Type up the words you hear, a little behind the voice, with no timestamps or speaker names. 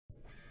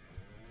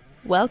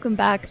Welcome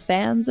back,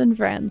 fans and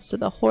friends, to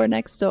the Whore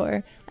Next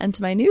Door, and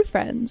to my new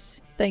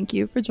friends, thank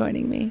you for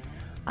joining me.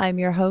 I'm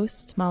your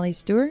host, Molly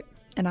Stewart,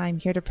 and I'm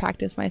here to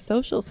practice my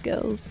social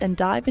skills and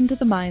dive into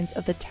the minds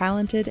of the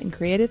talented and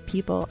creative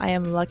people I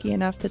am lucky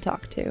enough to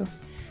talk to.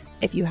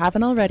 If you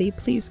haven't already,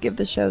 please give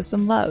the show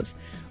some love.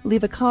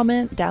 Leave a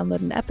comment,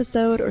 download an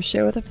episode, or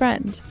share with a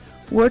friend.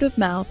 Word of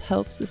mouth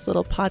helps this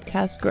little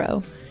podcast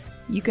grow.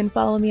 You can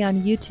follow me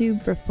on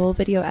YouTube for full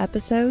video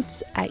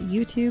episodes at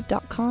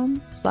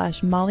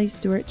youtube.com/Molly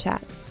Stewart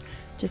Chats.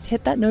 Just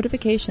hit that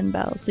notification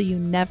bell so you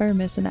never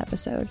miss an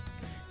episode.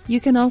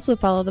 You can also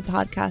follow the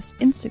podcast's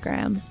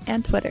Instagram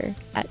and Twitter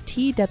at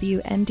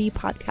TWND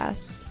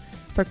Podcast.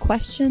 For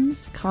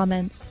questions,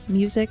 comments,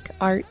 music,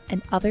 art,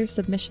 and other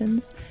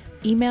submissions,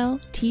 email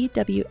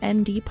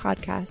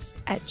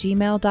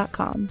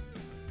twndpodcast@gmail.com.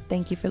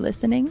 Thank you for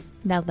listening.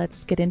 Now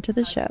let's get into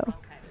the show.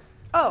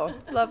 Oh,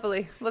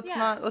 lovely. Let's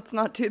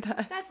not do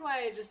that. That's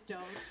why I just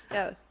don't.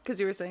 Yeah, because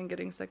you were saying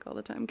getting sick all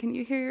the time. Can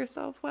you hear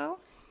yourself well?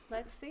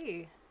 Let's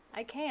see.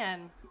 I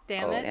can.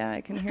 Damn it. Yeah,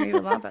 I can hear you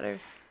a lot better.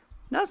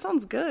 No,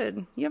 sounds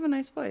good. You have a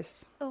nice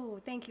voice.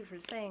 Oh, thank you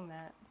for saying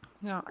that.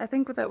 No, I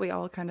think that we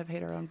all kind of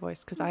hate our own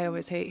voice because I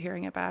always hate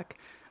hearing it back.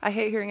 I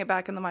hate hearing it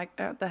back in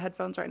the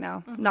headphones right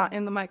now. Mm-hmm. Not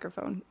in the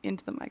microphone,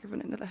 into the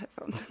microphone, into the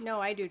headphones.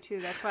 No, I do too.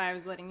 That's why I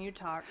was letting you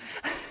talk.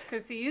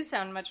 Because, see, you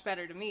sound much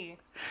better to me.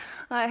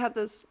 I had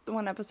this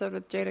one episode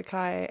with Jada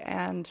Kai,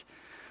 and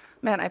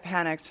man, I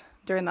panicked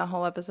during that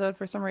whole episode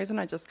for some reason.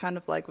 I just kind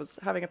of was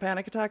having a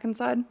panic attack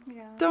inside.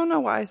 Yeah. Don't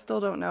know why, still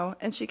don't know.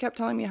 And she kept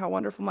telling me how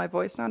wonderful my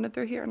voice sounded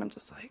through here, and I'm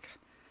just like,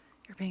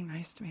 you're being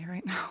nice to me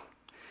right now.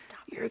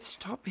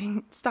 Stop.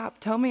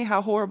 Tell me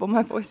how horrible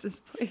my voice is,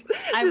 please.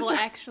 I will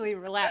actually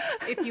relax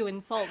if you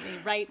insult me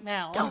right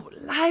now.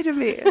 Don't lie to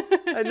me.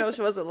 I know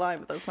she wasn't lying,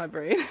 but that's my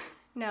brain.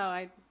 No,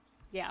 I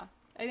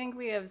think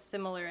we have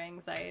similar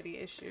anxiety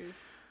issues.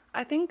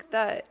 I think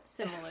that...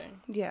 Similar.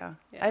 Yeah.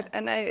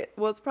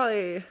 It's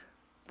probably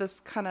this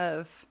kind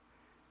of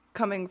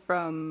coming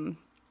from,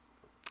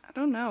 I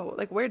don't know,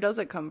 where does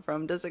it come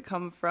from? Does it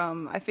come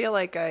from, I feel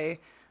like I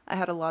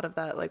had a lot of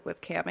that,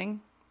 with camming.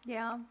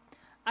 Yeah.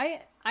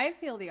 I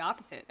feel the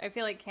opposite. I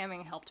feel like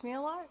camming helped me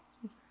a lot.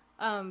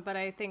 But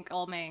I think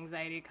all my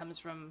anxiety comes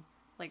from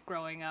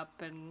growing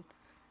up and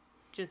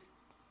just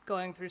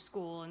going through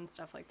school and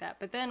stuff like that.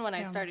 But then when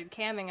I started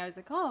camming, I was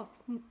like, oh,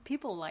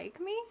 people like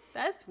me?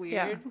 That's weird.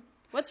 Yeah.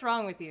 What's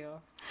wrong with you?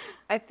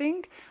 I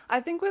think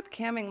with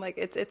camming,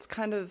 it's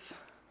kind of,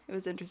 it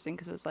was interesting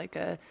because it was like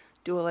a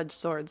dual-edged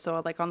sword.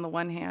 So on the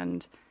one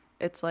hand,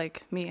 it's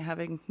me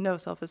having no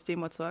self-esteem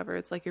whatsoever.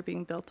 It's you're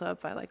being built up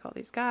by all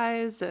these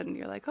guys, and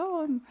you're like,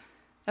 oh,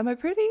 am I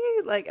pretty?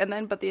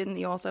 But then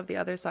you also have the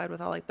other side with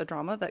all the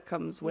drama that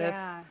comes with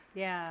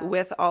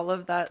with all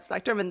of that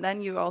spectrum. And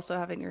then you also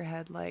have in your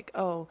head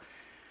oh,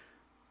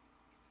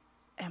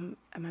 am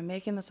I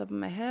making this up in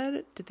my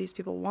head? Did these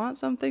people want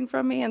something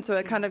from me? And so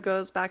it kind of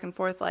goes back and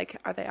forth.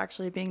 Are they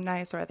actually being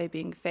nice, or are they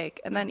being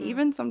fake? And then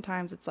even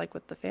sometimes it's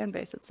with the fan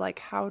base, it's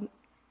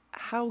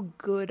how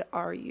good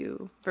are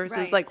you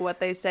versus what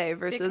they say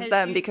versus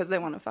because they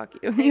want to fuck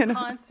you. They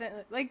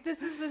constantly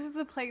this is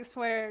the place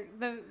where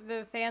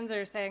the fans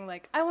are saying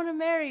I want to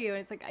marry you,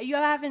 and it's we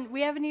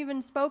haven't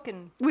even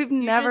spoken. We've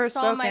never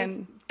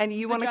spoken, and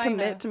you want to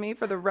commit to me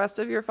for the rest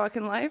of your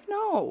fucking life?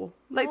 No,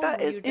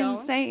 that is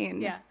insane.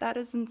 Yeah, that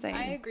is insane.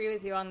 I agree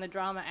with you on the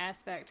drama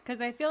aspect,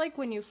 because I feel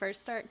when you first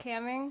start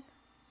camming,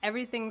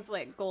 everything's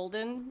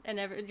golden, and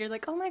you're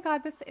oh my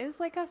god, this is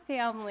a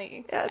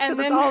family. Yeah, it's because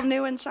it's all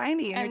new and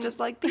shiny, and you're just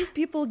these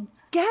people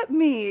get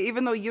me,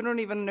 even though you don't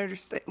even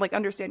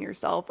understand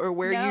yourself or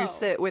where you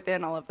sit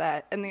within all of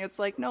that. And then it's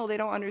no, they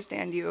don't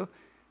understand you.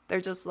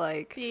 They're just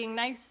being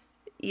nice.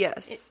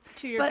 Yes,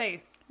 to your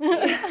face.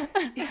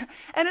 Yeah.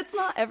 And it's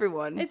not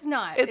everyone. It's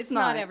not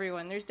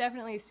everyone. There's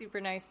definitely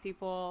super nice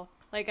people.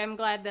 I'm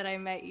glad that I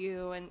met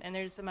you, and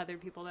there's some other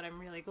people that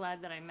I'm really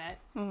glad that I met.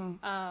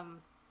 Mm-hmm.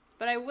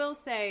 But I will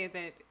say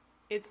that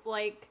it's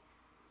not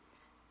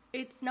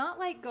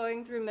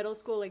going through middle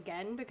school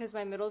again, because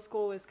my middle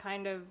school was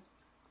kind of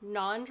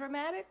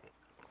non-dramatic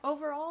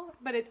overall,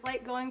 but it's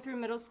going through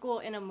middle school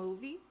in a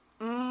movie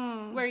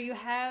where you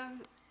have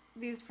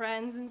these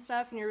friends and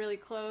stuff and you're really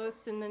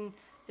close, and then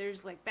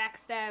there's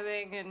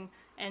backstabbing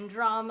and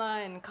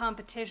drama and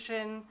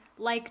competition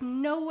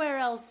nowhere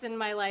else in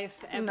my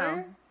life ever.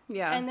 No.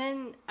 Yeah. And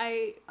then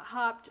I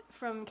hopped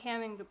from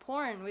camming to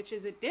porn, which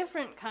is a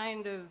different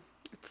kind of...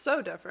 It's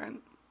so different.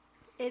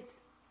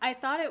 I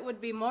thought it would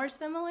be more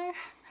similar.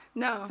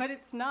 No. But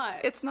it's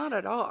not. It's not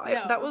at all.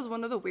 No. That was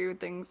one of the weird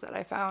things that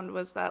I found,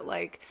 was that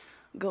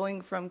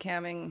going from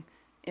camming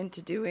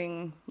into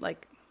doing I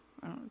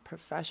don't know,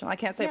 professional. I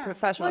can't say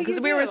professional because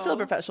we were still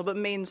professional, but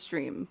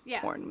mainstream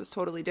porn was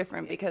totally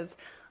different because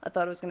I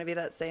thought it was going to be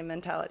that same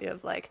mentality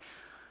of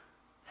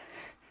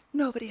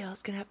nobody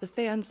else can have the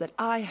fans that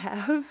I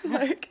have.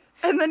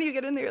 And then you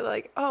get in there,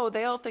 you're oh,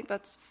 they all think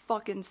that's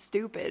fucking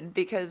stupid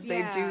because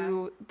they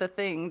do the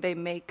thing, they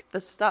make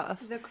the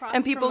stuff,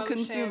 and people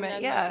consume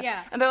it.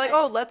 And they're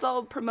oh, let's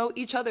all promote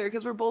each other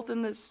because we're both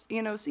in this,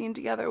 scene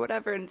together,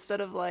 whatever. Instead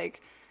of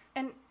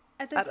And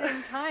at the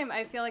same time,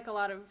 I feel like a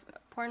lot of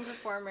porn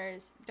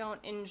performers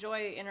don't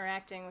enjoy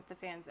interacting with the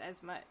fans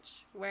as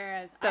much,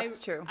 whereas That's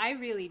true. I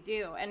really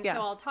do. And so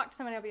I'll talk to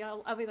someone,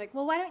 I'll be like,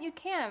 well, why don't you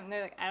cam? And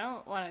they're like, I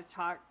don't want to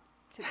talk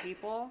to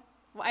people.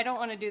 Well, I don't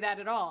want to do that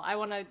at all. I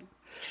want to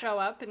show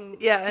up and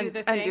do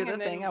the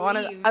thing. I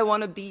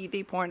want to be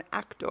the porn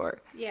actor.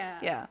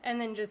 Yeah. And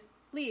then just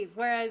leave.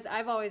 Whereas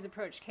I've always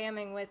approached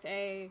camming with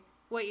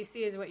what you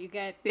see is what you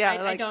get. Yeah,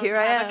 I don't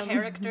have a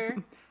character.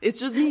 It's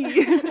just me.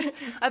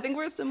 I think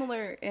we're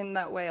similar in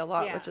that way a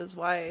lot, which is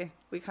why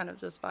we kind of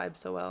just vibe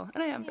so well.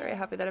 And I am very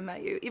happy that I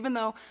met you. Even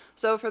though,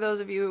 so for those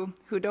of you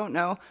who don't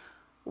know,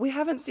 we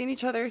haven't seen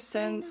each other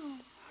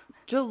since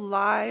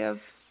July of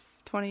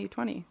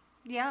 2020.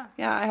 Yeah.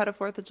 Yeah, I had a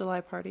 4th of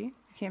July party.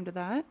 I came to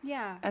that.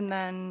 Yeah. And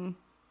then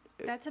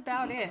that's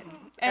about it.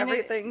 And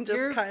everything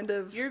just kind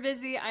of... You're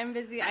busy, I'm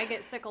busy, I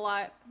get sick a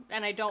lot,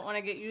 and I don't want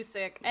to get you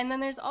sick. And then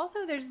there's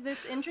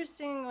this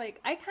interesting, like,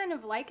 I kind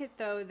of like it,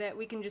 though, that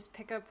we can just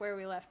pick up where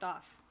we left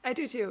off. I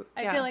do, too.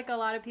 I feel like a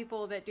lot of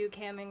people that do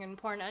camming and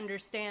porn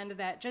understand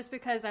that just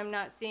because I'm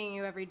not seeing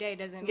you every day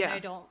doesn't mean I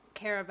don't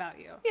care about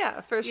you.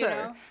 Yeah, for sure. You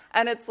know?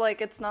 And it's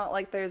like, it's not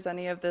like there's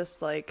any of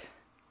this, like,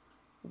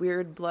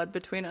 weird blood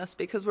between us,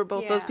 because we're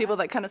both those people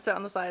that kind of sit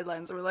on the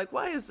sidelines and we're like,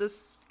 why is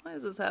this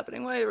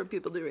happening? Why are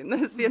people doing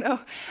this? You know?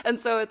 And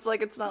so it's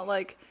like, it's not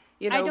like,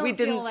 you know, we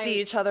didn't see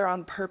each other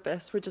on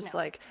purpose. We're just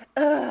like,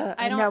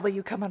 and now will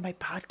you come on my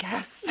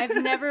podcast?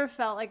 I've never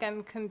felt like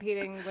I'm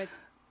competing with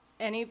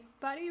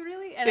anybody,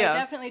 really. And I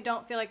definitely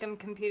don't feel like I'm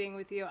competing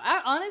with you.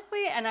 I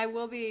honestly, and I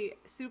will be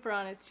super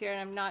honest here,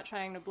 and I'm not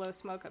trying to blow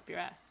smoke up your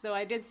ass, though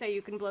I did say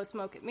you can blow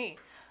smoke at me.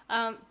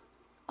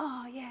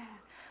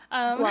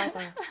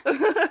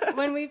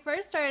 When we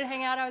first started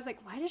hanging out, I was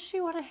like, why does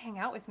she want to hang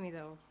out with me,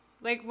 though?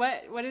 Like,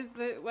 what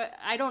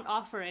I don't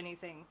offer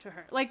anything to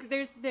her. Like,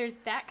 there's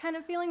that kind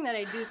of feeling that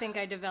I do think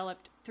I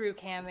developed through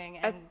camming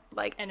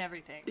and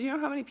everything. Do you know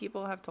how many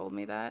people have told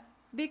me that?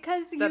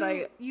 Because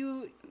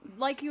you,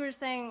 like you were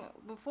saying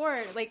before,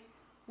 like,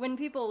 when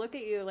people look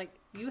at you, like,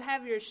 you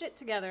have your shit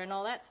together and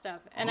all that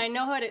stuff. And I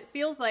know what it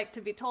feels like to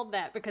be told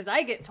that, because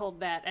I get told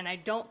that, and I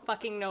don't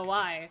fucking know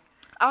why.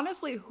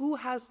 Honestly, who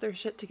has their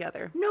shit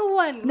together? No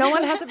one. No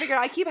one has it figured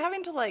out. I keep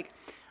having to, like,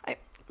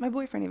 my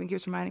boyfriend even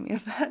keeps reminding me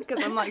of that,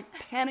 because I'm, like,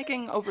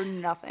 panicking over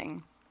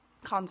nothing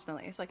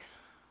constantly. It's like,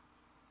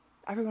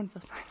 everyone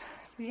feels like that.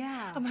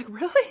 Yeah. I'm like,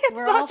 really?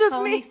 We're not all just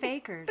phony me.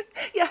 Fakers.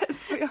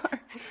 Yes, we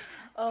are.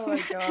 Oh,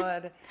 my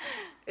God.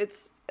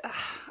 It's,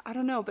 I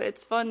don't know, but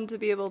it's fun to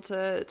be able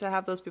to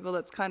have those people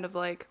that's kind of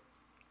like,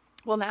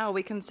 well, now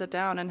we can sit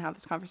down and have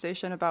this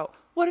conversation about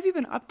what have you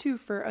been up to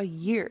for a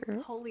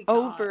year? Holy God.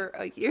 Over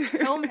a year.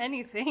 So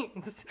many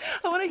things.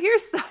 I want to hear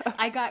stuff.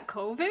 I got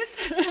COVID.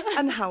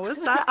 And how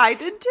was that? I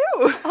did too.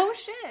 Oh,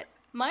 shit.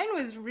 Mine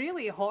was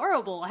really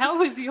horrible. How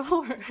was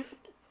yours?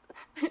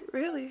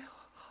 Really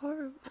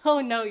horrible. Oh,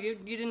 no, you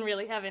didn't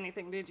really have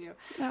anything, did you?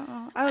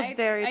 No, I was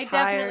very tired.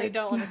 I definitely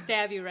don't want to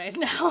stab you right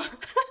now.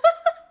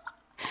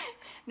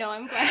 No,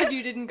 I'm glad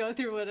you didn't go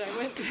through what I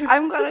went through.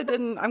 I'm glad I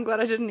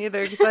didn't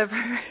either, because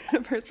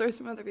I've heard stories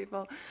from other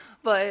people.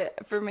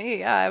 But for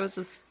me, I was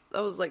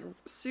like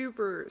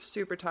super,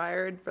 super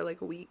tired for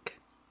like a week,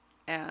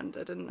 and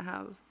I didn't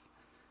have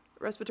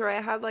respiratory.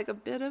 I had like a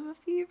bit of a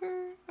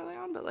fever early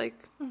on, but like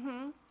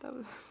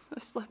I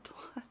slept a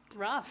lot.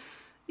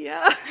 Rough.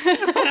 Yeah.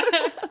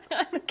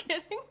 I'm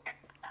kidding.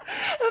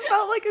 It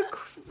felt like a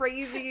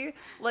crazy,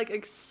 like,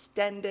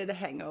 extended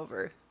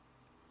hangover.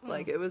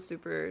 Like, it was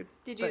super...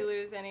 Did you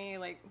lose any,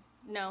 like...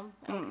 No?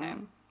 Okay.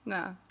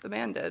 No, the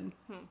man did.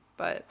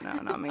 But, no,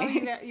 not me.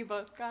 Oh, you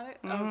both got it?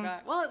 Mm-hmm. Oh,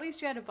 God. Well, at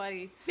least you had a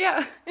buddy.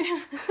 Yeah.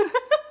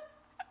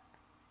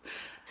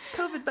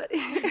 COVID buddy.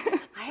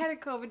 I had a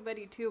COVID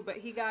buddy, too, but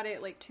he got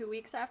it, like, 2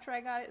 weeks after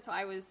I got it, so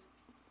I was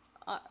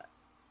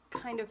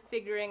kind of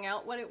figuring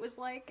out what it was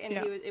like, and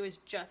it was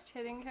just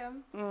hitting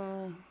him.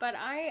 But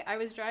I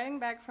was driving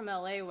back from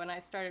LA when I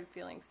started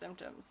feeling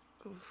symptoms.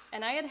 Oof.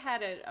 And I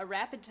had a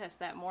rapid test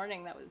that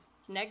morning that was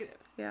negative.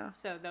 Yeah.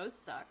 So those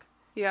suck.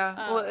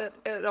 Yeah. Well,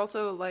 it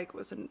also, like,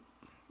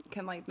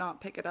 can, like,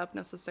 not pick it up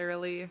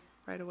necessarily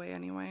right away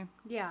anyway.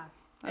 Yeah.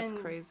 That's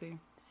crazy.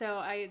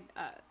 So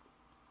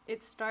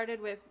it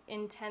started with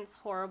intense,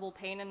 horrible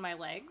pain in my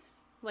legs.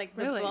 Like,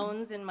 the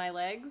bones in my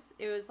legs.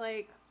 It was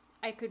like...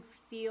 I could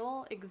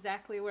feel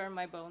exactly where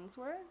my bones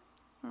were.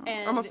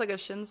 And almost like a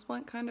shin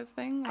splint kind of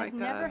thing? I've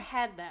never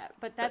had that,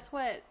 but that's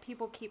what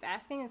people keep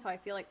asking, and so I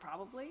feel like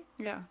probably.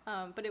 Yeah.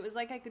 But it was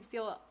like I could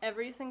feel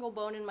every single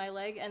bone in my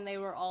leg, and they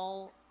were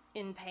all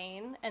in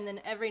pain, and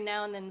then every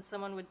now and then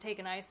someone would take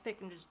an ice pick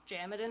and just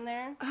jam it in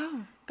there.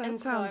 Oh, that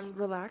sounds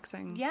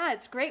relaxing. Yeah,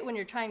 it's great when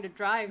you're trying to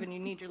drive and you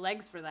need your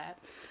legs for that.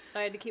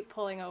 So I had to keep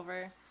pulling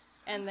over.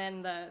 And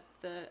then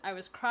I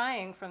was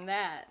crying from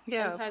that.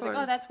 Yeah, and so I was like,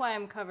 oh, that's why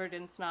I'm covered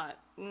in snot.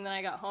 And then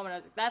I got home and I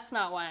was like, that's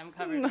not why I'm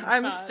covered in snot.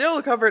 I'm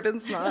still covered in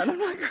snot. I'm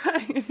not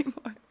crying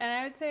anymore. And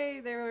I would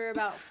say there were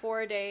about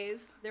 4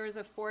 days. There was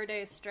a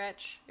 4-day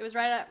stretch. It was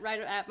right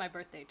at my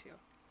birthday, too.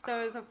 So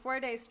it was a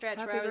 4-day stretch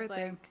where I was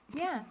like,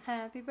 yeah,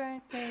 happy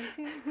birthday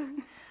to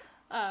you.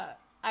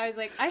 I I was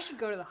like, I should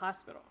go to the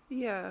hospital.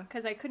 Yeah.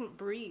 Because I couldn't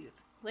breathe.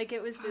 Like,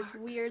 it was this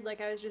weird, like,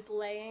 I was just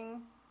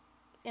laying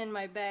in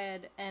my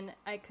bed, and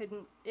I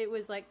couldn't, it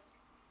was like,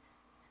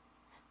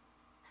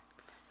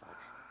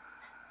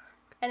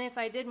 and if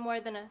I did more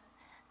than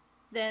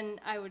then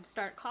I would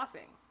start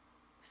coughing.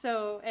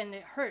 So, and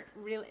it hurt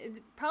really,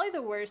 probably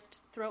the worst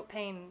throat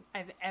pain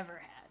I've ever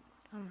had.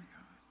 Oh my God.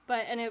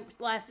 But, and it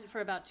lasted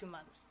for about 2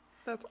 months.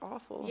 That's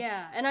awful.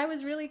 Yeah, and I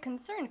was really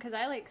concerned because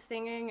I like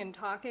singing and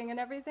talking and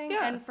everything.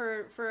 Yeah. And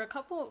for a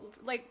couple,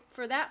 like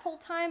for that whole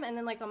time, and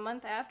then like a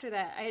month after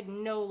that, I had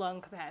no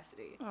lung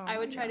capacity. Oh I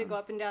would my try to God. go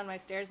up and down my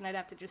stairs, and I'd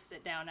have to just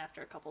sit down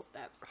after a couple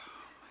steps. Oh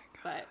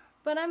my God.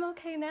 But I'm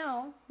okay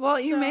now. Well,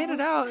 you so- made it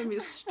out and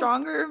you're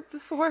stronger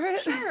for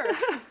it. Sure.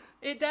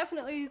 It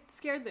definitely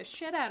scared the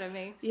shit out of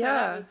me. So Yeah.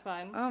 that was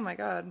fun. Oh my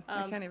God.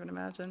 I can't even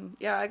imagine.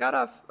 Yeah, I got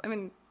off, I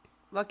mean,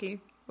 lucky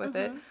with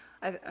it.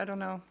 I don't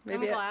know.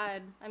 Maybe I'm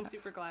glad. I'm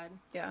super glad.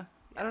 yeah.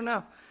 I don't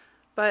know.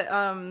 But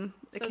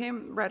it So-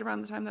 came right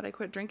around the time that I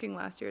quit drinking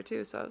last year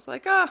too. So I was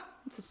like,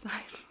 it's a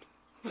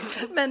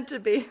sign. Meant to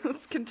be.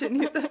 Let's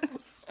continue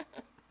this.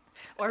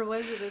 Or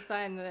was it a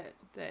sign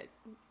that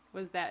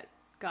was that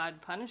God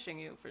punishing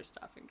you for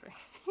stopping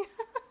drinking?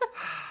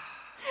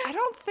 I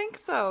don't think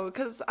so,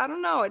 because I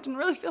don't know. It didn't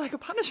really feel like a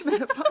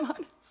punishment, if I'm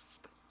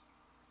honest.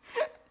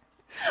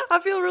 I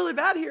feel really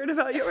bad hearing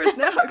about yours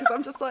now, because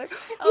I'm just like,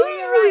 Oh,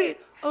 you're right.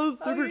 I was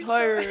super you're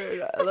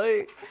tired.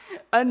 Like,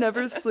 I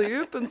never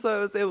sleep, and so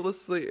I was able to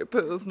sleep.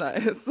 It was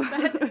nice.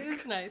 That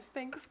is nice.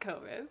 Thanks,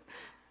 COVID.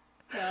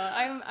 No,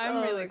 I'm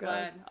Oh really my God.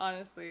 glad,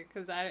 honestly,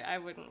 because I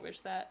wouldn't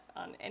wish that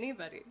on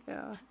anybody.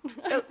 Yeah.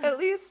 At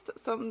least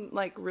some,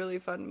 like, really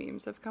fun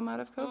memes have come out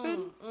of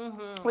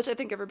COVID, which I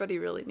think everybody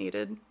really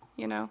needed,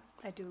 you know?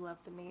 I do love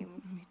the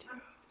memes. Me too.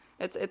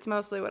 It's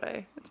mostly what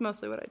I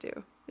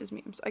do is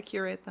memes. I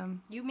curate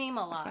them. You meme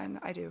a lot.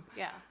 I do.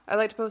 Yeah. I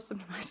like to post them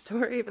to my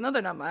story, even though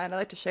they're not mine. I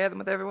like to share them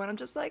with everyone. I'm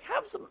just like,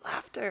 have some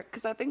laughter,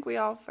 because I think we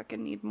all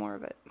fucking need more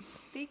of it.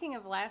 Speaking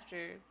of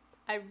laughter,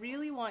 I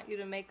really want you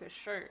to make a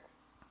shirt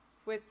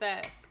with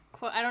that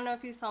quote. I don't know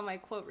if you saw my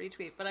quote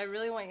retweet, but I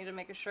really want you to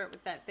make a shirt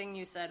with that thing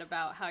you said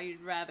about how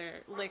you'd rather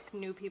lick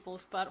new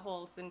people's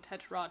buttholes than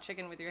touch raw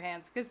chicken with your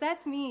hands. Because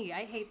that's me.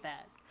 I hate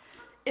that.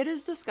 It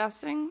is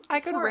disgusting. I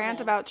could rant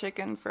horrible. about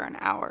chicken for an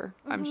hour,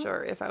 I'm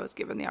sure, if I was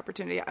given the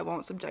opportunity. I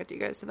won't subject you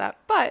guys to that.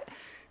 But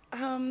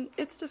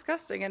it's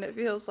disgusting, and it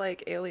feels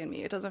like alien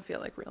meat. It doesn't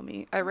feel like real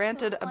meat. I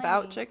ranted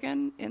about slimy.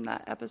 chicken in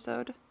that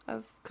episode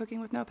of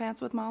Cooking with No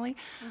Pants with Molly.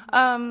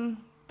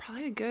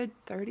 Probably a good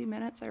 30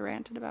 minutes I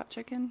ranted about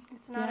chicken.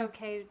 It's not Yeah.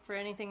 okay for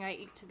anything I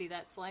eat to be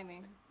that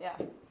slimy. Yeah.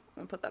 I'm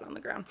gonna put that on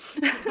the ground.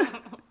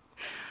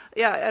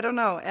 Yeah, I don't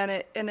know. And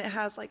it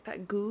has like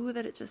that goo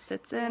that it just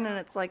sits in, and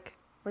it's like,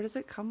 where does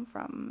it come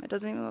from? It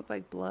doesn't even look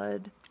like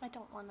blood. I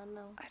don't want to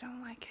know. I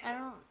don't like it.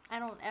 I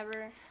don't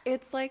ever.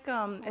 It's like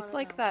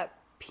that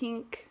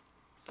pink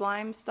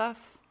slime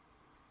stuff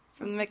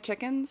from the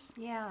McChickens.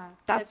 Yeah.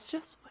 That's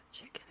just what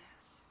chicken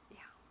is. yeah.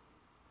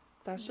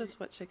 That's just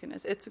what chicken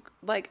is. It's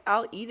like,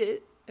 I'll eat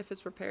it if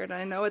it's prepared.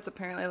 I know it's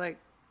apparently like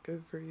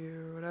good for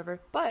you or whatever.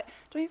 But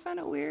don't you find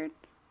it weird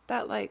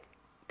that like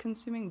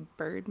consuming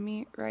bird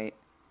meat, right?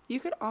 You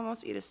could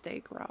almost eat a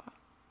steak raw.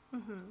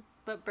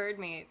 But bird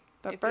meat.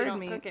 But if bird you don't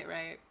meat- cook it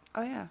right,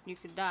 Oh yeah. you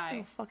could It'll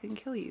die. fucking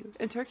kill you.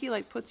 And turkey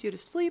like puts you to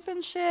sleep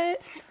and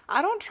shit.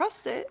 I don't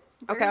trust it.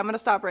 Okay, I'm gonna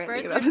stop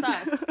ranting. Birds about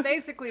are this. sus.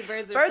 Basically,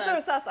 birds are Birds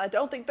sus. are sus. I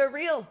don't think they're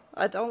real.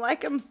 I don't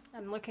like them.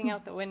 I'm looking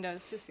out the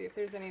windows to see if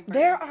there's any birds.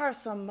 There are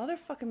some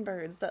motherfucking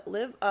birds that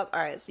live up.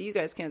 All right, so you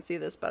guys can't see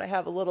this, but I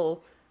have a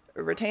little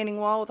retaining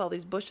wall with all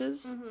these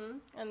bushes.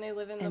 And they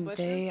live in the And bushes.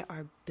 they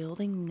are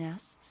building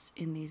nests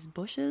in these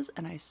bushes.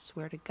 And I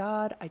swear to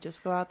God, I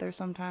just go out there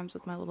sometimes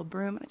with my little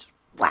broom and I just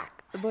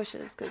whack the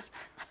bushes. Because,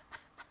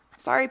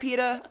 sorry,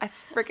 PETA,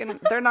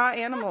 they're not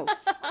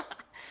animals.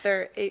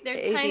 They're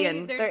avian.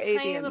 Tiny, they're tiny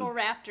avian. little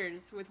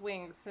raptors with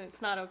wings, and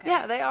it's not okay.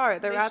 Yeah, they are.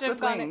 They're They rats should with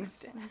have gone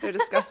wings. extinct. They're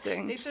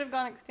disgusting. They should have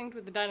gone extinct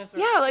with the dinosaurs.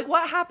 Yeah, like Just-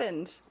 what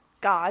happened?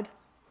 God.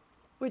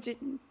 Would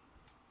you...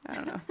 I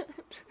don't know.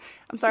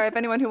 I'm sorry if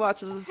anyone who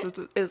watches this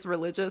is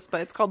religious, but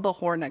it's called The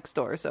Whore Next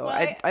Door, so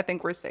Well, I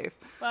think we're safe.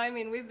 Well, I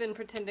mean, we've been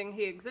pretending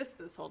he exists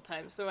this whole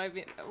time, so I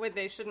mean,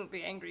 they shouldn't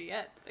be angry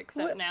yet,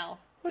 except What- now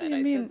what do that you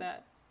I mean? said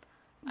that.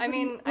 I What do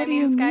you- mean, what do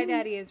you Sky mean?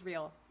 Daddy is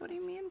real. What do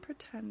you mean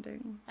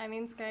pretending? I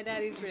mean, Sky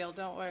Daddy's real.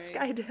 Don't worry.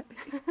 Sky Daddy.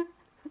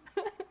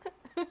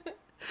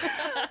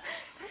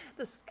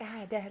 The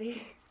Sky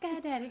Daddy. Sky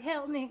Daddy,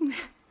 help me.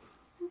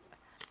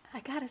 I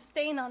got a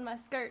stain on my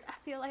skirt. I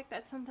feel like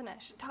that's something I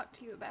should talk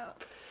to you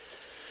about.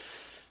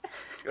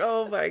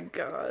 Oh my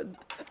God.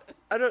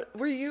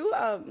 Were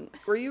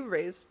you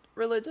raised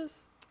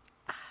religious?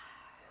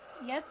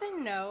 Yes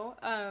and no.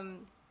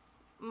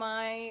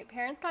 My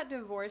parents got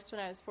divorced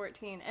when I was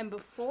 14, and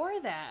before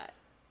that,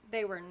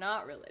 they were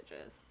not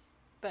religious.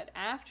 But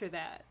after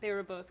that, they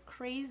were both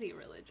crazy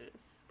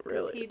religious. 'Cause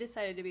Really? he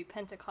decided to be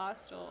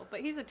Pentecostal, but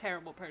he's a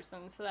terrible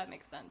person, so that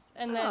makes sense.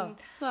 And then, Oh,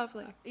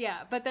 lovely.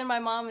 yeah, but then my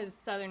mom is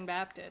Southern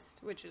Baptist,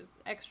 which is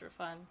extra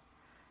fun.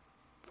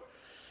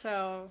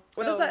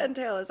 What does that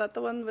entail? Is that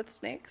the one with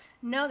snakes?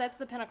 No, that's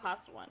the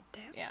Pentecostal one.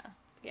 Damn.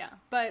 Yeah.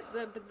 But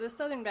the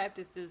Southern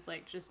Baptist is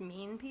like just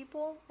mean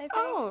people, I think.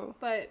 Oh.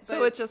 But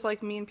So it's just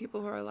like mean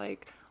people who are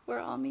like, we're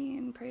all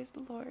mean, praise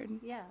the Lord.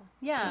 Yeah.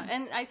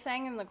 And I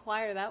sang in the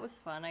choir. That was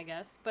fun, I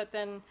guess. But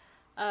then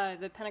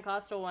the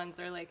Pentecostal ones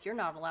are like, you're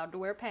not allowed to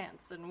wear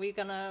pants, and we're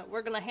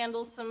gonna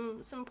handle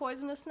some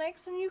poisonous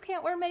snakes, and you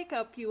can't wear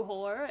makeup, you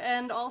whore,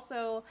 and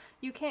also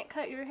you can't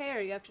cut your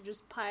hair. You have to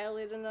just pile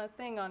it in a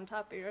thing on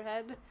top of your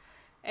head.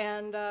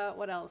 And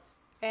what else?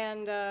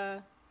 And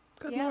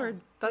Good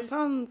Lord, that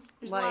sounds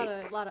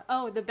like a lot of.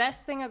 Oh, the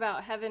best thing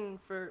about heaven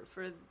for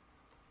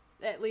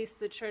at least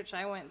the church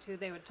I went to,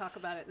 they would talk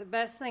about it. The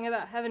best thing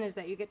about heaven is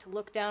that you get to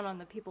look down on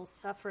the people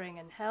suffering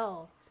in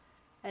hell,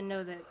 and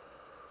know that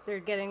they're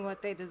getting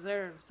what they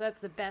deserve. So that's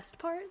the best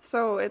part.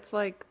 So it's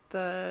like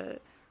the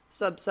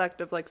subsect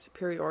of like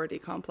superiority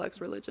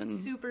complex religion.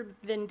 Super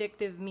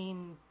vindictive,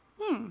 mean.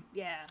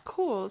 Yeah.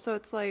 Cool. So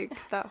it's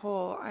like that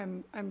whole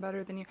I'm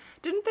better than you.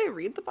 Didn't they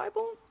read the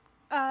Bible?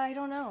 I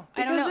don't know.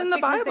 Because in the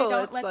Bible, they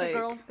don't it's let like the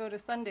girls go to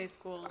Sunday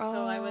school,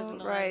 so I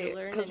wasn't allowed to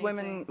learn because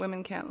anything.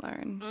 women can't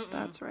learn.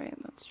 That's right.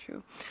 That's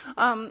true.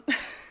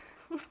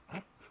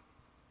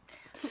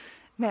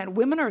 Man,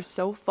 women are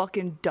so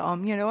fucking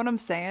dumb. You know what I'm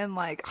saying?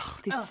 Like,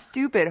 these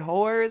stupid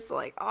whores.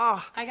 Like,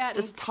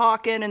 just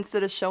talking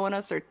instead of showing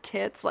us their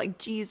tits. Like,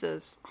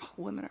 Jesus,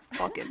 women are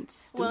fucking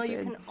stupid. Well, you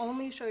can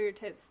only show your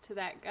tits to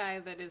that guy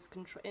that is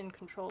in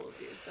control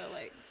of you. So,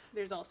 like,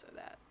 there's also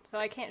that. So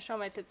I can't show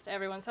my tits to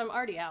everyone. So I'm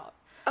already out.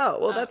 Oh,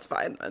 well, that's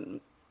fine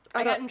then.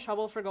 I got in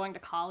trouble for going to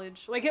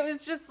college. Like, it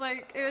was just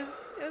like it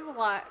was a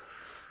lot.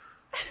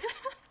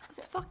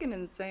 That's fucking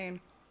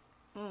insane.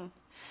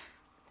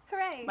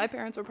 Hooray! My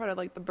parents were part of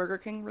like the Burger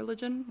King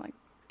religion, like,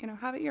 you know,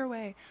 have it your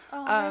way.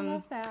 Oh, I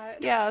love that.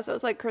 Yeah, so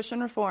it's like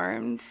Christian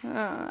Reformed.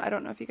 I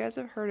don't know if you guys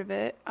have heard of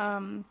it.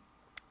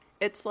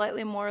 It's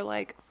slightly more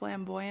like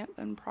flamboyant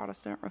than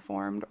Protestant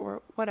Reformed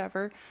or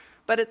whatever,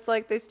 but it's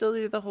like they still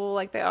do the whole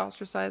like they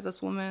ostracize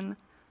this woman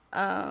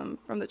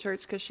from the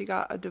church because she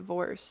got a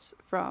divorce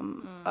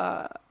from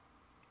a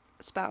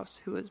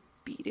spouse who was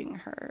beating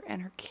her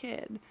and her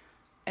kid.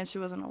 And she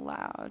wasn't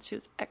allowed. She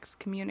was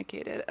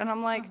excommunicated. And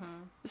I'm like,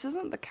 this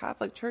isn't the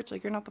Catholic Church.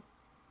 Like, you're not the...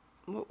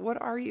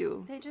 What are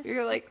you? They just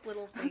you're take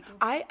little things.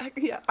 I'm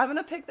going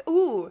to pick...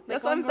 Ooh,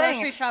 that's what I'm saying.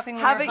 Grocery shopping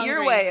when Have you're it your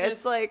hungry. way.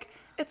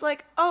 It's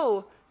like,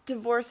 oh,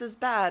 divorce is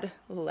bad.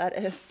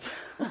 Lettuce.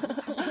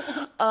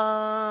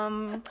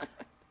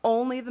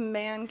 Only the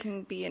man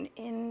can be an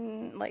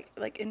infidelis.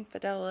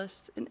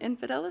 An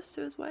infidelis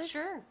to his wife?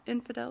 Sure.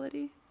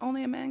 Infidelity.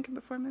 Only a man can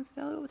perform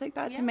infidelity. We'll take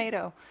that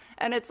tomato.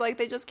 And it's like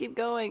they just keep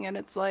going, and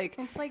it's like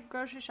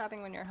grocery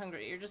shopping when you're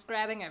hungry. You're just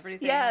grabbing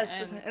everything. Yes,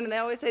 and they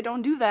always say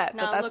don't do that,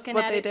 but that's what they did.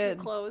 Not looking at it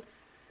too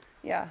close.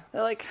 Yeah,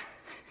 they're like,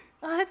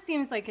 oh, that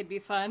seems like it'd be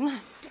fun.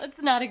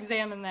 Let's not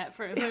examine that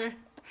further.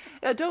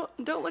 Yeah, don't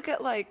look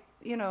at like,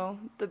 you know,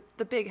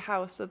 the big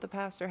house that the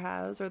pastor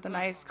has or the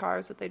nice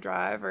cars that they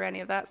drive or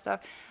any of that stuff.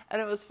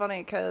 And it was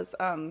funny because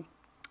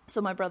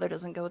so my brother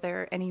doesn't go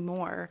there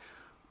anymore,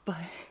 but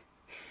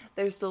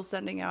they're still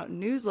sending out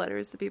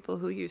newsletters to people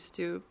who used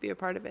to be a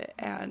part of it.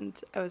 And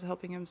I was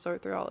helping him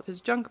sort through all of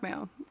his junk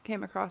mail.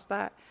 Came across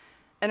that.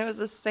 And it was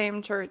the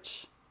same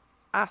church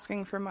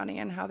asking for money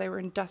and how they were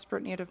in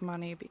desperate need of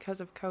money because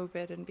of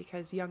COVID and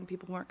because young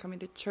people weren't coming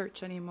to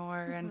church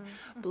anymore and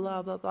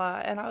blah, blah,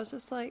 blah. And I was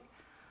just like,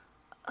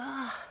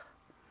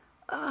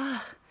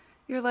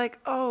 you're like,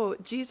 oh,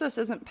 Jesus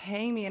isn't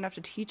paying me enough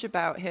to teach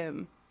about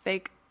him.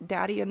 Fake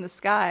daddy in the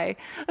sky.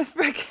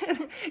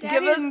 Freaking Daddy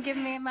didn't give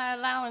me my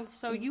allowance,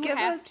 so you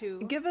have to.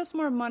 Give us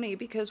more money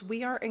because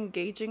we are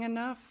engaging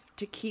enough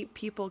to keep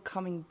people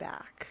coming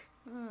back.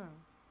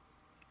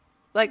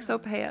 Like, so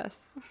pay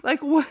us.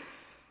 Like, what?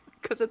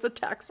 Because it's a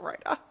tax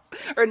write-off.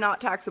 Or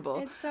not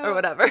taxable. Or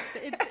whatever.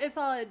 It's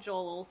all a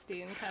Joel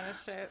Osteen kind of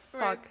shit.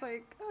 Where it's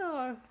like,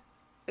 oh...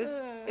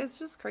 It's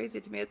just crazy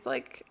to me. It's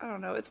like, I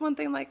don't know. It's one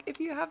thing, like, if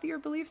you have your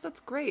beliefs,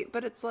 that's great.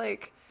 But it's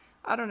like,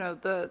 I don't know,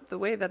 the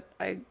way that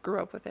I grew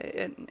up with it,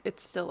 and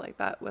it's still like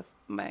that with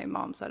my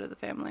mom's side of the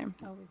family.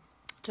 Oh.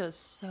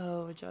 Just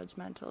so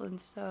judgmental and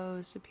so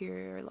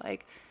superior,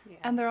 like,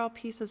 and they're all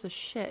pieces of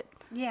shit.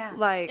 Yeah.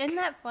 Like, isn't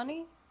that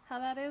funny how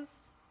that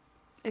is?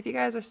 If you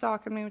guys are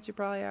stalking me, which you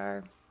probably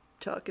are,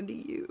 talking to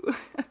you.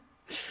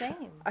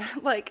 Same.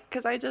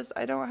 Because I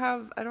don't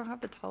have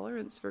the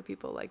tolerance for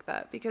people like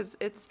that, because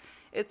it's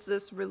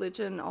this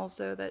religion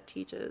also that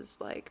teaches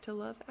like to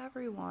love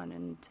everyone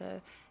and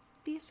to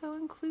be so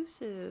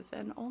inclusive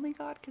and only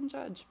God can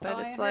judge. But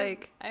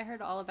I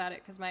heard all about it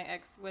because my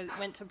ex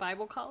went to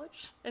Bible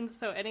college, and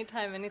so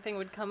anytime anything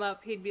would come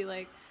up, he'd be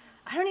like,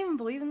 I don't even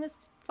believe in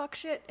this fuck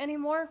shit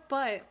anymore,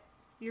 but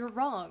you're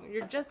wrong.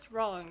 You're just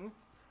wrong.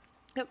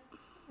 Yep.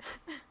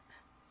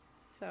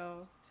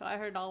 So I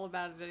heard all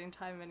about it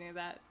anytime any of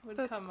that would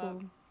come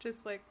up.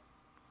 Just like,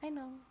 I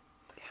know.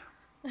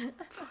 Yeah.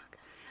 Fuck.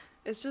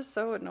 It's just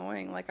so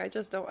annoying. Like, I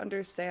just don't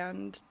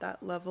understand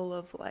that level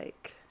of,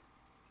 like,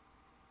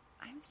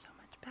 I'm so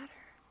much better.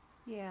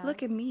 Yeah.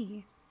 Look at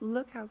me.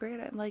 look how great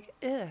I'm like,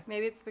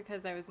 Maybe it's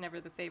because I was never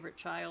the favorite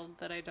child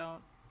that I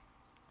don't.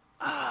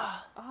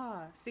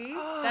 See?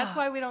 That's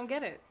why we don't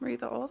get it. Were you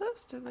the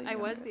oldest or the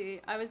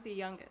youngest? I was the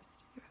youngest.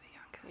 You were the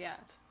youngest. Yeah.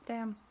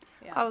 Damn.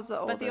 Yeah. I was the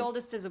oldest. But the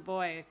oldest is a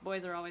boy.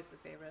 Boys are always the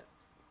favorite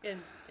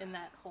in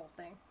that whole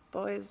thing.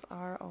 Boys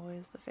are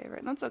always the favorite.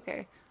 And that's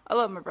okay. I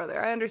love my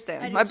brother. I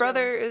understand. I do My too.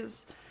 brother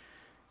is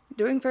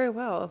doing very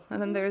well. And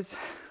then there's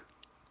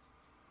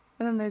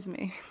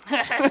me.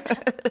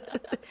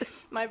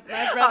 My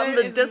brother I'm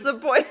the is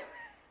disappointment.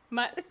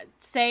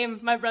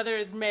 My brother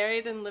is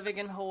married and living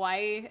in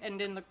Hawaii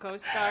and in the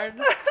Coast Guard.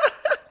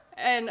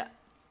 And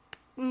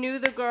knew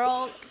the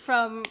girl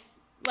from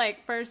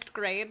like first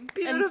grade.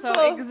 Beautiful. And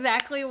so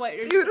exactly what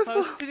you're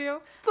supposed to do.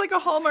 It's like a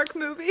Hallmark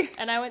movie.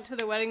 And I went to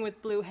the wedding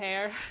with blue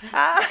hair.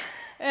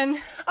 And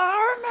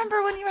I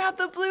remember when you had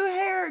the blue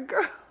hair,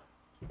 girl.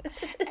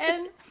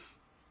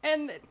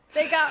 And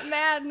they got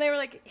mad and they were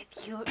like,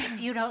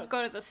 if you don't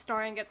go to the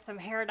store and get some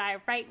hair dye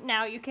right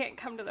now, you can't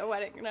come to the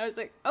wedding. And I was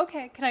like,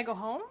 okay, can I go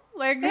home?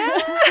 Like,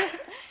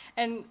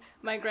 and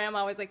my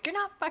grandma was like, you're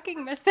not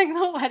fucking missing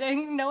the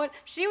wedding.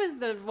 She was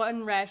the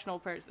one rational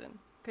person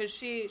because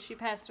she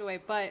passed away,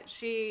 but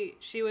she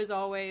was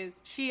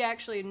always, she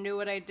actually knew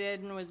what I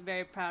did and was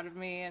very proud of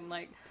me and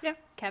like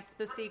kept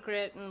the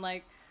secret and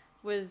like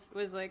was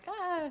like,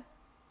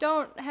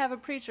 don't have a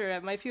preacher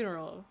at my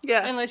funeral.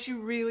 Yeah. Unless you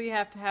really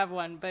have to have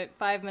one, but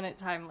 5-minute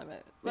time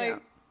limit.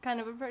 Like, kind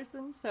of a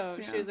person. So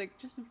she was like,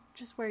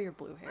 just wear your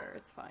blue hair.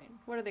 It's fine.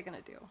 What are they going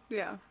to do?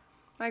 Yeah.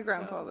 My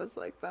grandpa was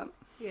like that.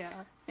 Yeah.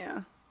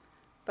 Yeah.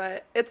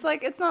 But it's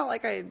like, it's not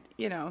like I,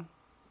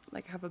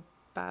 like have a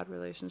bad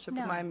relationship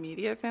with my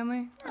immediate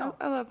family. No.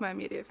 I love my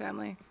immediate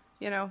family,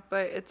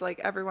 but it's like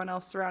everyone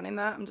else surrounding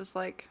that. I'm just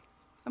like,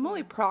 I'm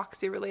only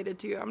proxy related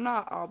to you. I'm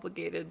not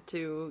obligated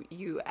to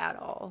you at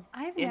all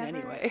any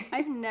way.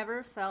 I've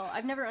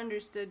never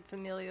understood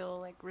familial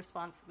like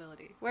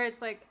responsibility where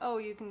it's like, oh,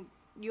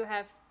 you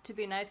have to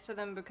be nice to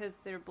them because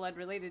they're blood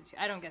related to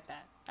you. I don't get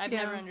that. I've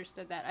never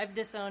understood that. I've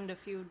disowned a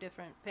few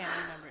different family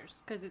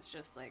members because it's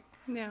just like,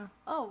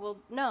 oh, well,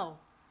 no,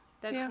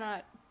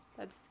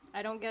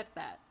 I don't get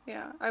that.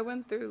 Yeah. I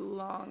went through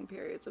long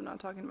periods of not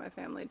talking to my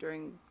family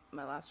during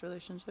my last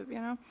relationship,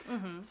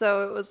 Mm-hmm.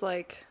 So it was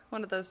like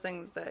one of those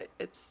things that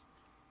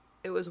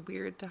it was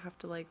weird to have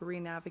to like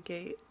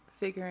re-navigate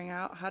figuring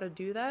out how to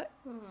do that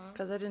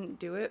because I didn't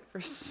do it for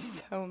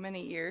so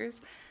many years.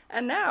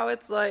 And now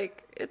it's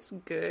like, it's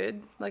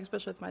good, like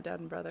especially with my dad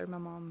and brother. My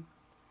mom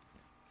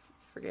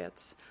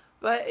forgets,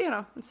 but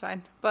it's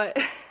fine. But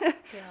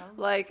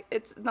like,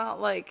 it's not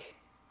like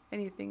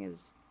anything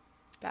is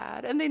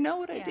bad and they know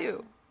what I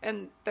do.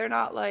 And they're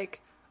not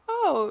like,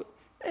 oh,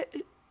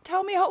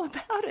 tell me all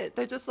about it.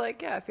 They're just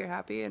like, yeah, if you're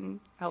happy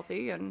and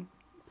healthy and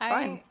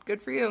fine,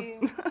 good for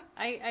you.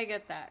 I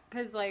get that.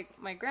 Because, like,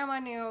 my grandma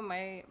knew,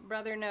 my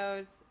brother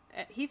knows.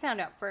 He found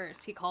out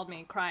first. He called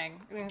me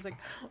crying. And he was like,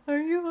 are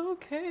you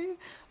okay?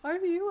 Are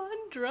you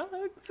on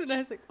drugs? And I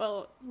was like,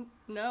 well,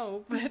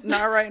 no. But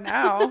not right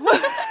now.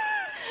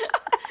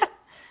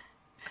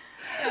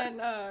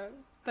 And,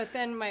 but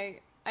then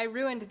I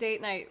ruined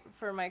date night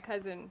for my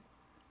cousin.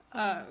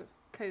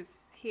 Because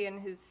he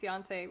and his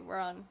fiance were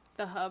on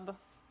the hub.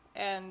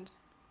 And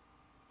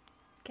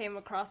came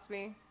across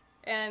me,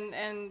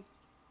 and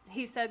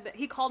he said that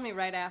he called me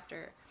right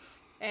after.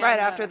 And, right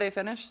after they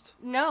finished?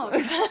 No,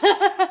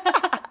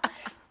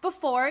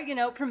 before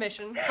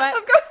permission, but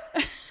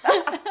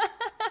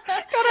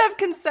gotta have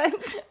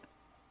consent.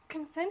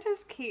 Consent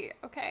is key.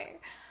 Okay,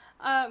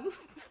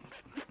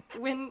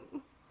 when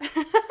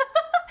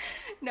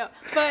no,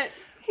 but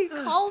he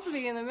calls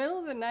me in the middle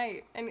of the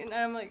night, and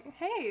I'm like,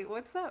 "Hey,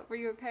 what's up? Were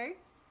you okay?"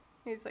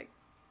 He's like,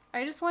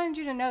 I just wanted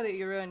you to know that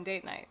you ruined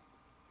date night.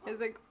 I was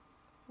like,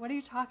 what are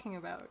you talking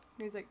about? And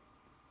he's like,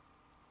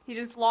 he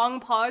just long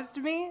paused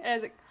me. And I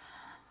was like,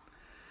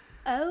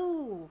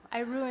 oh, I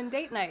ruined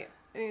date night.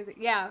 And he's like,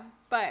 yeah,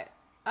 but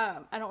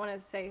I don't want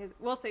to say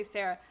we'll say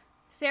Sarah.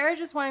 Sarah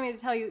just wanted me to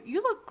tell you,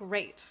 you look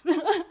great.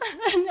 And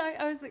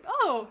I was like,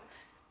 oh,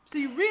 so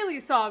you really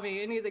saw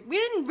me. And he's like, we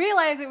didn't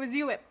realize it was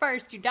you at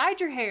first. You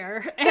dyed your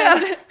hair.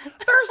 And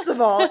First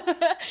of all,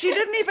 she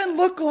didn't even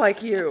look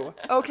like you,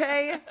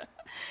 okay?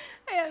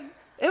 And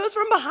it was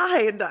from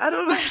behind. I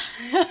don't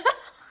know.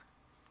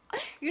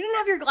 You didn't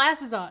have your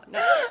glasses on.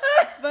 No.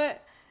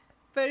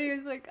 But he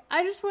was like,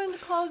 I just wanted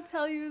to call to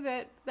tell you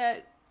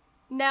that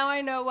now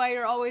I know why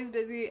you're always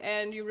busy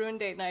and you ruined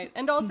date night.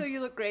 And also you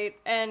look great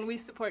and we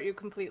support you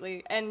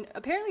completely. And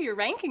apparently your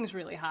ranking's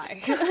really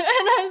high. And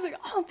I was like,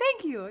 oh,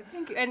 thank you.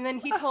 And then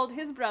he told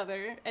his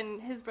brother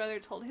and his brother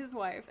told his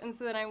wife. And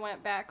so then I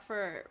went back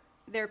for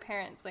their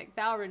parents' like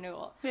vow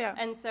renewal. Yeah.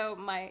 And so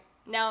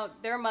now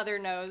their mother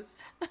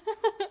knows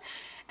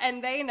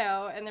and they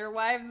know and their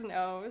wives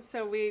know.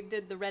 So we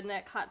did the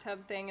redneck hot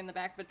tub thing in the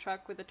back of a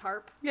truck with a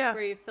tarp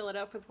where you fill it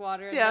up with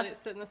water and let it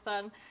sit in the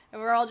sun.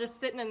 And we're all just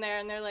sitting in there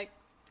and they're like,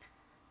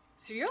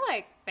 so you're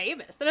like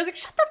famous. And I was like,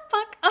 shut the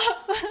fuck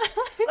up.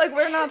 Like,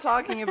 we're not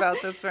talking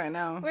about this right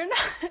now. We're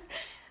not.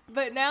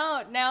 But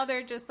now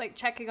they're just like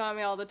checking on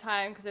me all the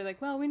time because they're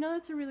like, well, we know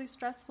it's a really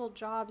stressful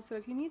job, so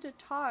if you need to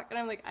talk, and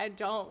I'm like, I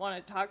don't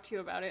want to talk to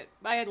you about it.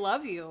 I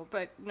love you,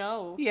 but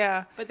no.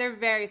 Yeah. But they're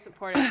very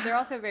supportive. They're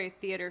also a very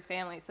theater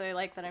family, so they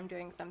like that I'm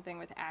doing something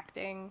with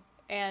acting,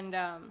 and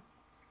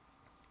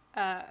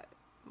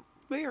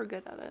we were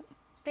good at it.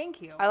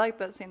 thank you. I like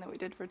that scene that we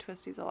did for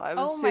Twisties a lot. It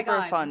was Oh my super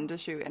God. fun to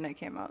shoot, and it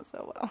came out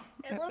so well.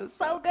 It looks was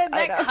so good.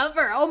 I That know.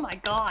 cover. Oh my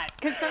God.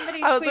 Because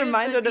somebody I was tweeted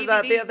reminded the of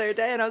that the DVD. other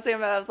day, and I was thinking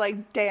about it. I was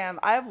like, damn,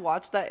 I have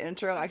watched that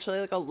intro actually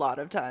like a lot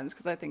of times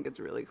because I think it's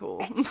really cool.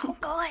 It's so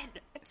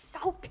good. It's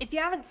so. If you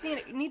haven't seen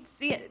it, you need to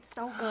see it. It's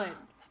so good.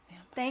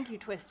 Thank you,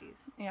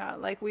 Twisties. Yeah,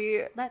 like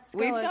We've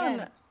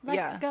done. Let's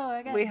yeah, go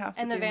again. we have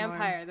to. And the do more.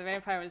 vampire. The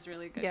vampire was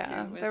really good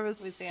Yeah, too. there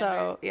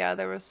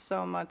was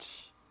so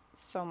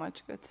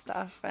much good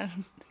stuff,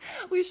 and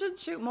we should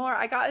shoot more.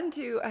 I got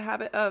into a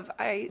habit of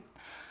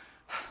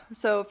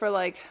so for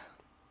like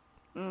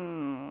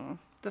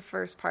the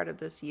first part of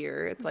this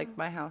year, it's like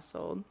my house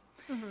sold.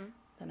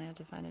 Then I had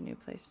to find a new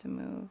place to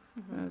move.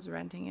 I was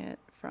renting it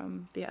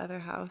from the other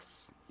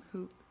house,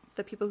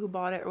 the people who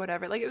bought it or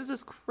whatever. Like, it was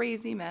this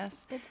crazy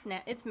mess.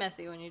 It's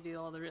messy when you do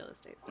all the real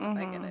estate stuff.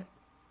 I get it.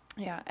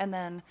 Yeah, and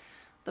then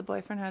the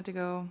boyfriend had to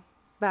go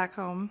back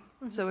home,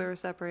 so we were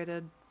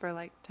separated for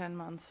like 10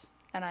 months,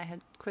 and I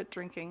had quit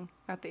drinking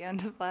at the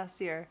end of last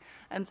year,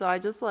 and so I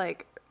just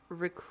like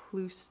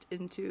reclused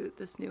into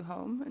this new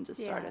home and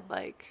just started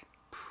like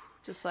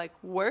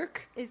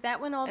work. Is that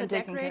when all the and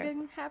taking care.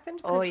 decorating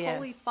happened? Oh, Because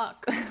holy yes.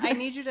 fuck. I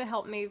need you to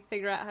help me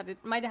figure out how to...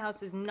 My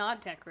house is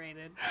not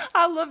decorated.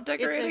 I love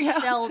decorating It's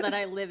a shell houses. that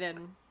I live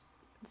in.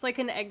 It's like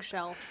an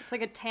eggshell. It's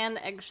like a tan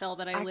eggshell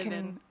that I live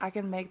in. I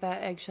can make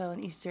that eggshell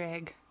an Easter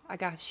egg. I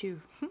got you.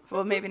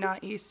 Well, maybe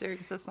not Easter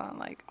because it's not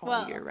like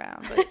all year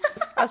round. But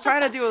I was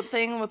trying to do a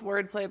thing with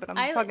wordplay, but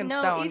I'm fucking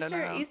stoned.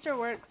 Easter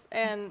works,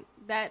 and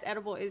that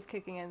edible is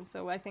kicking in.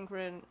 So I think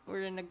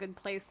we're in a good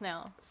place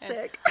now.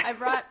 Sick. And I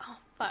brought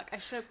I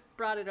should have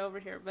brought it over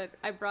here, but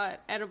I brought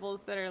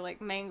edibles that are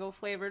like mango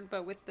flavored,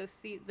 but with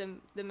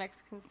the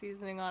Mexican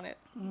seasoning on it.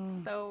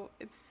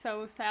 It's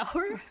so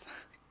sour.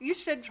 You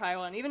should try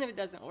one, even if it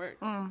doesn't work.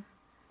 Can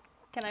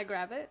I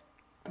grab it?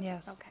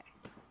 Yes.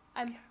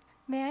 Okay.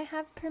 May I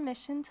have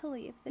permission to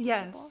leave the table?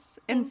 Yes.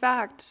 In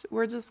fact,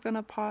 we're just going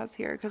to pause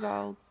here because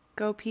I'll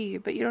go pee,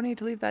 but you don't need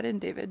to leave that in,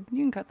 David. You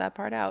can cut that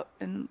part out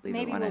and leave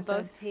Maybe it when we'll I said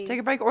both pee. take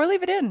a break, or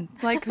leave it in.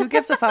 Like, who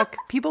gives a fuck?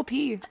 People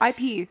pee. I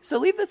pee. So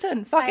leave this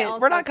in. Fuck I it.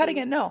 also We're not cutting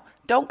pee. it. No.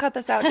 Don't cut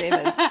this out,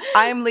 David.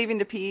 I'm leaving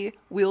to pee.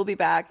 We'll be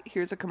back.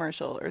 Here's a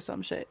commercial or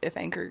some shit if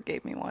Anchor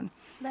gave me one.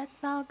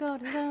 Let's all go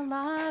to the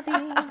lobby.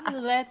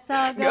 Let's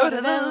all go to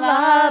the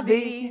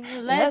lobby.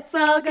 Let's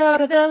all go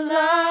to the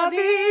lobby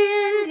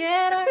and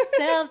get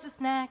ourselves a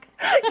snack.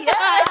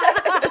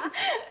 Yes!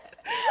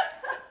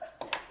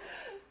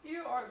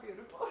 You are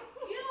beautiful.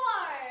 You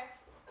are.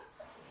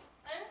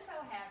 I'm so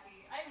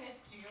happy. I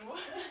missed you.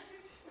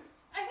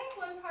 I think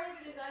one part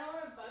of it is I don't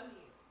want to bug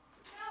you.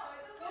 No,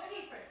 it doesn't. Go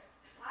pee first.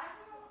 I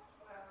don't.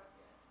 Well,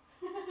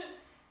 yes.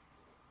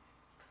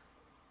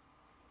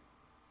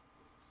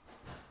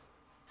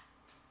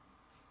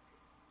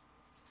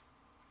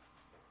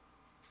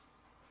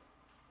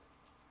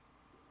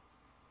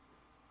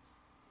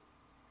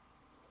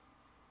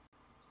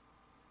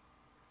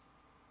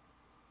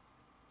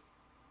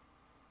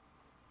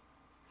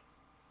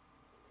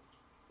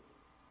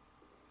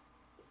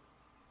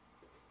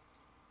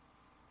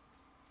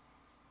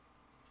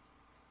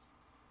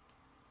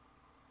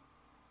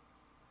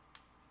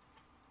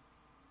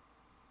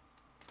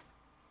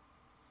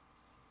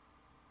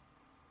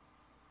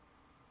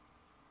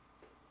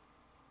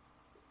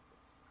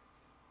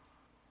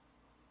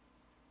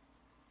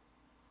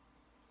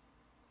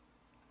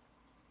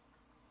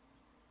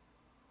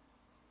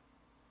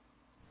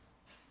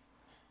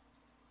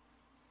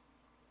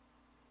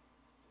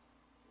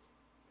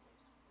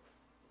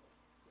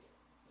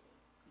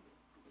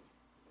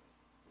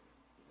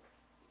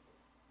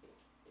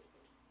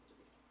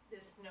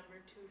 This number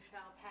 2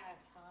 shall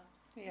pass, huh?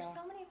 Yeah. There's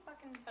so many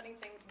fucking funny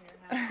things in your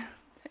house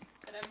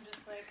that I'm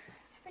just like,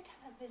 every time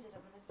I visit,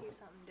 I'm gonna see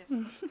something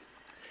different.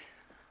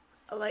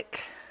 I like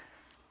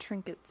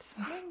trinkets.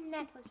 Your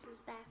necklace is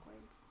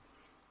backwards.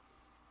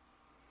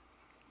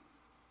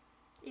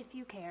 If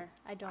you care,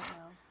 I don't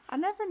know. I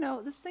never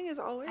know. This thing is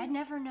always... I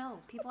never know.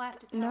 People have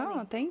to tell No,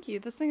 me. thank you.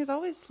 This thing is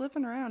always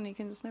slipping around. You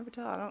can just never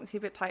tell. I don't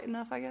keep it tight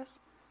enough, I guess.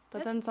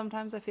 But then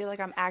sometimes I feel like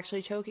I'm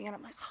actually choking, and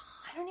I'm like,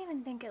 I don't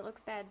even think it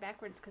looks bad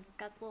backwards because it's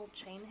got the little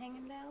chain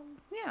hanging down.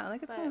 yeah,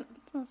 like it's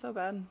not so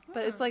bad.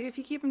 But it's like if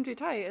you keep them too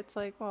tight, it's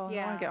like, well, I don't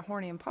Yeah. want to get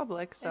horny in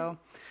public, so...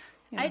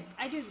 You know.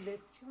 I do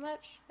this too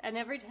much, and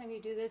every time you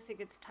do this, it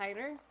gets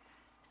tighter.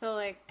 So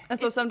like, And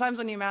so sometimes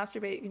when you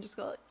masturbate, you can just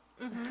go like...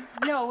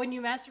 no, when you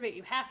masturbate,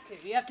 you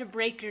have to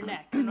break your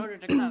neck in order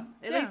to come.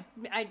 At least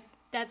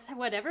that's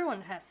what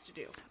everyone has to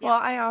do. Well,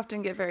 I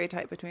often get very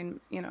tight between,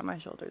 my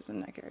shoulders and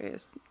neck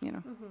areas, I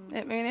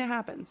mean, it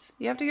happens.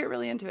 You have to get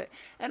really into it.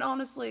 And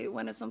honestly,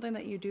 when it's something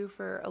that you do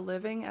for a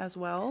living as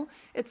well,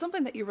 it's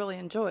something that you really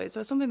enjoy. So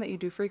it's something that you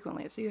do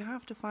frequently. So you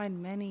have to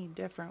find many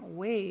different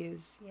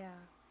ways,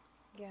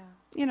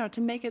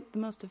 to make it the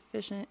most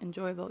efficient,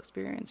 enjoyable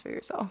experience for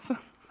yourself.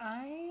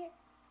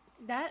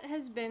 That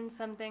has been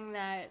something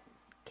that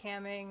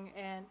camming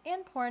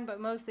and porn, but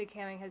mostly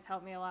camming has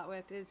helped me a lot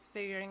with, is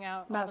figuring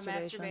out all the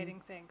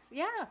masturbating things.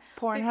 Yeah.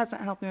 Porn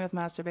hasn't helped me with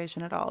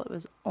masturbation at all. It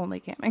was only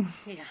camming.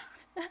 Yeah.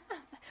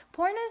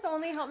 Porn has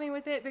only helped me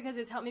with it because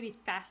it's helped me be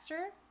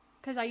faster,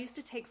 because I used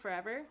to take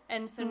forever.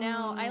 And so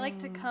now I like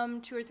to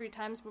come 2 or 3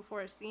 times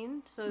before a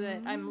scene so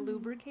that I'm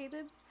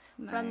lubricated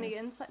from the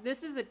inside.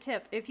 This is a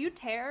tip. If you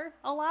tear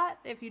a lot,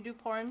 if you do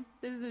porn,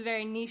 this is a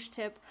very niche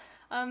tip.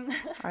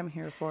 I'm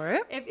here for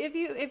it.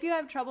 If you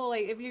have trouble,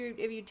 like if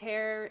you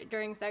tear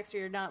during sex or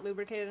you're not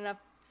lubricated enough,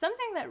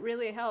 something that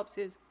really helps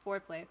is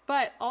foreplay.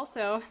 But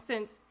also,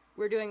 since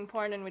we're doing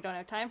porn and we don't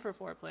have time for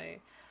foreplay,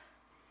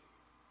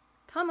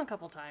 come a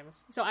couple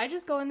times. So I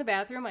just go in the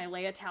bathroom, I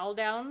lay a towel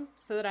down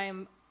so that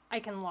I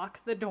can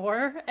lock the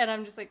door, and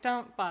I'm just like,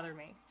 don't bother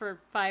me for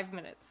 5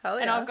 minutes. Hell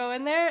yeah. And I'll go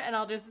in there and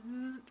I'll just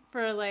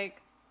for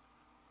like.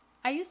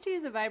 I used to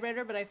use a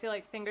vibrator, but I feel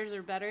like fingers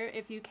are better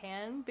if you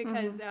can,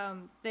 because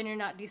then you're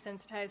not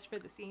desensitized for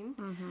the scene.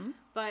 Mm-hmm.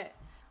 But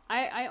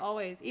I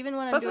always, even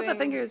when I'm doing... Plus with the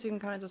fingers, you can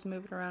kind of just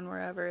move it around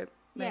wherever it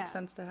makes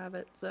sense to have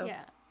it. So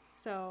yeah.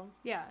 So,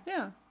 yeah.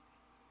 Yeah.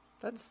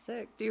 That's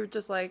sick. Do you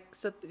just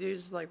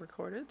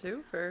record it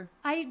too for...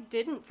 I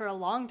didn't for a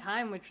long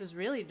time, which was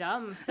really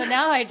dumb. So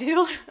now I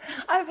do.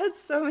 I've had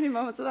so many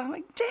moments of that. I'm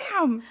like,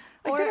 damn,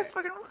 I could have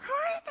fucking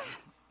recorded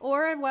this.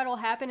 Or what'll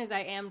happen is I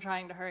am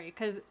trying to hurry,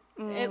 because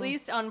at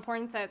least on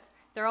porn sets,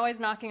 they're always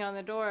knocking on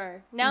the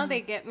door. Now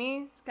they get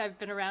me. I've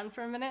been around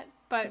for a minute.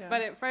 But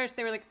at first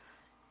they were like,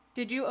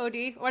 did you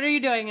OD? What are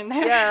you doing in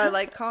there? Yeah,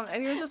 like,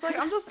 and you're just like,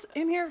 I'm just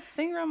in here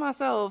fingering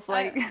myself.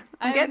 Like,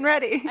 I'm getting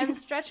ready. I'm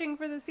stretching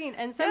for the scene.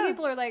 And some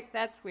people are like,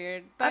 that's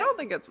weird. But I don't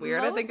think it's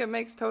weird. I think it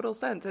makes total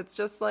sense. It's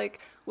just like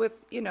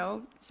with,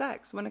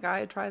 sex. When a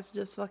guy tries to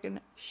just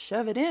fucking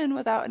shove it in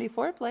without any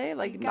foreplay,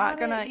 like, if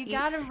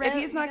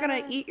he's not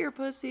going to eat your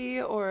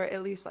pussy or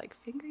at least, like,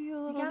 finger you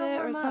a little bit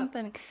or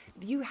something,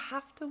 you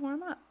have to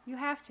warm up. You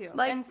have to.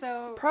 Like, and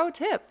so... Pro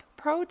tip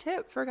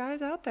for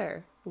guys out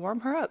there.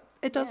 Warm her up.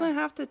 It doesn't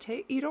have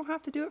to you don't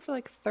have to do it for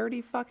like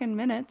 30 fucking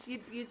minutes.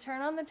 You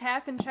turn on the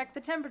tap and check the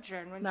temperature,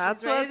 and when That's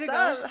she's ready to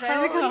go, she's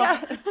ready to go.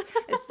 Yeah.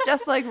 It's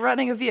just like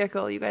running a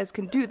vehicle. You guys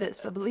can do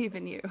this. I believe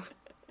in you.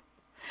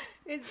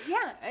 If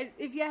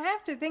you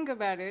have to think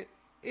about it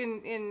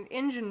in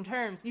engine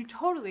terms, you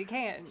totally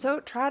can. So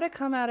try to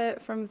come at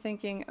it from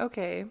thinking,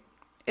 okay,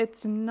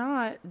 it's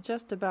not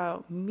just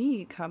about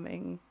me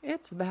coming.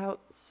 It's about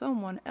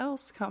someone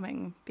else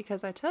coming.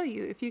 Because I tell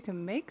you, if you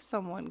can make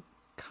someone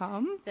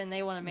come, then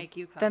they want to make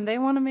you come. And they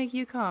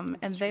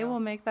will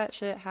make that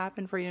shit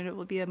happen for you, and it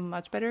will be a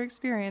much better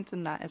experience,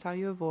 and that is how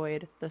you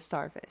avoid the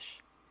starfish.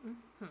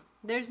 Mm-hmm.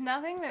 There's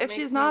nothing that if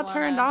she's not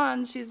turned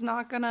on, she's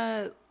not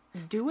gonna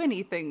do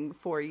anything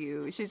for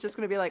you. She's just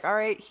gonna be like, all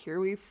right, here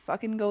we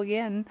fucking go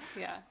again.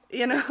 Yeah.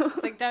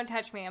 It's like, don't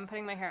touch me, I'm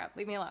putting my hair up,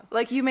 leave me alone.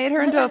 Like, you made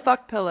her into a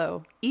fuck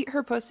pillow. Eat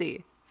her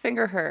pussy,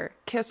 finger her,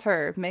 kiss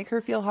her, make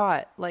her feel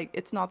hot. Like,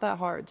 it's not that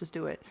hard, just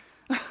do it.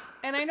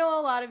 And I know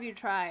a lot of you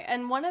try.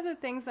 And one of the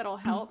things that'll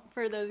help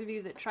for those of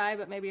you that try,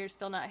 but maybe you're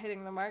still not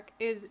hitting the mark,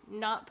 is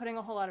not putting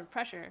a whole lot of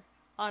pressure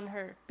on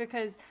her.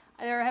 Because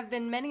there have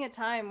been many a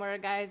time where a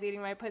guy is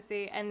eating my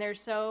pussy and they're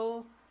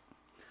so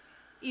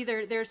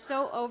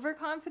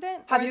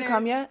overconfident. Have you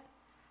come yet?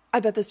 I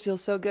bet this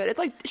feels so good. It's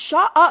like,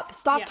 shut up,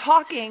 stop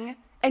talking,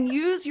 and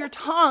use your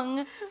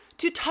tongue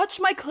to touch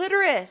my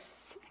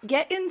clitoris.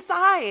 Get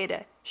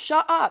inside.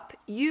 Shut up.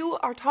 You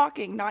are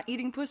talking, not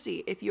eating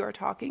pussy. If you are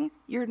talking,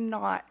 you're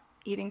not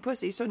eating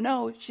pussy. So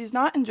no, she's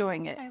not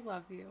enjoying it. I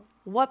love you.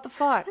 What the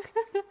fuck?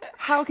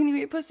 How can you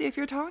eat pussy if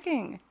you're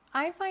talking?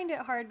 I find it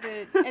hard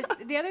to...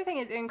 the other thing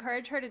is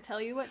encourage her to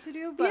tell you what to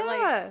do,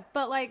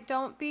 but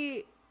don't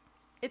be...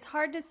 It's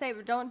hard to say,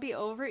 but don't be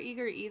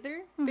over-eager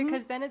either,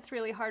 because then it's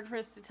really hard for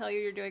us to tell you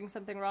you're doing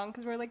something wrong,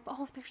 because we're like,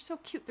 oh, they're so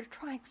cute, they're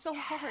trying so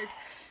hard.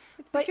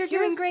 It's like, you're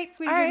doing great,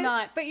 sweetie, you're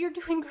not, but you're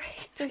doing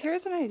great. So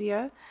here's an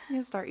idea.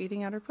 You start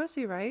eating at her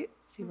pussy, right?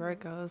 See where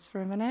it goes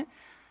for a minute.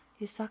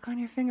 You suck on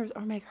your fingers,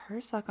 or make her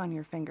suck on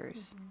your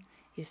fingers. Mm-hmm.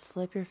 You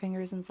slip your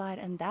fingers inside,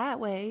 and that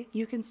way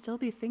you can still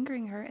be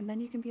fingering her, and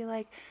then you can be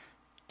like,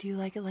 do you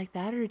like it like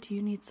that, or do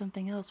you need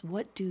something else?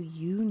 What do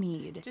you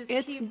need?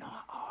 It's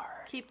not hard.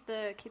 Keep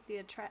the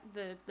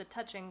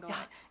touching going.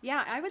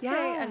 Yeah, I would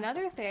say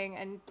another thing,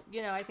 and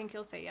I think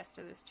you'll say yes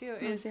to this too,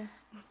 is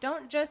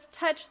don't just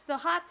touch the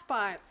hot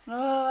spots.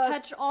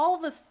 Touch all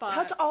the spots.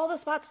 Touch all the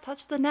spots.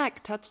 Touch the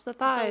neck. Touch the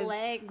thighs. The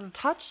legs.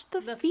 Touch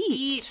the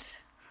feet.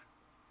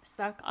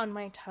 Suck on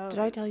my toes. Did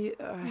I tell you?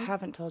 I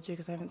haven't told you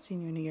because I haven't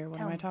seen you in a year.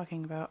 What am I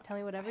talking about? Tell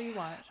me whatever you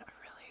want.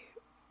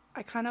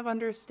 I kind of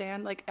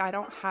understand. Like, I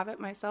don't have it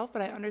myself,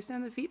 but I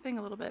understand the feet thing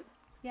a little bit.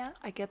 Yeah.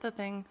 I get the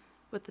thing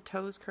with the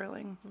toes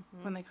curling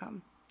when they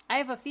come. I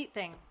have a feet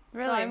thing.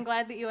 Really? So I'm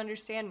glad that you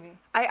understand me.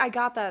 I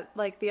got that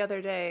like the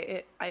other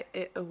day.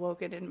 It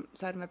awoke it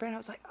inside of my brain. I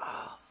was like,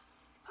 oh,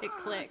 It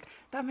clicked.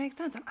 that makes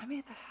sense. I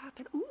made that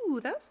happen. Ooh,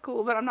 that's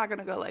cool. But I'm not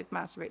gonna go like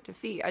masturbate to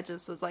feet. I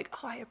just was like,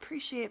 oh, I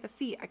appreciate the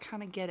feet. I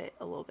kind of get it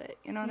a little bit.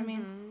 You know what I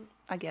mean?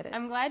 I get it.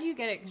 I'm glad you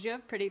get it because you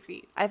have pretty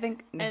feet. I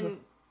think. And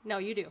no,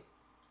 you do.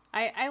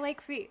 I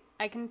like feet.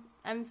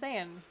 I'm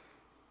saying.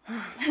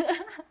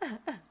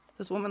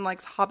 This woman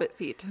likes hobbit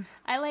feet.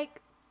 I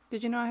like.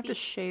 Did you know I have to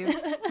shave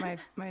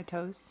my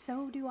toes?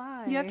 So do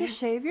I. You have to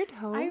shave your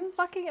toes?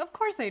 Of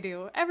course I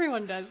do.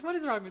 Everyone does. What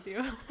is wrong with you?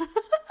 I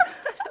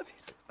love you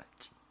so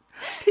much.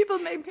 People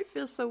make me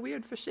feel so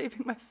weird for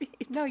shaving my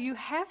feet. No, you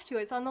have to.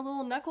 It's on the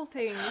little knuckle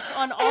things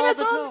on And all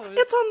the toes.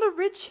 It's on the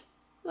ridge,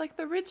 like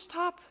the ridge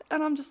top,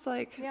 and I'm just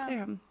like, Yeah.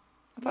 damn.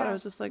 I thought Yeah. it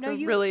was just like No,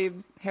 really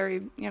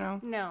hairy, you know.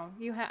 No,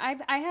 you have.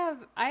 I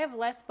have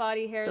less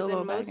body hair Bilbo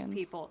than most Baggins.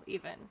 people,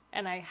 even,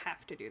 and I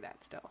have to do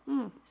that still.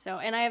 So,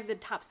 and I have the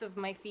tops of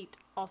my feet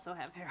also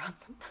have hair on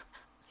them.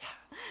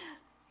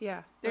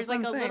 Yeah. There's that's like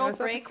what a I'm saying. little It's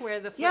like- break where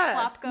the flip Yeah.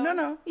 flop goes.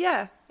 No.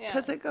 Yeah. Yeah.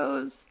 Because it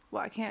goes.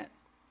 Well, I can't.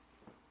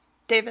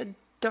 David,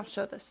 don't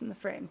show this in the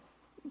frame.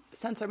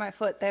 Censor my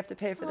foot. They have to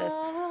pay for this.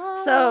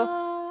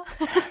 So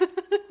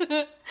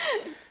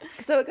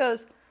it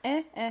goes.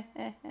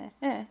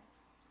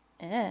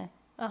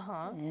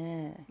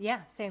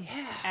 Yeah, same.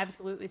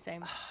 Absolutely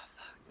same.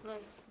 Well,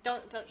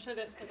 don't show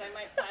this because I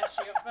might flash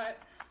you. But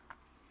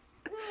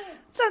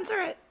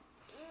Censor it.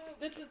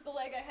 this is the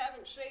leg I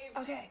haven't shaved.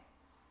 Okay.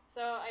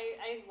 So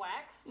I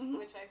waxed,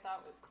 which I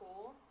thought was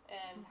cool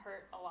and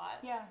hurt a lot.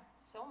 Yeah.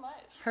 So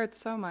much. Hurts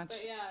so much.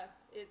 But yeah,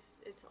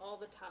 it's all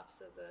the tops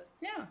of the.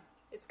 Yeah.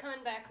 It's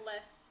coming back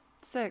less.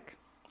 Sick.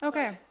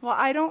 Okay. But- Well,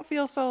 I don't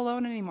feel so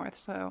alone anymore.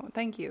 So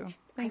thank you.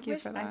 Thank you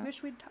for that. I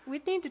wish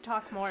we'd need to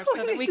talk more We so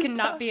that we need to can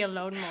not talk. be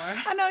alone more.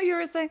 I know you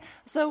were saying.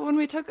 So when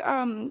we took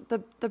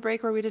the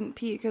break where we didn't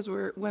pee because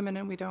we're women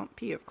and we don't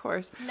pee, of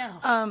course. No.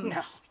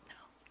 No.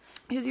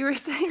 Because you were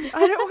saying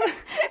I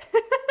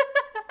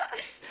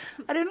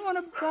didn't want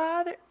to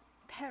bother.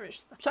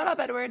 Perish the. Shut up,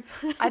 Edward.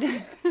 I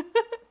didn't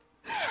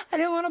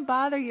want to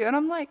bother you, and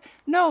I'm like,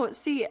 no.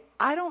 See,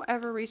 I don't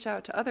ever reach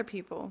out to other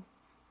people.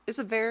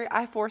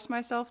 I force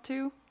myself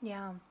to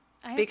Yeah.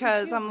 I have to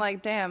because too. I'm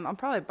like, damn, I'm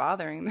probably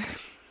bothering them.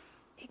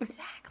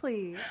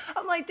 Exactly.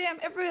 I'm like, damn,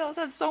 everybody else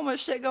has so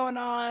much shit going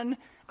on.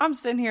 I'm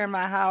sitting here in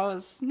my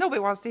house. Nobody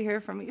wants to hear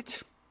from me.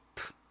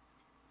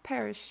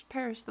 Perish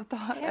the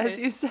thought, as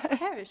you said.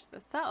 Perish the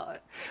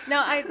thought.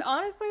 No,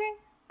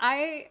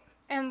 I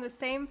am the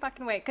same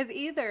fucking way. Because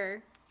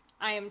either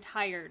I am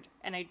tired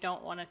and I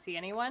don't want to see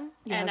anyone,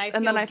 Yes,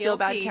 and then I feel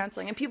bad guilty.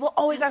 canceling. And people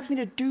always ask me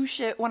to do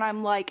shit when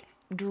I'm like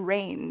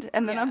drained,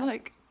 and then I'm Yeah.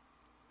 like,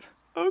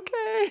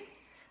 okay.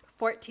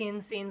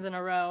 14 scenes in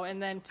a row,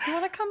 and then, do you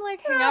want to come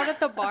like hang out at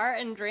the bar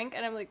and drink?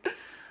 And I'm like,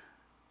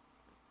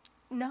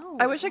 no.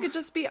 I wish I could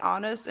just be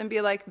honest and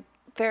be like,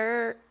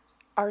 there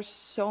are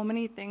so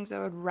many things I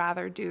would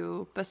rather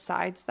do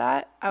besides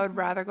that. I would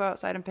rather go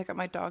outside and pick up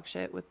my dog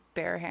shit with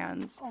bare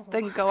hands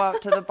than go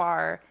out to the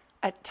bar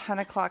at 10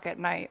 o'clock at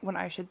night when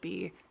I should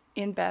be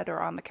in bed or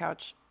on the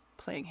couch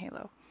playing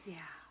Halo. Yeah.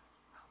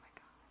 Oh my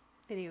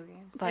god. Video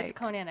games. It's Like-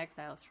 Conan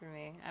Exiles for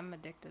me. I'm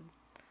addicted.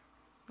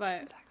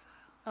 But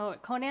oh,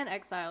 Conan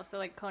Exiles. So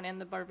like Conan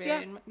the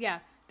Barbarian. Yeah.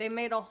 They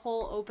made a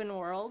whole open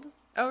world.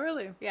 Oh,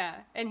 really? Yeah,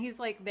 and he's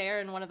like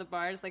there in one of the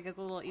bars, like as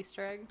a little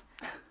Easter egg.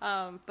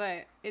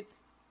 But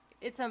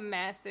it's a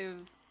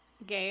massive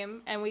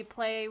game, and we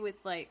play with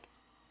like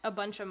a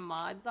bunch of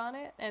mods on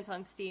it, and it's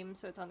on Steam,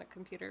 so it's on the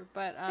computer.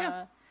 But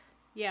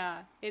yeah,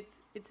 it's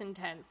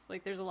intense.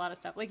 Like there's a lot of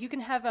stuff. Like you can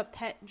have a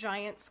pet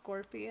giant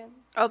scorpion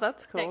Oh,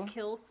 that's cool. that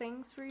kills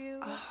things for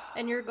you,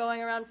 and you're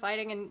going around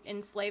fighting and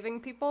enslaving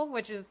people,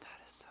 which is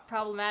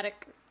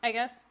problematic, I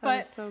guess. That But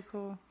is so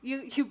cool.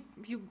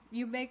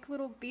 you make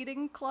little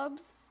beating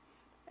clubs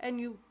and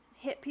you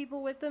hit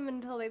people with them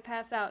until they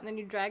pass out, and then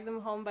you drag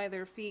them home by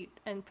their feet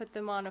and put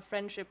them on a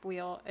friendship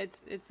wheel.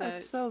 It's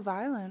That's so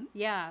violent.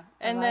 yeah.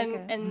 I And like then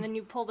it. and then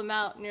you pull them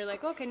out and you're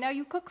like, okay, now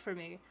you cook for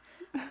me.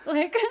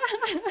 Like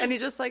And you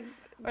just like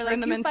Or, turn like,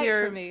 them you into fight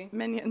your for me.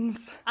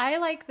 minions. I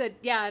like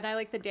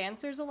the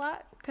dancers a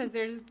lot because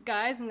there's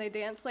guys and they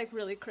dance like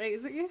really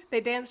crazy.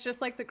 They dance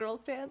just like the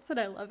girls dance, and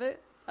I love it.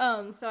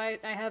 So I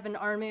have an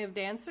army of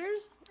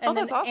dancers and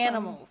then that's awesome.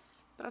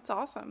 animals. That's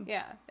awesome.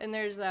 Yeah, and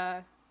there's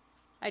I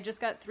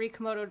just got 3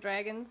 Komodo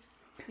dragons.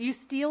 You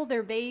steal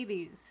their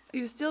babies,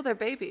 You steal their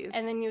babies.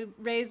 and then you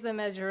raise them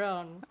as your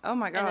own, oh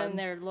my god. and then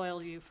they're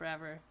loyal to you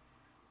forever.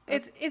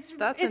 That's It's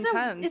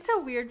intense. It's a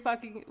weird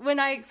fucking when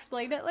I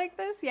explain it like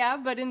this, yeah.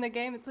 But in the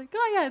game, it's like,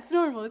 oh yeah, it's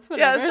normal. It's yeah,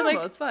 whatever. it's normal.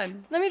 Like, It's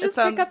fine. let me It just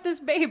sounds- pick up this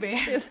baby.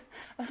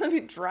 Let me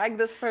drag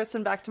this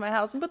person back to my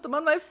house and put them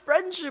on my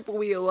friendship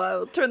wheel.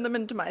 I'll turn them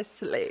into my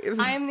slave.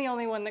 I am the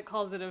only one that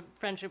calls it a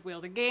friendship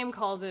wheel. The game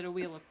calls it a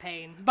wheel of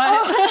pain. But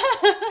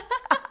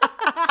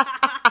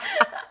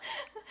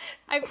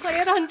I play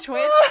it on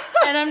Twitch,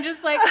 and I'm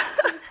just like,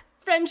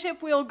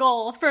 friendship wheel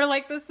goal for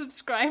like the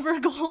subscriber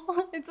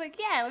goal. It's like,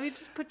 yeah, let me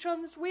just put you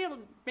on this wheel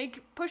and make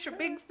you push a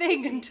big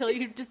thing until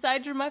you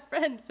decide you're my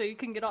friend so you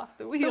can get off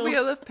the wheel. The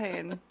Wheel of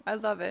Pain. I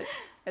love it.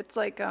 It's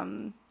like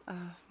The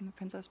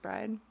Princess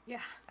Bride.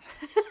 Yeah.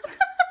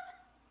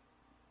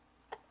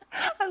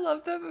 I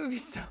love that movie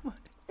so much.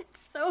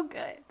 It's so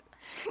good.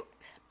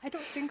 I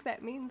don't think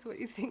that means what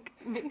you think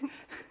it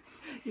means.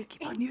 You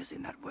keep on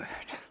using that word.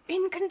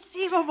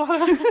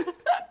 Inconceivable.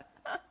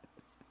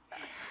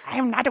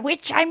 I'm not a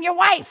witch, I'm your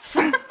wife.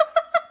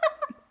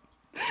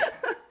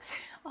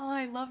 Oh,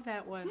 I love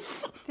that one.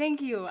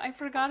 Thank you. I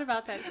forgot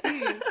about that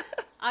scene.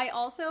 I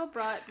also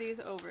brought these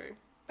over.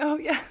 Oh,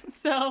 yes.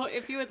 So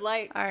if you would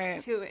like All right.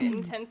 to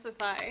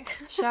intensify.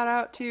 Shout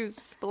out to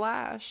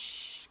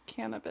Splash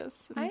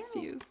Cannabis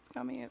Infused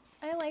Gummies.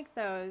 I like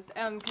those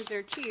because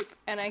they're cheap,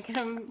 and I get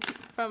them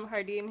from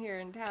Hardin here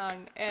in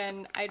town,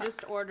 and I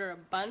just order a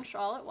bunch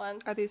all at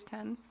once. Are these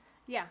 10?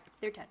 Yeah,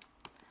 they're 10.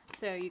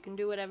 So you can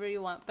do whatever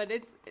you want, but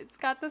it's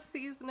got the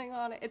seasoning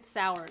on it. It's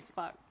sour as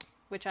fuck,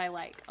 which I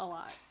like a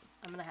lot.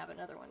 I'm gonna have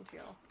another one too.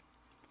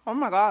 Oh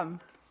my god.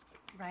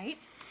 Right?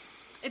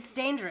 It's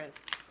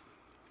dangerous.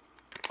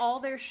 All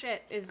their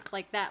shit is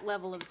like that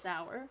level of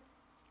sour.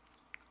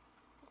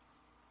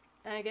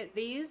 And I get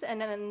these, and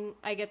then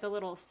I get the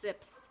little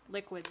sips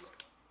liquids.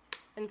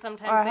 And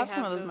sometimes I they have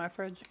some of those in those. my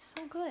fridge. It's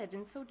so good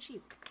and so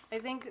cheap. I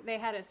think they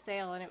had a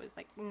sale, and it was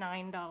like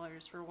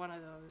 $9 for one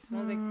of those. And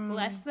I was like,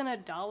 less than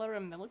 $1 a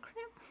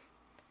milligram?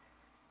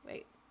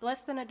 Wait,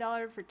 less than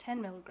 $1 for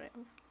 10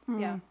 milligrams.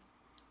 Yeah.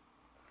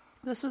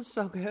 This is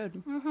so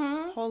good.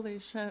 Mm-hmm. Holy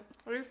shit.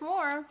 There's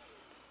more.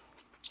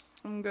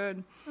 I'm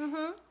good.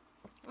 Mm-hmm.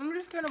 I'm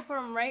just going to put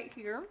them right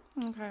here.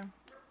 Okay.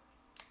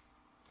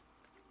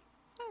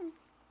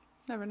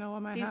 Never know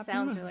what might These happen.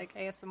 sounds are like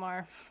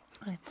ASMR.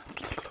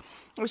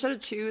 We should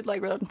have chewed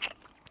like real.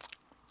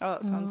 Oh,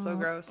 that sounds so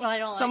gross. Well, I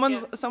don't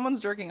like it. Someone's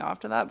jerking off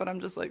to that, but I'm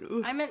just like,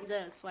 ooh. I meant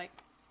this, like.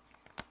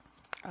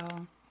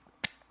 Oh.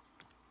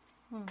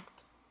 Hmm.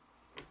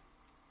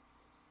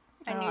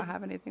 I don't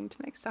have anything to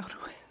make sound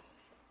with.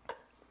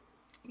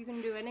 You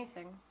can do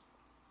anything.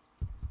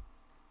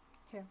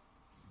 Here.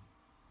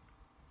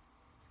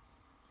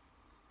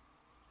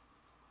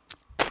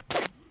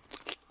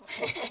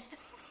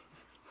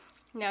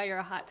 Now you're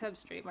a hot tub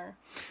streamer.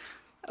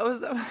 Oh,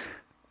 is that?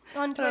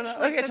 On Twitch, know.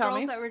 like Okay, the tell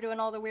girls me. that were doing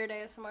all the weird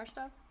ASMR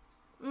stuff.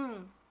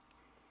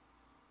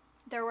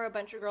 There were a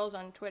bunch of girls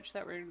on Twitch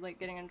that were like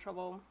getting in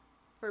trouble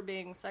for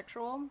being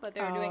sexual, but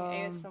they were doing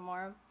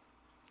ASMR.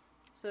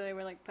 So they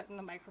were like putting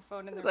the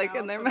microphone in their Like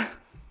mouth. in their mouth.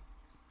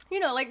 You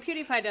know, like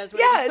PewDiePie does.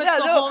 Where he Yeah, just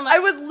puts the whole no. I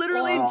was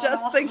literally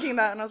just thinking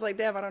that, and I was like,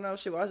 damn, I don't know if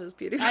she watches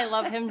PewDiePie. I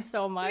love him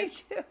so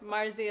much. Me too.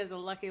 Marzi is a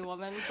lucky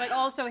woman, but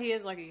also he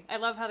is lucky. I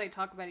love how they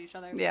talk about each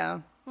other.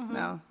 Yeah.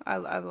 No, I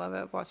love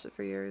it. I've watched it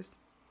for years.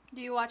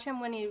 Do you watch him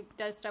when he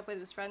does stuff with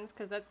his friends?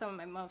 Because that's some of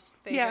my most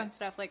favorite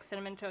stuff, like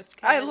Cinnamon Toast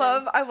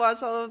Canada. I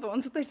watch all of the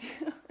ones that they do.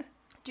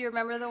 Do you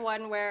remember the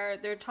one where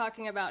they're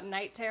talking about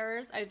night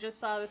terrors? I just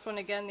saw this one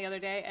again the other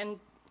day, and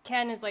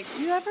Ken is like,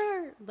 "Do you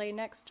ever lay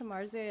next to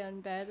Marzi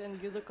in bed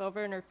and you look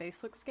over and her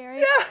face looks scary?"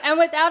 Yeah. And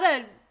without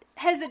a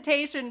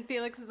hesitation,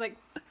 Felix is like,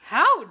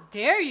 "How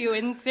dare you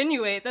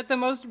insinuate that the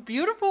most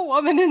beautiful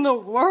woman in the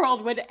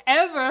world would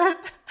ever..."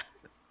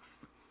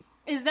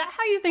 Is that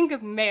how you think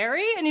of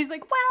Mary? And he's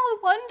like, well,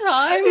 one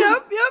time.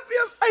 Yep.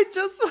 I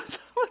just watched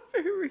that one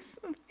very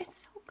recently.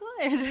 It's so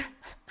good.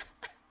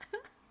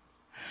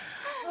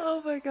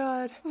 Oh my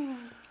god.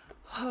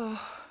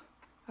 Oh,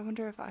 I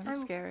wonder if I'm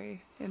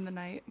scary in the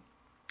night.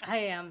 I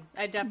am.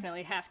 I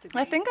definitely have to be.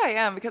 I think I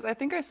am, because I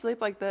think I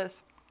sleep like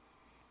this.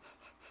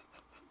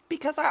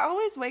 Because I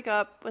always wake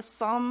up with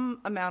some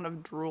amount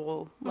of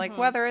drool. Like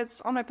whether it's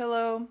on my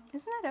pillow,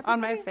 Isn't that everybody?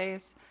 on my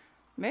face.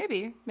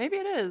 Maybe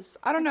it is.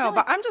 I don't know,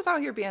 but I'm just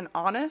out here being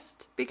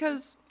honest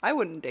because I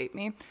wouldn't date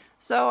me.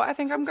 So I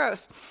think I'm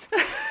gross.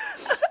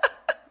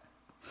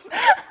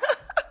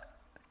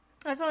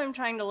 That's what I'm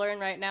trying to learn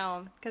right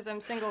now because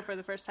I'm single for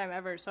the first time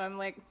ever. So I'm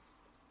like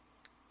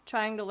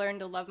trying to learn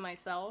to love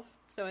myself.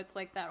 So it's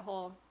like that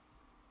whole,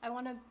 I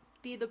want to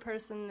be the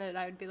person that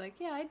I would be like,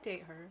 yeah, I'd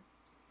date her.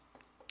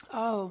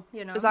 Oh,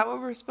 You know? is that what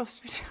we're supposed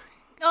to be doing?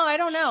 Oh, I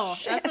don't know.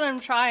 Shit. That's what I'm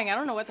trying. I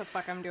don't know what the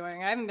fuck I'm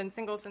doing. I haven't been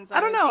single since I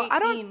don't was know. 18. I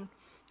don't.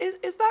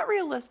 Is that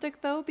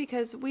realistic though?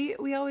 Because we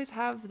always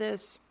have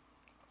this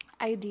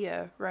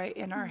idea right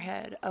in our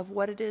head of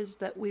what it is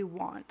that we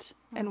want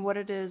and what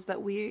it is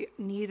that we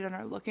need and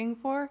are looking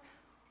for,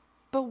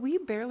 but we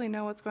barely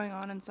know what's going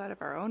on inside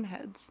of our own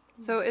heads.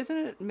 So isn't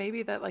it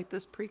maybe that like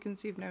this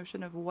preconceived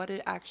notion of what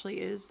it actually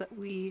is that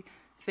we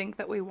think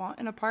that we want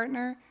in a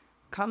partner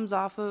comes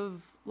off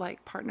of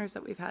like partners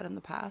that we've had in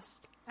the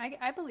past?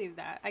 I believe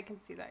that. I can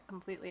see that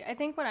completely. I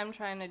think what I'm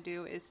trying to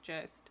do is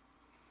just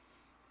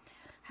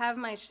have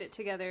my shit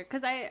together.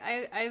 Because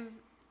I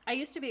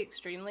used to be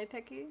extremely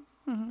picky.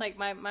 Mm-hmm. Like,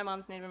 my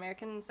mom's Native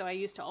American, so I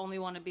used to only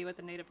want to be with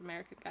a Native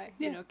American guy.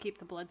 Yeah. You know, keep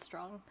the blood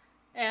strong.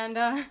 And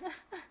that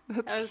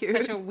was cute.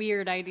 such a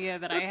weird idea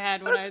that I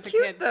had when I was a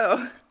cute, kid.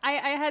 Though. I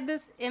had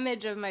this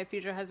image of my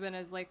future husband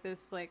as, like,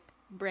 this, like,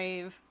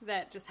 brave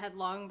that just had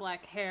long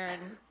black hair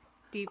and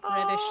deep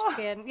reddish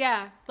skin.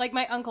 Yeah, like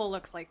my uncle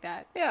looks like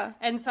that. Yeah.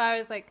 And so I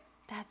was like,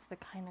 that's the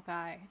kind of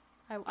guy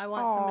I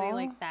want. Somebody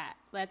like that.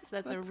 That's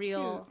a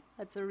real cute.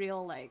 that's a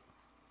real like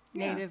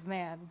Yeah. native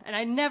man. And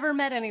I never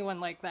met anyone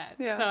like that.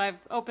 Yeah. So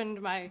I've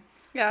opened my.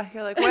 Yeah,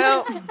 you're like,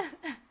 well,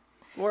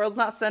 world's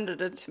not sending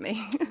it to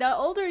me. The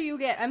older you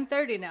get, I'm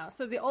 30 now.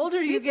 So the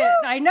older you get,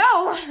 I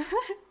know.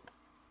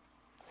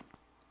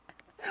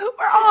 We're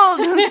old.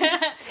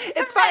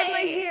 It's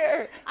finally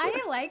here.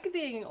 I like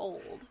being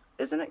old.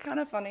 Isn't it kind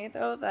of funny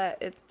though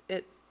that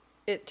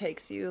it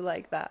takes you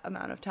like that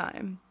amount of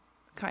time?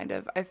 Kind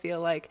of, I feel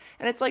like,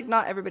 and it's like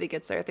not everybody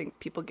gets there. I think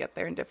people get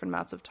there in different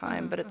amounts of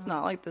time, but it's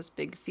not like this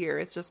big fear.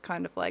 It's just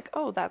kind of like,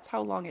 oh, that's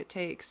how long it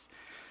takes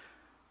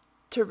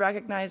to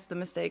recognize the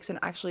mistakes and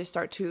actually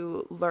start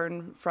to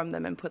learn from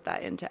them and put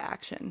that into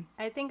action.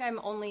 I think I'm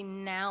only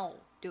now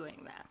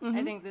doing that.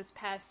 I think this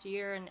past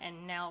year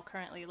and now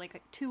currently, like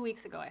 2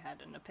 weeks ago, I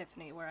had an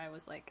epiphany where I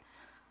was like,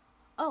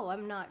 oh,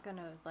 I'm not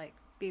gonna like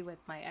be with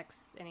my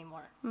ex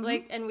anymore.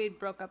 Like, and we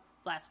broke up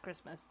last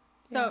Christmas.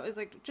 So it was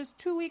like just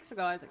 2 weeks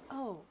ago, I was like,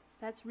 oh,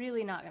 that's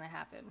really not gonna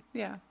happen.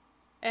 Yeah.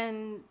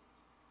 And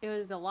it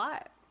was a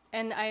lot.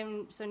 And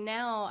so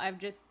now I've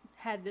just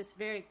had this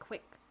very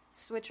quick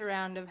switch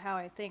around of how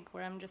I think,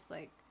 where I'm just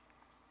like,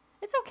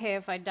 it's okay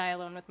if I die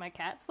alone with my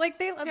cats. Like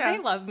they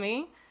love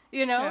me,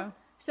 you know? Yeah.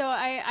 So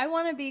I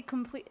want to be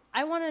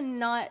I want to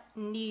not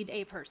need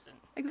a person.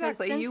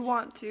 Exactly. You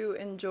want to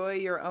enjoy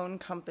your own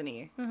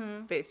company,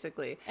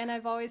 basically. And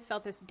I've always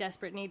felt this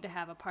desperate need to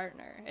have a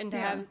partner and to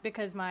have,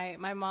 because my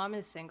mom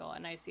is single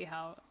and I see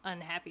how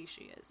unhappy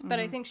she is. But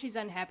I think she's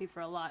unhappy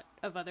for a lot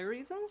of other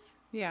reasons.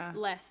 Yeah.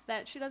 Less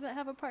that she doesn't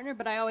have a partner,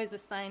 but I always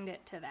assigned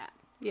it to that.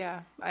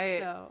 Yeah.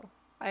 So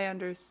I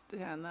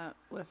understand that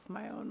with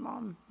my own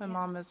mom. My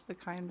mom is the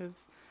kind of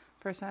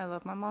person, I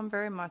love my mom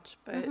very much,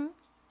 but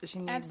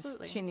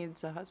Absolutely. she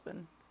needs a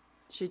husband.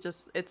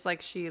 It's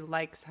like she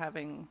likes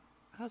having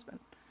a husband.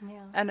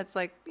 yeah. And it's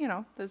like,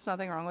 there's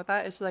nothing wrong with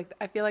that. It's just like,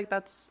 I feel like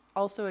that's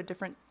also a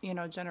different,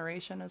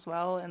 generation as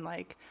well, and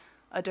like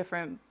a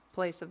different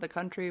place of the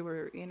country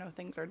where,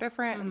 things are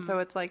different. And so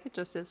it's like, it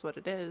just is what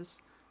it is.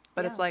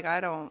 But it's like, I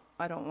don't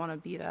want to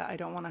be that. I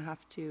don't want to have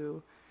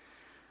to,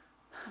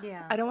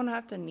 I don't want to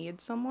have to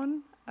need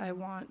someone. I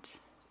want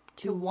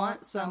to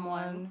want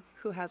someone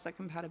who has that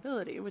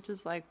compatibility, which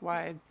is like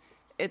why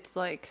it's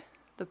like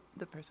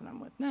the person I'm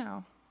with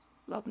now,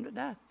 love him to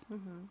death.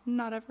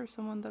 Not ever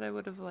someone that I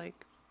would have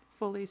like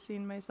fully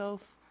seen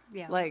myself.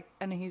 Yeah. Like,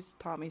 and he's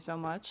taught me so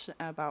much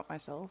about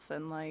myself,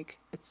 and like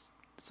it's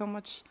so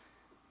much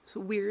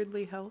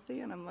weirdly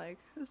healthy. And I'm like,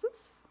 is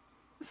this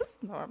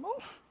normal?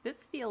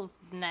 This feels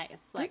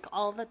nice, like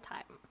all the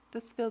time.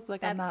 This feels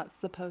like I'm not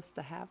supposed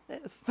to have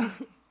this.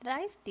 Did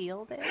I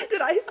steal this?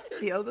 Did I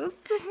steal this?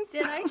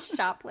 Did I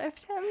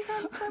shoplift him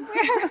from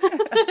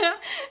somewhere?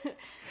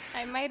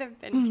 I might have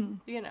been,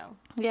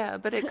 Yeah,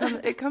 but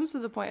it comes to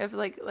the point of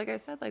like I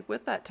said, like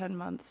with that 10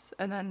 months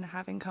and then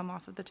having come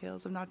off of the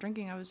tails of not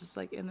drinking, I was just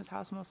like in this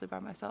house mostly by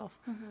myself.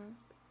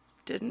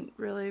 Didn't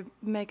really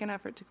make an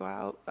effort to go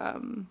out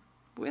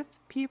with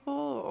people,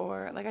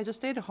 or like I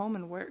just stayed at home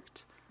and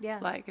worked. Yeah.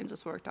 Like, and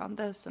just worked on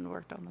this and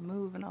worked on the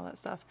move and all that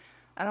stuff.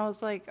 And I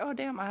was like, oh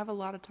damn, I have a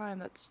lot of time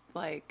that's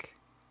like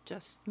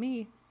just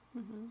me.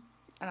 And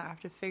I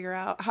have to figure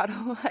out how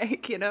to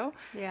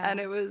Yeah. And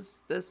it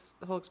was this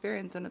whole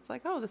experience, and it's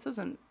like, oh, this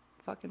isn't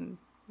fucking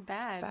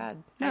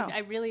bad. No. I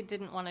really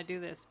didn't want to do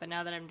this, but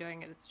now that I'm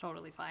doing it, it's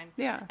totally fine.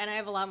 Yeah. And I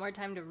have a lot more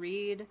time to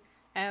read.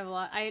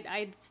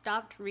 I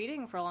stopped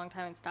reading for a long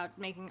time and stopped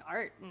making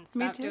art and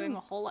stopped doing a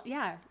whole lot.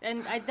 Yeah.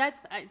 And I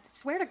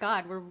swear to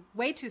God, we're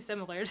way too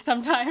similar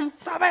sometimes.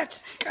 Stop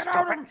it! Get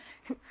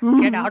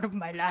Out of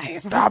my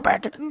life. Stop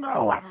it!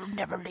 No, I will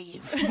never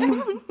leave.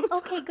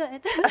 Okay,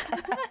 good.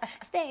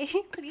 Stay,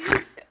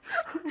 please.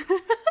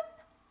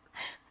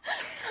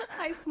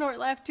 I snort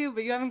laugh too,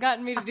 but you haven't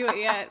gotten me to do it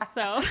yet,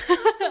 so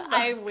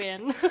I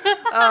win.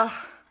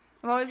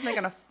 I'm always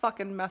making a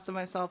fucking mess of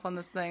myself on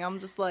this thing. I'm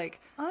just like,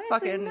 honestly,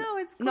 fucking. No,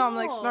 it's cool. No, I'm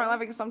like snort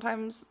laughing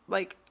sometimes.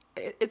 Like,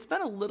 it's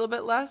been a little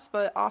bit less,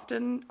 but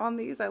often on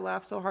these, I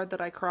laugh so hard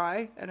that I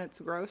cry, and it's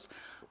gross.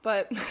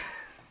 But.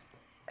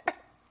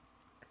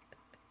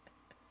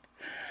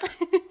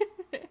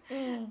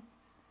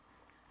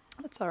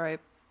 It's all right.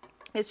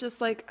 It's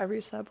just like I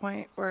reached that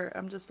point where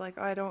I'm just like,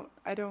 I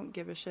don't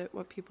give a shit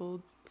what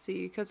people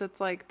see, because it's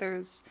like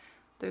there's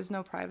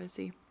no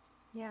privacy.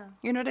 Yeah.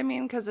 You know what I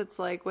mean? Because it's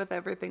like with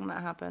everything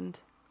that happened,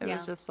 it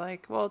was just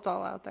like, well, it's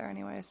all out there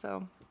anyway,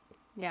 so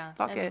yeah,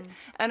 fuck it.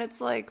 And it's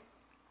like,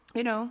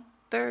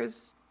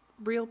 there's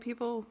real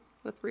people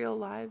with real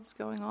lives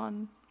going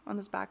on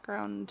this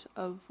background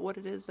of what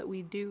it is that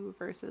we do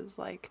versus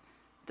like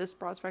this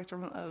broad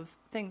spectrum of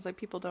things. Like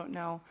people don't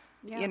know,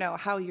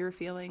 how you're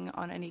feeling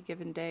on any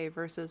given day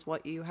versus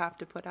what you have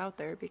to put out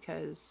there,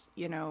 because,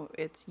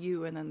 it's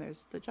you and then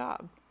there's the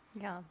job.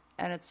 Yeah.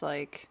 And it's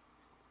like,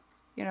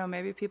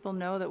 maybe people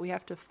know that we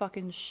have to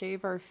fucking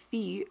shave our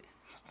feet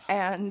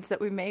and that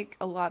we make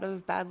a lot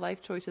of bad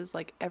life choices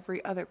like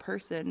every other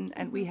person,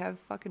 and we have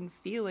fucking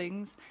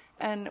feelings,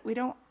 and we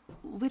don't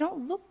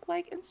look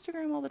like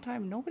Instagram all the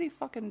time. Nobody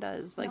fucking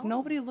does. Like,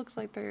 nobody looks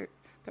like their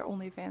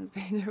OnlyFans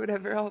page or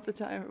whatever all the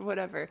time or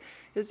whatever.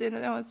 It's,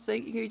 it's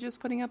like you're just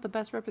putting out the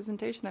best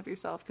representation of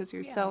yourself because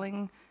you're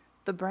selling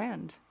the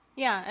brand.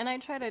 Yeah, and I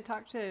try to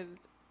talk to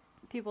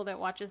people that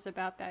watch us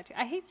about that too.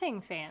 I hate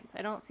saying fans.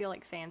 I don't feel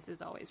like fans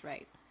is always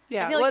right.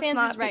 Yeah, I feel like it's fans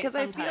not is right because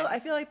sometimes. I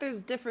feel like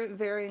there's different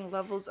varying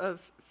levels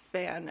of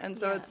fan, and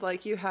so it's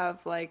like you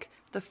have like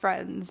the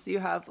friends, you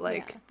have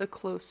like the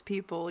close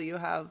people, you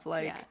have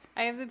like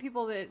I have the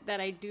people that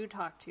I do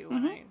talk to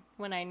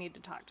when I need to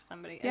talk to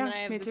somebody, and then I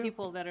have the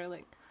people that are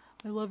like,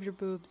 I love your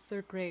boobs,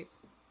 they're great.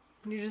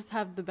 You just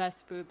have the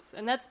best boobs,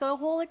 and that's the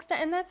whole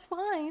extent, and that's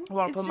fine. I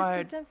want to put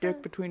my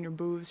dick between your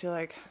boobs. You're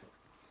like,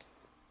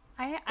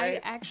 I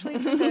actually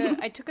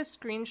took a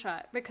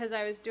screenshot because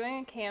I was doing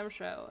a cam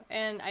show,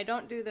 and I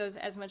don't do those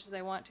as much as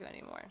I want to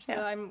anymore. So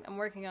I'm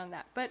working on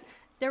that. But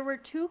there were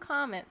 2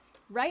 comments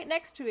right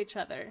next to each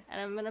other,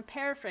 and I'm going to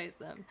paraphrase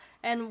them.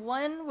 And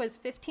one was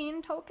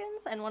 15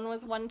 tokens, and one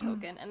was 1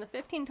 token. And the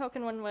 15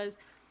 token one was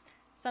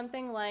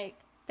something like,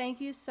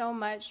 "Thank you so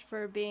much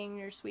for being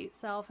your sweet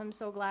self. I'm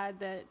so glad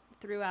that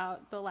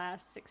throughout the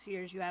last 6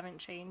 years you haven't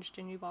changed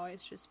and you've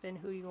always just been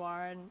who you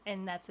are,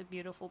 and that's a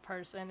beautiful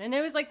person." And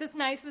it was like this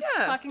nicest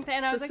fucking thing,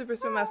 and I was like, super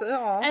sweet message.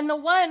 Aww. And the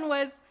one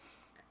was,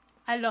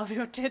 "I love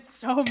your tits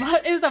so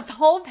much." It was a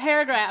whole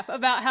paragraph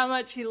about how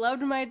much he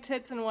loved my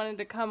tits and wanted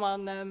to come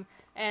on them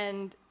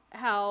and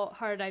how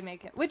hard I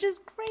make it, which is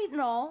great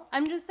and all.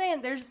 I'm just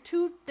saying there's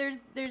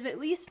at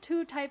least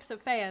 2 types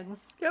of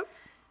fans. Yep.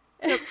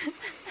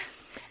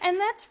 And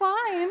that's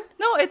fine.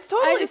 No, it's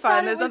totally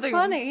fine. There's nothing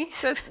funny.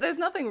 There's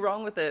nothing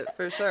wrong with it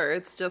for sure.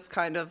 It's just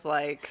kind of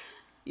like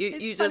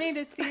it's funny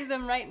to see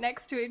them right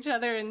next to each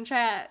other in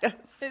chat.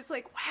 Yes. It's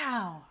like,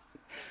 wow.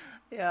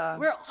 Yeah.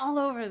 We're all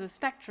over the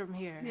spectrum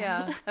here.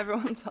 Yeah,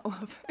 everyone's all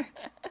over.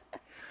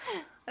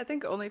 I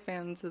think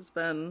OnlyFans has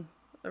been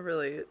a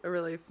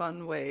really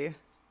fun way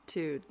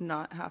to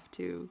not have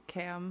to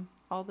cam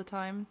all the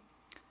time.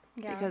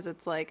 Yeah. Because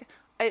it's like,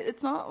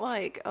 it's not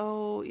like,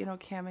 oh,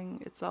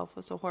 camming itself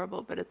was so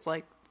horrible, but it's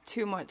like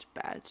too much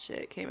bad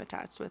shit came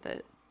attached with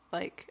it,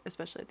 like,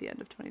 especially at the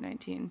end of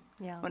 2019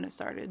 when it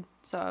started.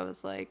 So I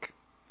was like,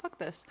 fuck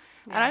this.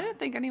 Yeah. And I didn't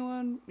think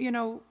anyone,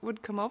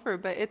 would come over,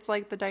 but it's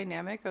like the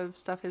dynamic of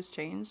stuff has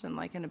changed and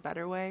like in a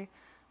better way.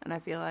 And I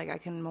feel like I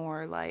can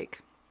more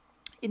like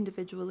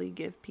individually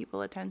give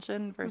people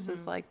attention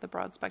versus like the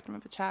broad spectrum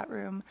of a chat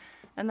room.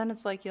 And then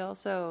it's like you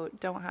also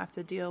don't have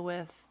to deal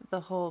with the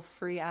whole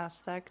free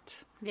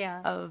aspect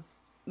of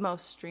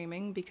most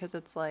streaming, because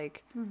it's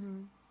like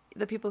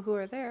the people who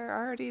are there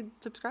are already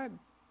subscribed.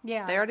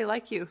 Yeah. They already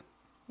like you.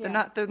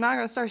 Yeah. They're not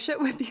going to start shit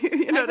with you.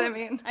 You know what I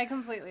mean? I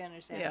completely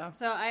understand. Yeah.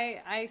 So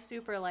I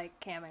super like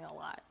camming a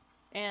lot.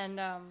 And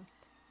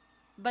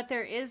but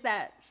there is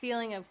that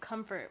feeling of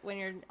comfort when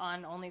you're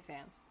on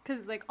OnlyFans,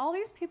 because like all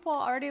these people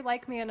already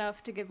like me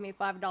enough to give me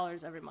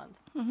 $5 every month,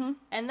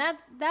 and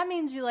that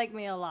means you like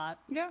me a lot.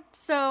 Yeah.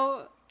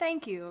 So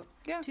thank you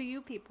to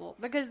you people,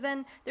 because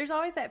then there's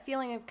always that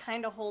feeling of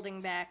kind of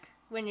holding back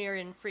when you're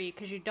in free,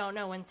 because you don't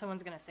know when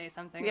someone's gonna say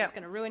something that's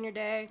gonna ruin your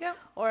day,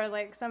 or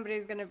like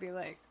somebody's gonna be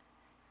like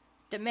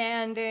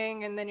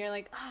demanding, and then you're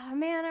like, oh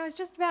man, I was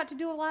just about to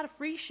do a lot of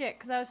free shit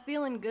because I was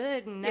feeling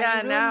good, and now you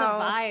ruined the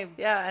vibe.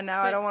 Yeah, and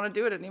now I don't want to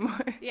do it anymore.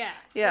 Yeah.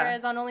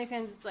 Whereas on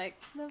OnlyFans, it's like,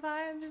 the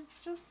vibe is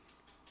just...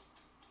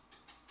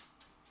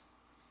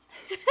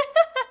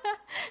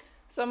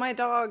 So my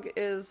dog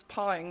is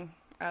pawing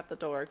at the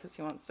door because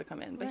he wants to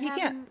come in, but he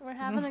can't. We're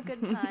having a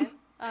good time.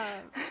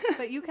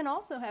 But you can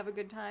also have a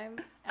good time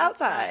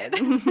outside.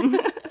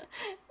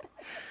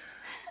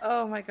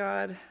 Oh my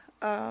god.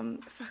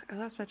 Fuck, I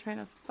lost my train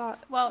of thought.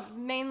 Well,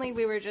 mainly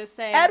we were just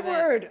saying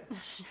Edward!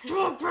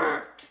 Stop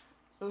it!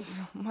 Oh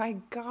my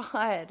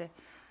god.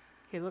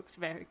 He looks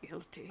very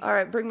guilty. All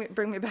right, bring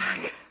me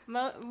back.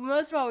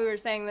 Most of all, we were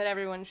saying that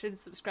everyone should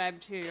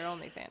subscribe to your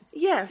OnlyFans.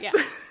 Yes. Yeah.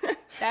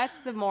 That's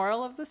the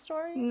moral of the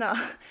story? No.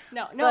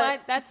 No,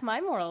 that's my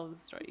moral of the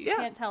story. You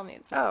can't tell me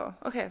it's wrong.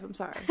 Oh, okay, I'm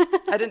sorry.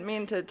 I didn't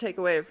mean to take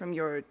away from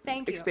your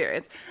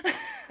experience.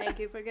 Thank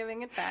you for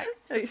giving it back.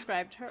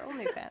 Subscribe to her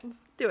OnlyFans.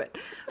 Do it.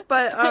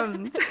 But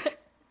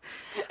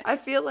I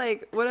feel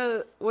like one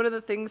of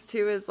the things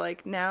too is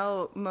like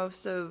now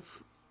most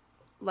of,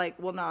 like,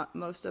 well, not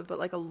most of, but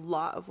like a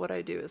lot of what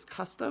I do is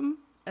custom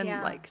and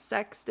like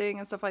sexting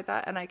and stuff like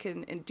that, and I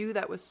can do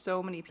that with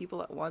so many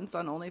people at once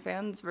on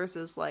OnlyFans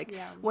versus like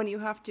when you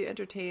have to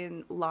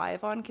entertain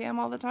live on cam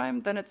all the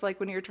time, then it's like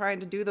when you're trying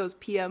to do those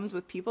PMs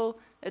with people,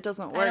 it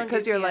doesn't work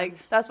because you're PMs.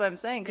 Like, that's what I'm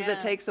saying, because it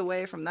takes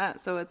away from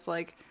that. So it's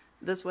like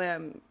this way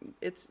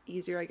it's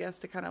easier, I guess,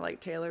 to kind of like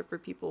tailor for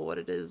people what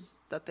it is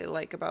that they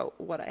like about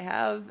what I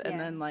have, and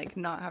then like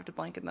not have to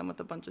blanket them with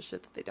a bunch of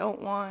shit that they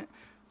don't want.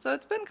 So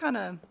it's been kind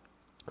of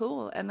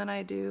cool. And then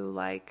I do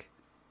like,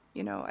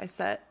 I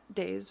set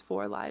days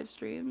for live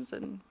streams,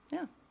 and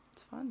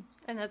it's fun.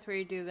 And that's where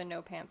you do the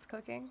no pants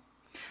cooking?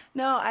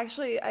 No,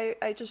 actually,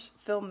 I just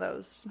film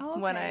those Oh,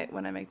 when okay.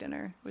 I make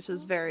dinner, which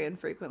is very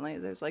infrequently.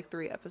 There's like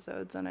 3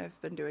 episodes, and I've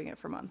been doing it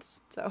for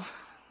months. So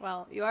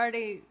Well, I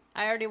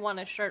already won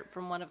a shirt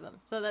from one of them.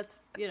 So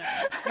that's, you're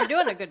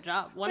doing a good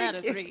job. 1 out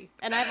of you. 3.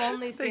 And I've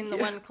only seen the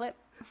you. one clip.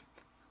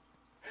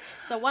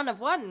 So 1 of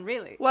 1,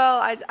 really. well,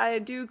 I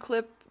do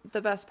clip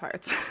the best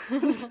parts.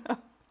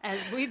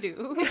 As we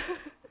do.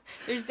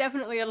 There's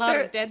definitely a lot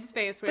of dead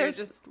space where you're there's-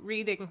 just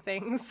reading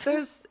things.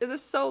 There's it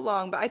is so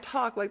long, but I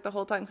talk like the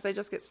whole time because I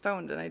just get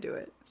stoned and I do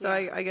it. So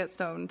Yeah. I get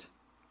stoned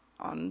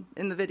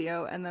in the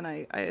video, and then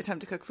I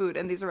attempt to cook food.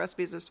 And these are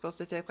recipes that are supposed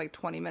to take like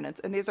 20 minutes,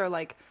 and these are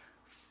like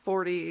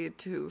 40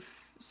 to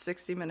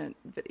 60-minute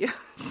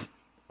videos.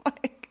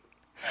 Like,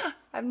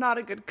 I'm not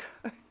a good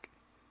cook.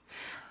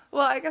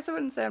 Well, I guess I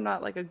wouldn't say I'm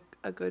not like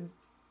a good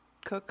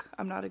cook.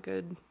 I'm not a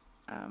good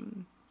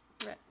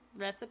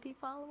Recipe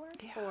follower?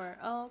 Yeah. Or,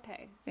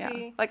 okay. yeah.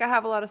 See, Like I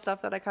have a lot of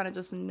stuff that I kind of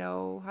just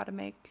know how to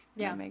make.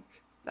 And Yeah. I make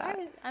that.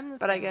 I'm the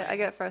But I same get way. I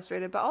get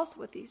frustrated. But also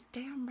with these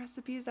damn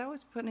recipes, I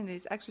always put in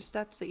these extra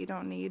steps that you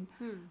don't need.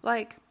 Hmm.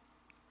 Like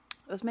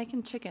I was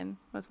making chicken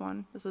with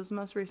one. This was the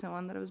most recent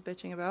one that I was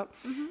bitching about.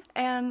 Mm-hmm.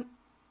 And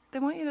they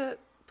want you to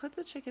put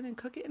the chicken and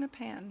cook it in a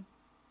pan,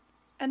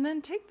 and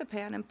then take the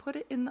pan and put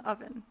it in the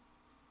oven.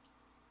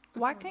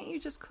 Why can't you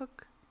just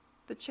cook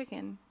the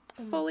chicken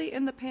fully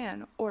in the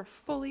pan or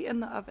fully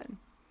in the oven?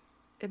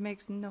 It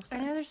makes no sense.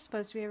 I know there's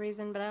supposed to be a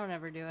reason, but I don't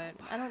ever do it.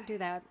 I don't do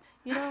that.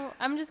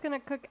 I'm just going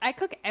to cook. I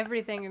cook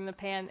everything in the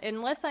pan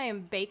unless I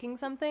am baking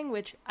something,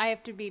 which I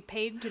have to be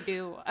paid to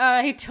do.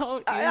 I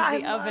don't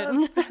use the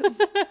oven.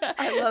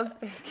 I love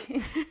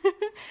baking.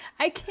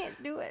 I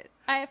can't do it.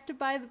 I have to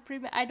buy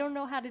the I don't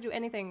know how to do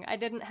anything. I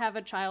didn't have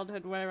a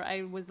childhood where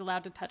I was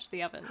allowed to touch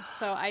the oven,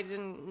 so I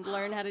didn't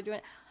learn how to do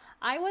it.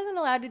 I wasn't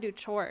allowed to do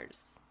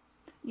chores.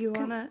 You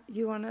wanna?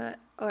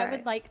 All I right.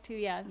 would like to,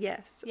 yeah.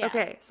 Yes. Yeah.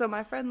 Okay. So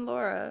my friend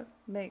Laura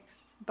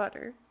makes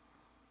butter,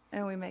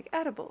 and we make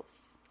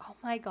edibles, Oh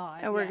my god.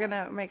 and we're yeah.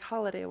 gonna make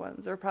holiday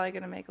ones. We're probably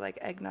gonna make like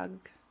eggnog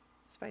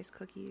spice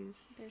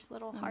cookies. There's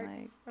little and, hearts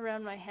like-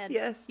 around my head.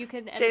 Yes. You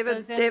can edit David,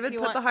 those in David, if you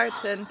put want. the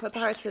hearts in. Put the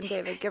hearts in,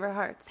 David. Give her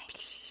hearts.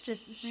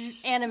 Just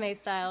anime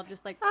style,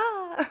 just like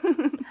Ah.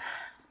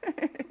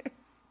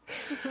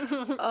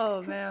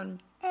 Oh man.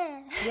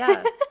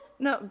 Yeah.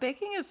 No,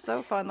 baking is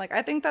so fun. Like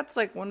I think that's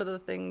like one of the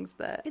things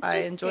that It's I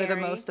just enjoy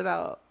scary. the most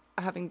about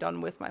having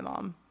done with my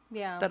mom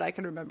yeah. that I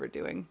can remember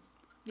doing.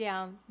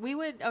 Yeah,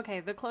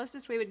 the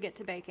closest we would get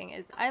to baking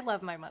is, I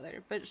love my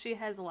mother, but she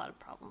has a lot of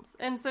problems.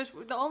 And so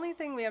the only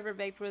thing we ever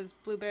baked was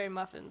blueberry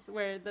muffins,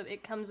 where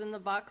it comes in the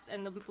box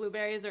and the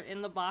blueberries are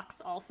in the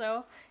box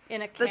also,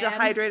 in a can. The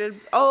dehydrated,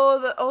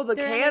 the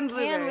They're canned in a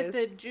can blueberries.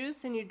 with the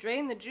juice, and you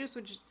drain the juice,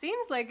 which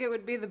seems like it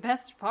would be the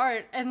best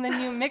part, and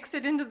then you mix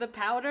it into the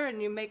powder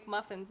and you make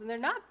muffins, and they're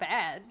not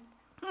bad,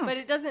 but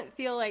it doesn't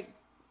feel like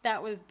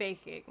that was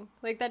baking.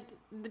 Like that,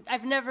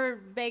 I've never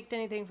baked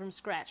anything from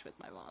scratch with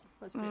my mom.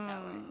 Let's put it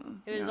that way.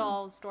 It was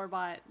all store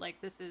bought.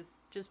 Like this is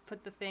just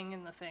put the thing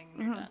in the thing.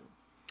 You're done.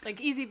 Like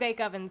easy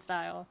bake oven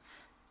style.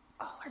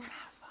 Oh, we're gonna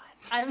have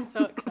fun. I'm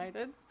so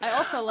excited. I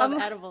also love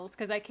edibles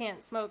because I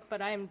can't smoke,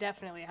 but I am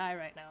definitely high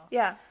right now.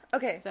 Yeah.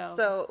 Okay. So-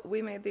 So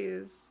we made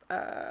these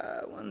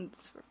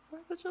ones for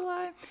 4th of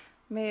July.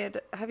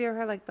 Have you ever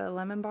heard like the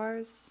lemon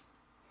bars?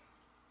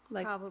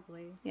 Like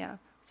Probably. yeah.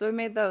 So we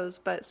made those,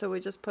 but so we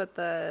just put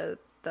the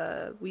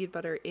weed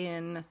butter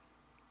in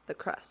the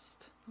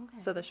crust. Okay.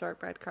 So the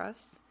shortbread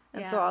crust.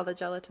 And so Yeah. all the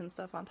gelatin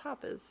stuff on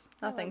top is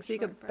I nothing. love So you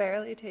could shortbread.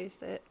 barely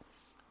taste it.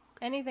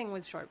 Anything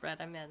with shortbread,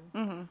 I'm in.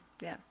 Mm-hmm.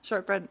 Yeah.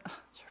 Shortbread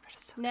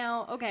is so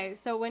Now, okay,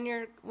 so when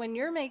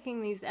you're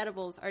making these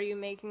edibles, are you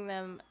making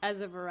them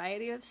as a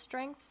variety of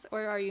strengths,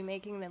 or are you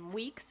making them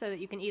weak so that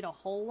you can eat a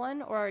whole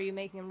one, or are you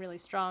making them really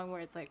strong where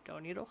it's like,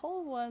 don't eat a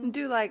whole one?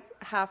 do like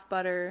half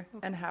butter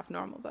and half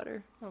normal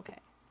butter. Okay,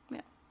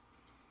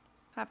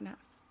 Half and half.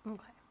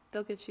 okay,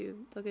 They'll get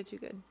you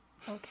good.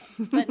 okay,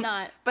 but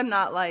not But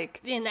not like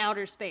in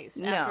outer space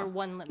no. after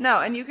one limit. No,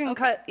 and you can Okay.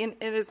 cut in,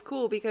 and it's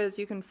cool because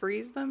you can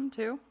freeze them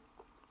too.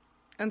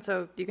 And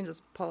so you can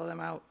just pull them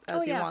out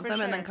as Oh, you yeah, want for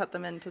them and then sure. cut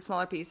them into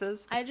smaller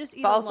pieces. I just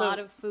eat But also- a lot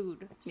of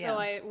food, so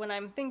Yeah. when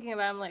I'm thinking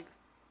about it, I'm like,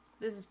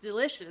 this is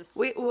delicious.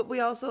 We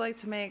also like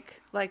to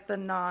make like the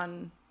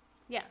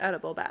Yeah.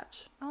 non-edible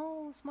batch.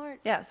 Oh, smart.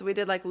 Yeah, so we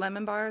did like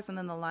lemon bars, and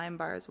then the lime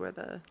bars were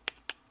the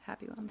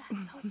happy ones.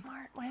 That's so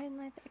smart. Why didn't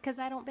I? Because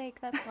I don't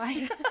bake. That's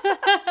why.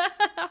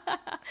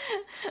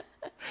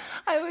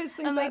 I always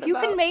think I'm that like, you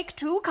can about- make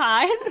 2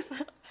 kinds.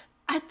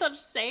 I thought,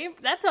 same.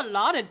 That's a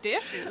lot of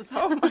dishes.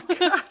 Oh my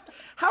god!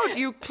 How do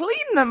you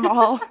clean them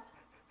all?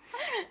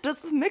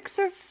 Does the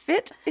mixer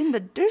fit in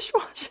the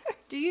dishwasher?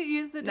 Do you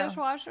use the No.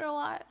 dishwasher a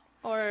lot,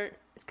 or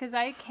because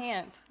I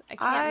can't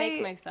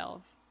make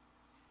myself.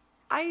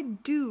 I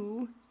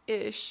do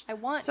ish. I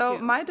want So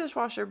to. my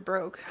dishwasher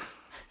broke.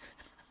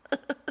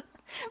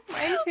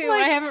 Mine too.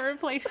 like- I haven't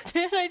replaced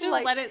it. I just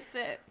like- let it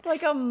sit.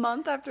 Like a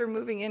month after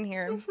moving in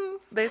here,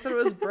 they said it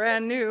was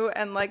brand new,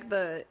 and like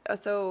the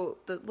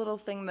little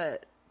thing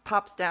that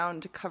pops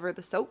down to cover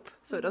the soap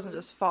so it doesn't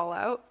just fall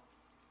out,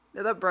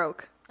 that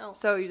broke. Oh.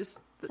 So you just...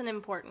 It's an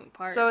important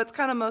part. So it's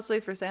kind of mostly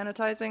for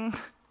sanitizing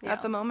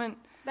at the moment.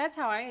 That's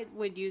how I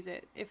would use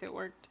it if it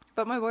worked.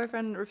 But my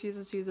boyfriend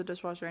refuses to use a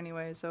dishwasher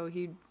anyway, so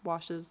he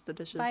washes the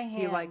dishes. By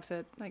hand. He likes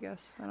it, I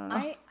guess. I don't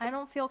know. I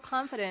don't feel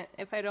confident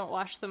if I don't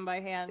wash them by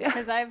hand,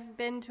 because I've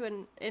been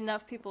to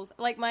enough people's,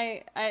 like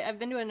I've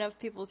been to enough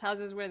people's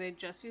houses where they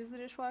just use the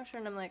dishwasher,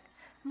 and I'm like,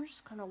 I'm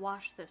just gonna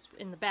wash this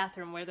in the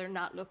bathroom where they're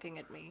not looking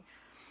at me.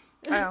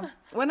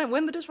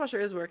 When the dishwasher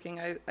is working,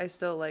 I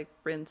still like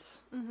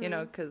rinse,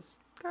 because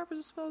garbage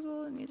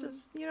disposal, and you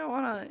don't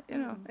want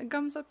to, it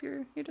gums up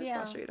your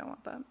dishwasher. You don't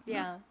want that.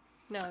 Yeah.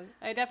 No,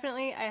 I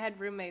had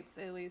roommates,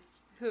 at least,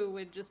 who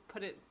would just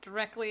put it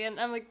directly in.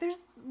 I'm like,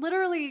 there's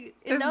literally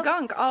enough.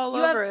 Gunk all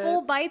over it. You have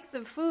full bites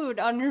of food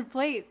on your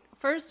plate.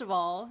 First of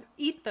all,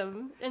 eat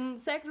them. And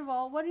second of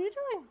all, what are you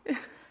doing?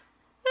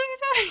 What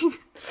are you doing?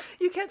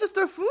 You can't just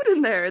throw food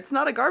in there. It's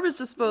not a garbage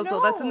disposal.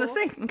 No. That's in the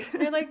sink.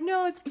 They're like,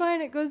 no, it's fine.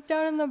 It goes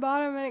down in the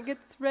bottom and it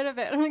gets rid of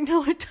it. I'm like,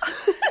 no, it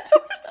doesn't.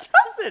 It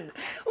doesn't.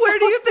 Where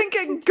do you think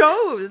it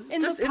goes?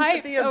 In just the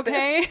pipes, into the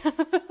okay?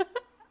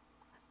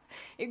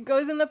 It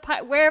goes in the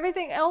pipe. Where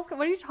everything else...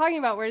 What are you talking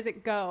about? Where does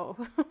it go?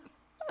 What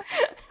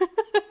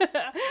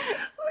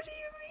do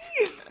you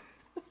mean?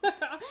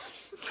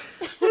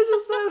 It's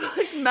just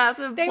some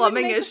massive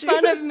plumbing issue. They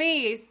would make fun of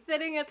me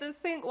sitting at the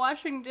sink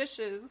washing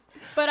dishes.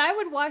 But I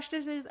would wash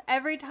dishes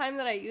every time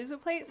that I use a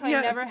plate, so I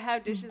never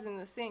have dishes in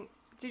the sink.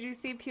 Did you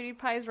see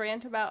PewDiePie's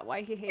rant about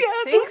why he hates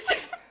sinks?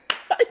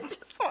 I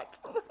just watched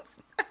it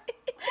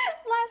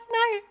last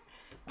night.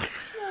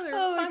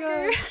 Oh my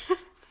god.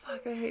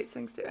 Fuck, I hate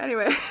sinks too.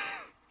 Anyway.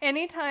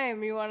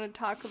 Anytime you want to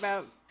talk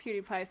about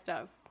PewDiePie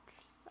stuff,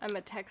 I'm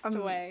a text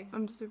away.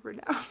 I'm super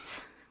down.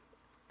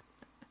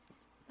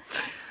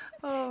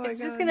 Oh my god.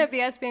 It's just going to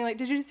be us being like,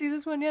 did you see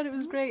this one yet? It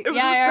was great.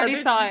 I already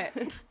saw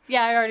it.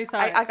 Yeah, I already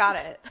saw it. I got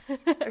it.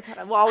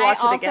 Well, I'll watch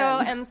it again. I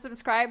also am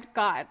subscribed.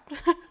 God.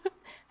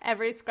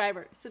 Every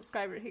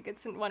subscriber, he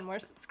gets one more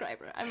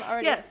subscriber. I'm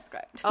already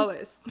subscribed.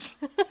 Always.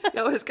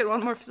 You always get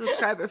one more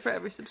subscriber for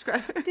every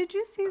subscriber. Did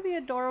you see the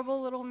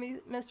adorable little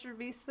Mr.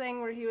 Beast thing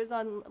where he was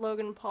on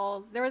Logan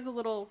Paul? There was a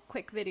little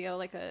quick video,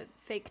 like a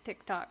fake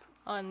TikTok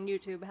on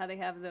YouTube, how they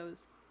have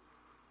those.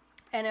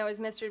 And it was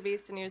Mr.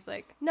 Beast, and he was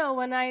like, no,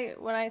 when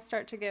I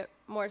start to get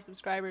more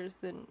subscribers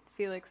than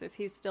Felix, if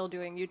he's still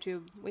doing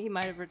YouTube, he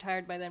might have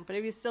retired by then, but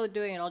if he's still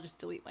doing it, I'll just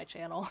delete my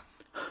channel.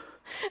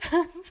 I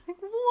was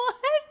like,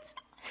 what?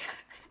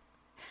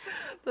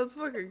 That's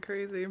fucking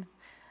crazy.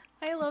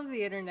 I love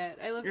the internet.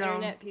 I love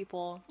internet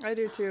people. I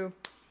do too.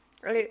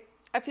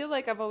 I feel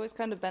like I've always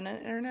kind of been an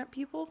internet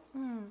people.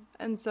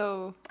 And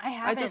so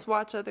I just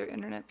watch other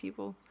internet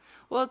people.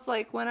 Well, it's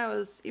like when I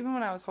was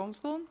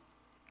homeschooled,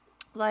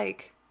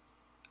 like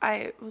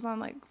I was on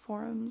like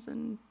forums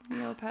and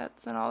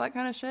Neopets and all that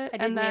kind of shit. I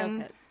did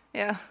Neopets.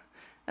 Yeah.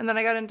 And then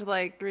I got into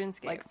like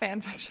RuneScape. Like fan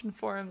fiction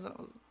forums.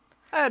 And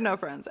I had no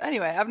friends.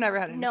 Anyway, I've never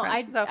had any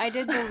friends. I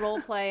did the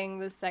role-playing,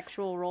 the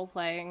sexual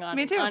role-playing on,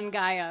 Me too. on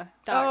Gaia.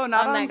 Not on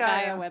that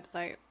Gaia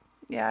website.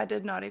 Yeah, I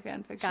did naughty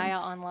fan fiction. Gaia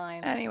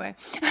Online. Anyway.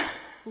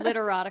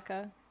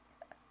 Literotica.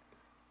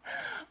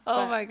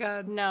 Oh my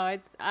god. No,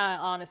 it's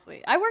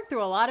honestly, I worked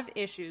through a lot of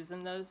issues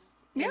in those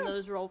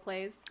role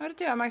plays. I did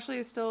too. I'm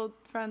actually still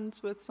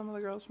friends with some of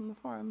the girls from the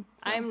forum.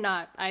 So. I'm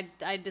not.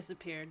 I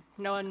disappeared.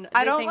 No one.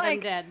 I'm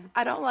dead.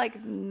 I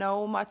don't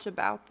know much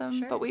about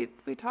them, but we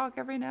talk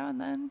every now and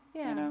then.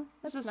 Yeah,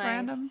 it's just nice.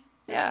 random.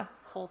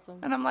 It's wholesome.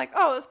 And I'm like,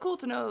 oh, it's cool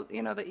to know,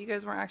 that you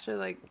guys weren't actually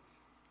like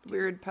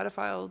weird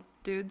pedophile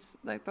dudes.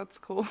 Like that's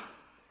cool.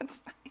 It's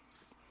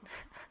nice.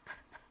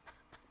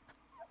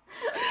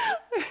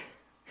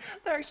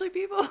 They're actually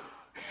people.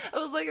 I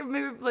was like,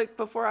 maybe like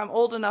before I'm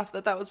old enough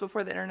that was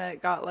before the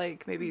internet got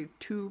like maybe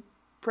too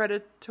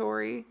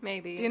predatory.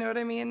 Maybe. Do you know what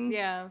I mean?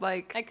 Yeah.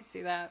 Like I could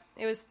see that.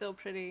 It was still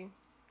pretty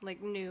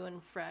like new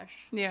and fresh.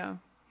 Yeah.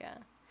 Yeah.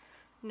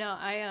 No,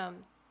 I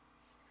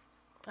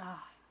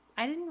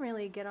didn't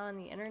really get on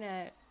the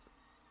internet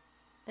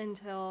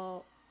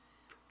until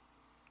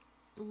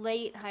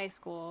late high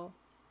school.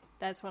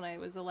 That's when I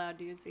was allowed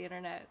to use the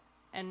internet.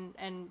 And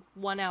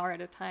 1 hour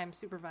at a time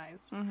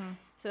supervised. Mm-hmm.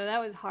 So that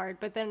was hard.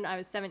 But then I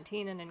was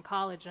 17 and in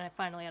college, and I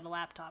finally had a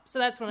laptop. So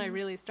that's when I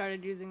really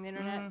started using the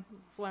internet,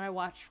 when I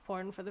watched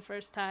porn for the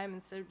first time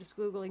instead of just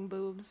Googling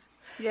boobs.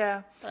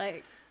 Yeah.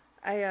 Like,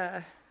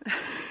 I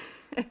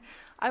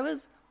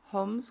was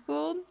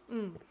homeschooled,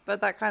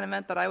 but that kind of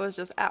meant that I was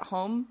just at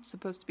home,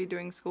 supposed to be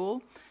doing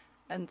school.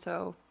 And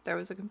so there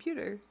was a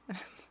computer.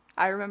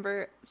 I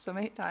remember so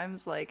many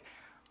times, like,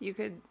 you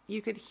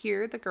could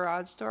hear the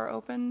garage door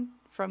open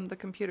from the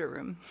computer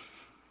room.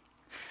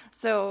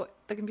 So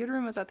the computer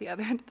room was at the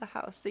other end of the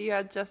house. So you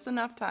had just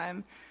enough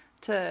time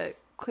to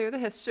clear the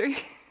history,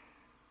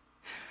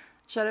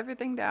 shut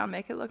everything down,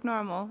 make it look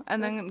normal,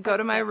 and then go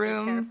to my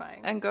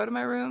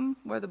room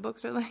where the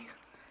books are laying.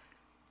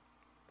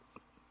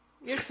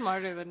 You're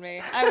smarter than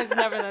me. I was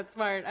never that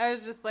smart. I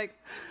was just like...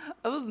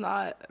 I was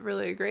not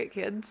really a great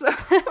kid, so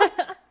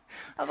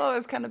I've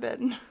always kind of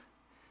been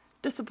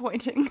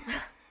disappointing.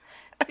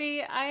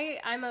 See,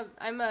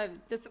 I'm a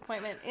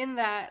disappointment in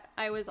that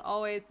I was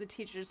always the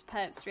teacher's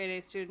pet, straight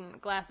A student,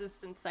 glasses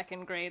since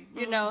second grade.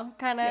 You know,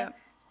 kind of,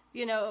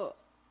 you know,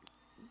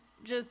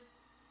 just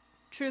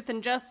truth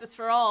and justice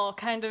for all.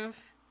 Kind of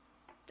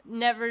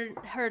never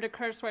heard a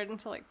curse word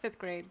until like 5th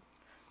grade,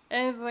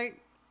 and it's like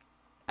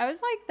I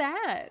was like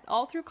that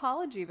all through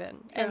college even,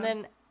 and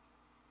then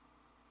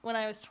when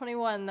I was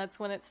 21, that's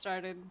when it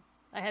started.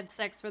 I had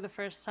sex for the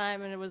first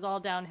time, and it was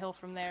all downhill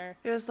from there.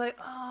 It was like,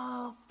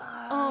 oh,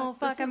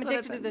 fuck. I'm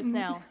addicted to this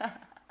now.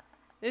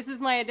 This is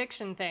my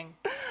addiction thing.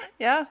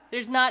 Yeah.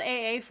 There's not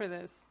AA for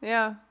this.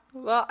 Yeah.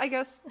 Well, I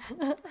guess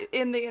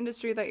in the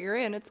industry that you're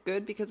in, it's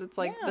good because it's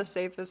like the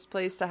safest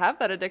place to have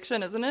that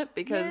addiction, isn't it?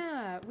 Because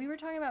we were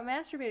talking about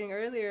masturbating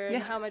earlier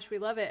and how much we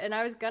love it. And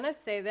I was going to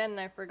say then,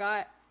 and I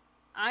forgot,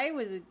 I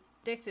was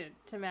addicted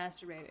to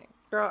masturbating.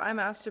 Girl, I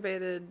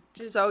masturbated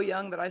so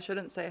young that I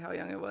shouldn't say how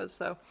young it was,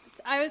 so.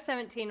 I was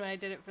 17 when I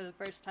did it for the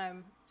first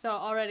time, so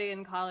already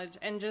in college,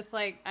 and just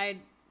like,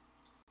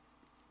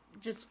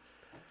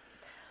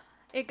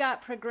 it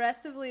got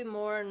progressively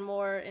more and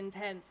more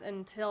intense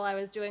until I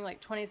was doing like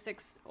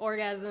 26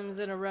 orgasms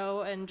in a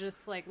row and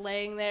just like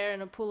laying there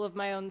in a pool of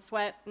my own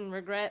sweat and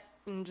regret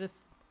and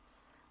just,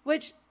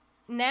 which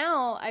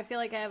now I feel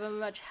like I have a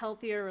much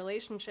healthier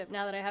relationship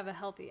now that I have a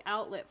healthy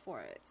outlet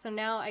for it. So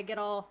now I get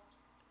all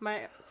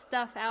my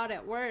stuff out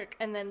at work,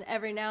 and then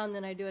every now and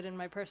then I do it in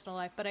my personal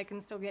life, but I can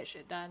still get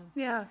shit done.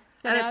 Yeah.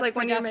 So and now it's like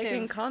when you're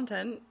making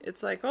content,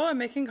 it's like, oh, I'm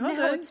making content.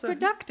 Now it's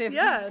productive.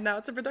 Yeah, now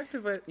it's a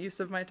productive use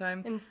of my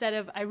time. Instead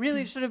of, I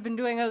really should have been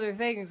doing other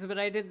things, but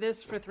I did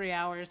this for 3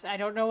 hours. I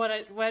don't know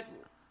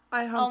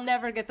I'll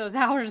never get those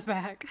hours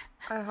back.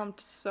 I humped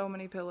so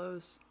many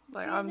pillows.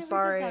 Like, See, I'm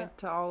sorry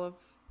to all of,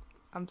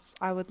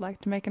 I would like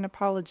to make an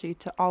apology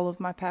to all of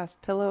my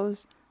past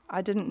pillows.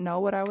 I didn't know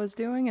what I was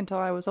doing until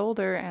I was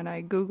older, and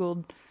I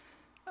Googled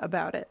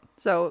about it.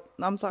 So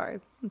I'm sorry.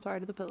 I'm sorry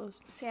to the pillows.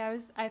 See, I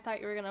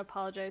thought you were gonna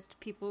apologize to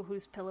people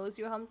whose pillows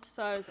you humped.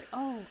 So I was like,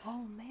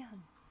 oh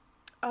man.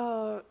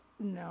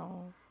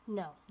 No.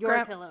 No,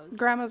 your pillows.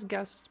 Grandma's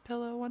guest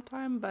pillow one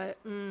time, but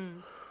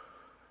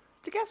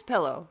it's a guest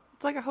pillow.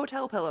 It's like a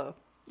hotel pillow.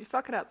 You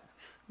fuck it up.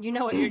 You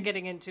know what you're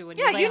getting into when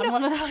you lay on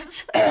one of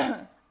those.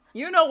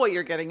 You know what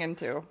you're getting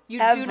into. You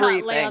do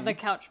not lay on the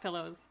couch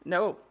pillows.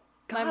 No.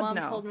 God, my mom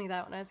no. told me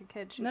that when I was a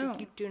kid. She's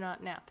like, you do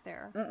not nap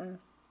there.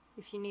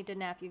 If you need to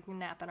nap, you can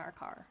nap in our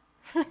car.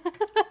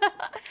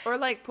 Or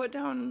like put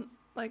down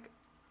like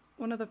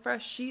one of the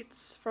fresh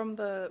sheets from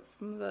the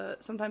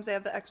sometimes they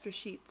have the extra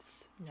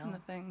sheets in the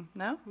thing.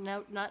 No?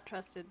 No, not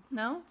trusted.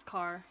 No?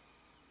 Car.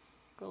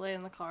 Go lay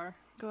in the car.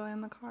 Go lay in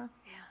the car?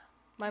 Yeah.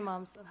 My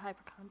mom's a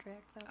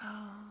hypochondriac though.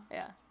 Oh.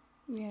 Yeah.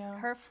 Yeah.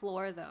 Her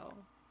floor though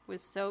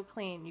was so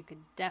clean you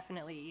could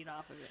definitely eat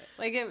off of it.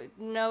 Like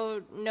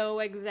no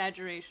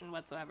exaggeration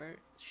whatsoever.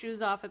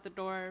 Shoes off at the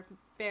door,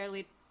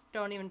 barely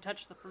don't even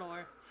touch the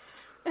floor.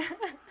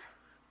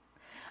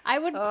 I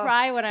would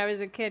cry when I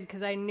was a kid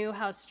because I knew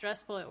how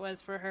stressful it was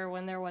for her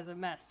when there was a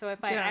mess. So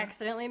if I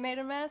accidentally made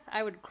a mess,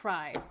 I would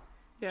cry.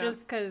 Yeah.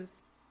 Just because,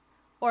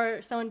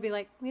 or someone would be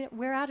like,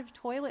 we're out of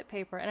toilet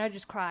paper, and I'd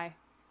just cry.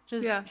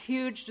 Just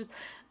huge, just,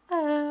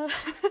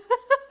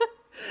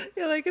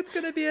 You're like, it's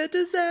going to be a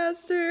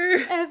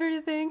disaster.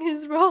 Everything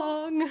is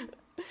wrong.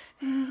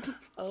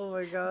 Oh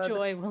my God.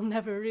 Joy will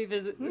never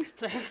revisit this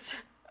place.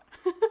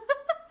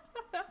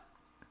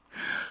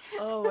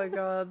 Oh my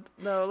God.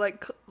 No,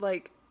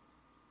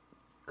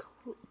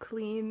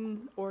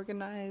 clean,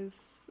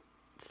 organized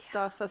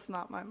stuff. That's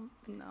not my,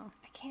 no.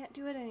 I can't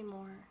do it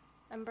anymore.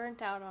 I'm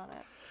burnt out on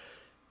it.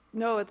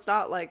 No, it's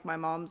not like my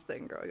mom's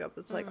thing growing up.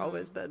 It's like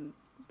always been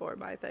more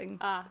my thing.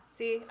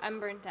 See, I'm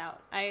burnt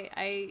out.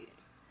 I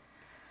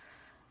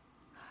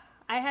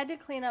had to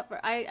clean up.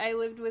 I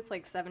lived with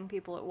like 7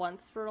 people at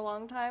once for a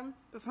long time.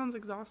 That sounds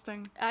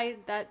exhausting.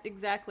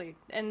 Exactly.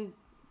 And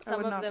I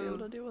would not be able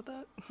to deal with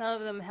that. Some of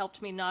them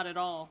helped me not at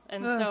all.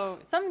 And so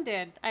some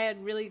did. I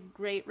had really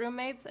great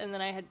roommates, and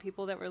then I had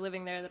people that were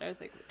living there that I was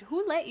like,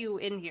 who let you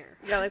in here?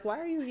 Yeah, like, why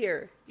are you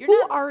here?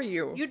 Who are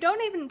you? You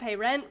don't even pay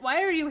rent.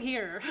 Why are you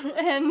here?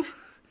 And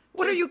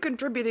what are you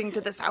contributing to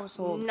this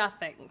household?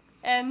 Nothing.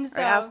 And so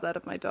I ask that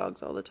of my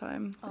dogs all the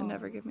time. They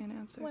never give me an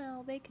answer.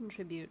 Well, they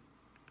contribute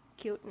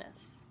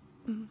cuteness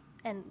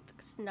and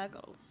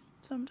snuggles.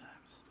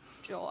 Sometimes.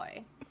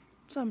 Joy.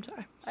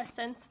 Sometimes. A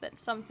sense that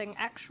something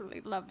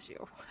actually loves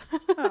you.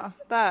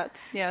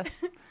 That,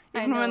 yes.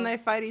 Even when they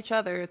fight each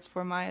other, it's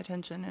for my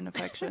attention and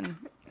affection.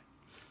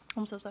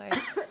 I'm so sorry.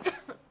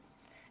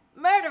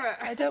 Murderer!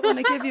 I don't want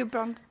to give you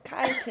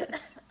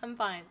bronchitis. I'm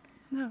fine.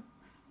 No,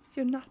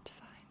 you're not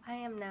fine. I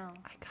am now.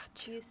 I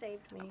got you. You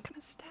saved me. I'm going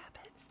to stab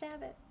it.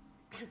 Stab it.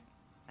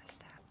 I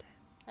stabbed it.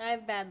 I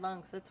have bad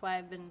lungs. That's why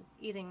I've been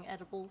eating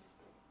edibles.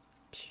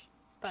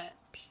 But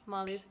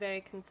Molly's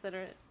very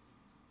considerate.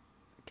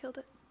 Killed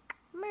it.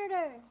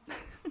 Murder.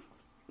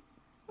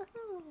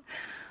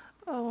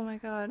 Oh my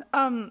God.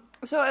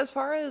 So as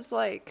far as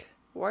like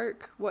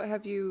work, what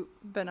have you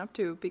been up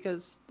to?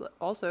 Because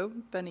also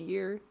been a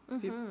year.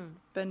 Have you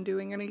been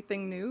doing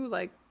anything new,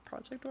 like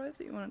project wise,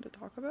 that you wanted to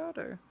talk about,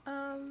 or?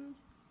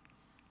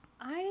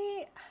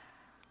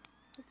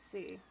 Let's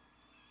see.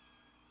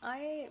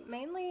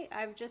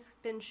 I've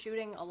just been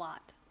shooting a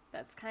lot.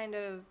 That was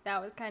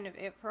kind of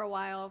it for a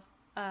while.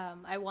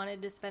 I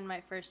wanted to spend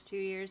my first 2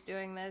 years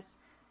doing this,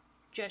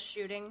 just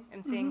shooting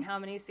and seeing how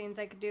many scenes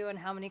I could do and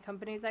how many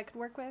companies I could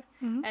work with.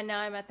 And now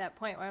I'm at that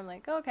point where I'm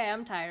like, okay,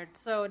 I'm tired.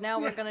 So now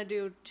we're going to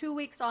do 2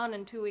 weeks on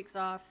and 2 weeks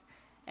off.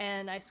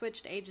 And I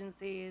switched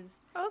agencies.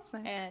 Oh, that's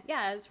nice. And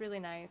yeah, it was really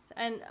nice.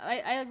 And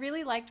I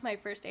really liked my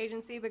first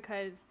agency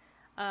because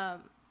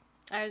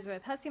I was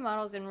with Hussey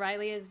Models, and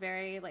Riley is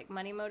very, like,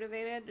 money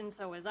motivated, and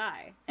so was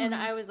I. And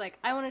I was like,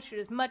 I want to shoot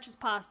as much as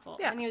possible.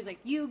 Yeah. And he was like,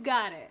 you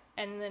got it.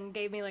 And then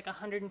gave me, like,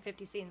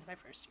 150 scenes my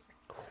first year.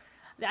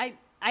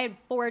 I had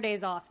 4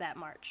 days off that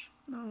March.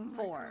 Oh,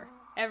 4.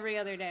 God. Every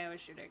other day I was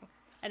shooting.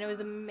 And it was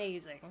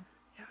amazing.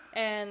 Yeah.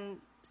 And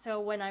so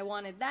when I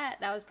wanted that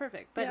was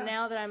perfect. But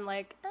now that I'm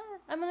like,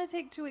 I'm going to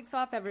take 2 weeks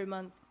off every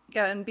month.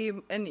 Yeah, and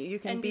you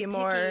can be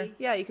more,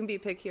 you can be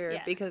pickier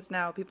because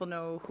now people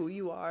know who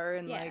you are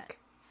and, like,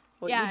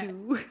 what you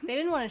do. They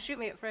didn't want to shoot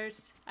me at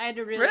first. I had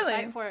to really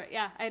fight for it.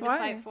 Yeah, I had to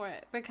fight for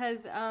it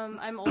because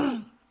I'm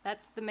old.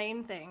 That's the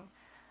main thing.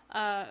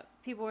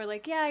 People were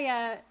like,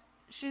 yeah,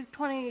 she's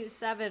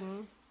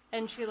 27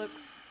 and she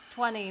looks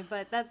 20,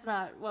 but that's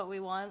not what we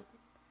want.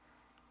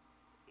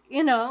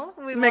 You know,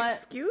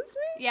 Excuse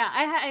me? Yeah,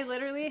 I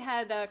literally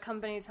had a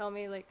company tell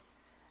me, like,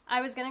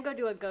 I was going to go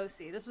do a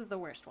go-see. This was the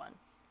worst one.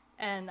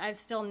 And I've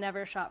still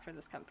never shot for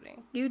this company.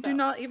 You do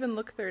not even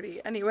look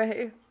 30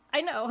 anyway. I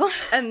know.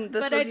 And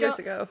this was years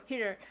ago.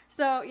 Here.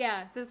 So,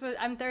 yeah,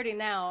 I'm 30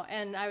 now,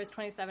 and I was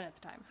 27 at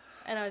the time.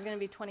 And I was going to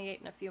be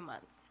 28 in a few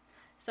months.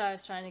 So I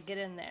was trying to get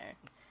in there.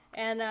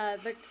 And I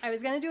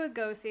was going to do a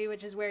go-see,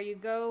 which is where you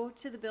go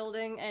to the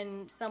building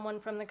and someone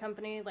from the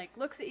company, like,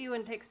 looks at you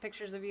and takes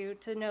pictures of you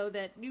to know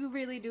that you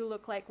really do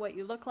look like what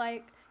you look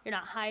like. You're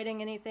not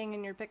hiding anything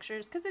in your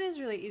pictures, because it is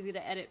really easy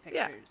to edit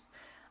pictures.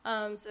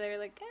 Yeah. So they were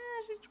like,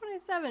 she's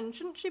 27.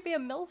 Shouldn't she be a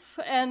MILF?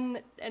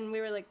 And we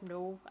were like,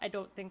 no, I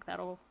don't think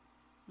that'll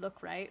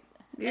look right.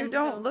 You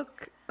don't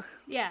look...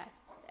 Yeah.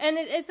 And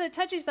it's a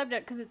touchy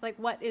subject because it's like,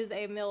 what is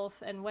a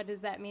MILF and what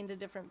does that mean to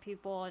different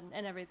people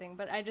and everything.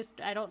 But I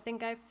don't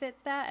think I fit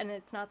that, and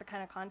it's not the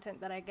kind of content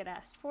that I get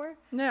asked for.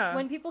 Yeah.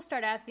 When people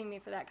start asking me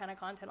for that kind of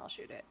content, I'll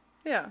shoot it.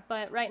 Yeah.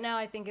 But right now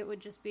I think it would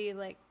just be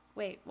like,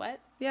 wait, what?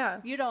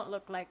 Yeah. You don't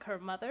look like her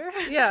mother.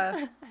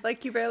 Yeah.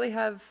 Like, you barely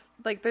have,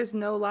 like, there's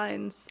no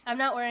lines. I'm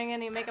not wearing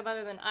any makeup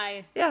other than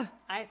eye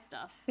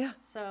stuff. Yeah.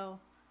 So...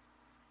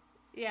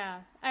 yeah,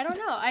 I don't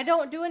know. I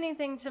don't do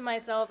anything to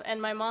myself,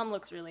 and my mom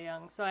looks really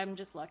young, so I'm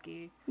just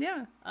lucky.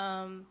 Yeah.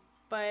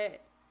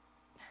 But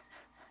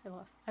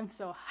I'm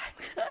so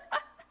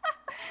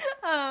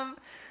high.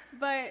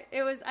 But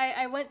it was,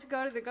 I went to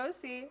go to the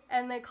go-see,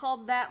 and they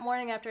called that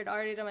morning after I'd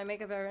already done my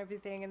makeup and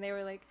everything, and they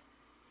were like,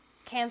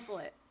 cancel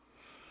it.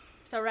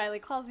 So Riley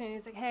calls me, and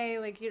he's like, hey,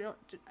 like,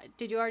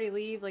 did you already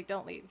leave? Like,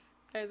 don't leave.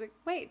 I was like,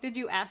 wait, did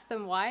you ask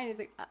them why? And he's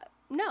like,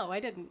 no, I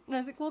didn't. And I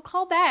was like, well,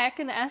 call back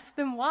and ask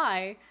them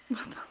why.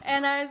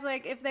 And I was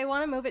like, if they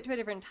want to move it to a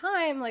different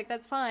time, like,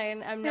 that's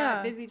fine. I'm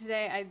not busy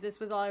today. This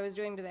was all I was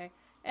doing today.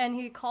 And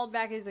he called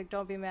back. He's like,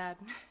 don't be mad.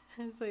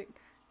 I was like,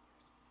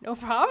 no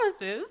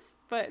promises,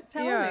 but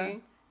tell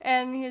me.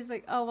 And he was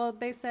like, oh, well,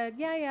 they said,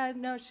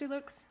 no,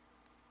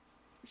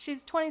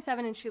 she's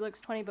 27 and she looks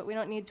 20, but we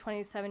don't need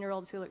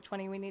 27-year-olds who look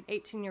 20. We need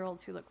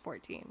 18-year-olds who look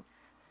 14.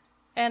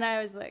 And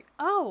I was like,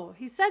 oh,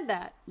 he said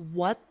that.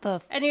 What the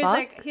fuck? And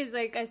he's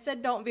like, I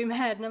said don't be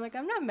mad. And I'm like,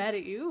 I'm not mad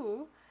at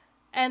you.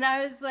 And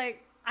I was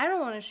like, I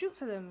don't want to shoot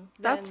for them.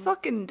 That's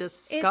fucking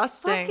disgusting.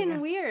 It's fucking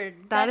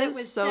weird. That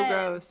is so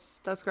gross.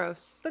 That's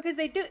gross. Because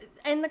they do,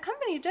 and the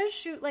company does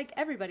shoot like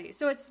everybody.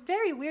 So it's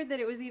very weird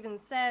that it was even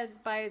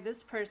said by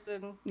this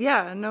person.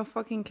 Yeah, no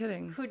fucking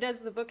kidding. Who does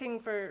the booking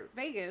for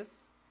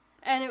Vegas.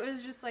 And it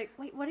was just like,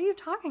 wait, what are you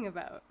talking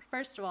about?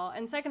 First of all.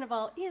 And second of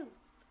all, ew.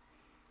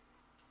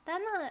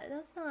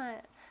 That's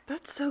not...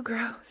 That's so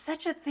gross.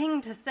 Such a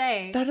thing to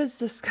say. That is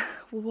disgusting.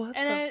 What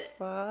the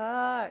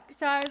fuck?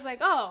 So I was like,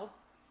 oh.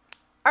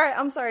 All right,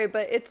 I'm sorry,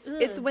 but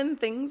it's when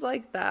things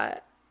like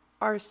that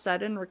are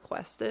said and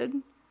requested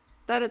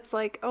that it's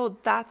like, oh,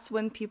 that's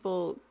when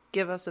people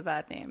give us a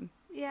bad name.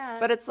 Yeah.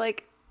 But it's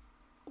like,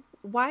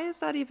 why is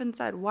that even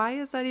said? Why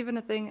is that even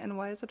a thing, and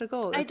why is it a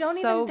goal? I don't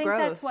even think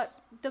that's what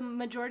the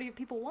majority of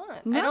people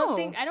want. No.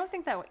 I don't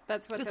think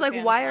that's what it's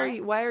like.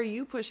 Why are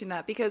you pushing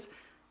that? Because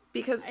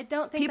I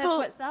don't think that's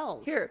what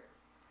sells.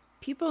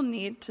 People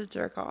need to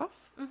jerk off.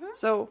 Mm-hmm.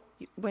 So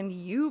when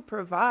you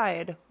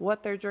provide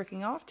what they're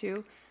jerking off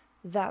to,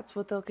 that's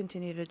what they'll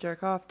continue to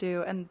jerk off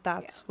to, and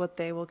that's what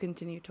they will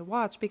continue to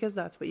watch, because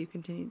that's what you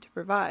continue to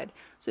provide.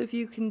 So if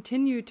you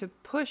continue to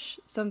push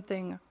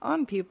something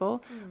on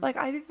people, like,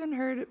 I've even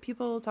heard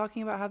people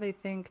talking about how they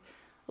think,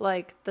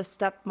 like, the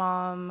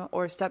stepmom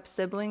or step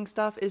sibling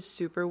stuff is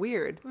super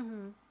weird.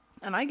 Mm-hmm.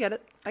 And I get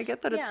it. I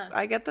get that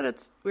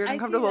it's weird and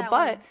uncomfortable,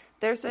 but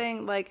they're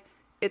saying, like,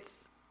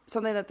 it's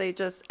something that they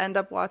just end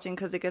up watching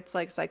because it gets,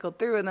 like, cycled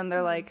through, and then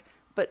they're like,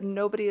 but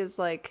nobody is,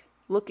 like,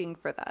 looking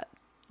for that.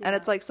 And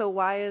it's like, so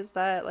why is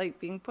that like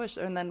being pushed?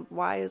 And then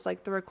why is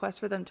like the request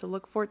for them to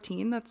look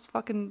 14? That's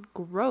fucking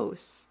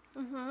gross.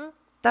 Mm-hmm.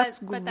 That's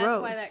but gross. That's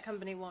why that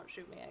company won't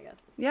shoot me, I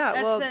guess.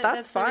 Yeah,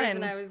 that's fine. The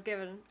reason I was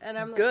given. And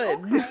I'm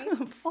good.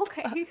 Like,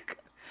 okay.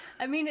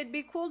 I mean, it'd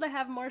be cool to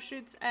have more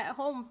shoots at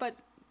home, but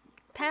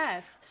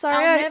pass.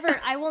 Sorry,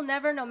 I will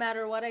never, no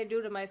matter what I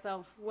do to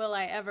myself, will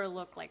I ever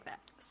look like that.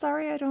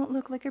 Sorry, I don't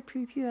look like a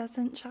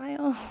prepubescent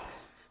child.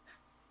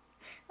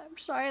 I'm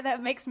sorry,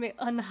 that makes me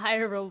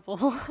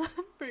unhireable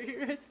for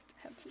your establishment.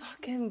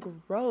 Fucking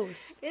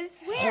gross. It's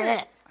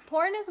weird.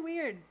 Porn is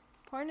weird.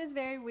 Porn is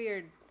very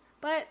weird.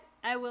 But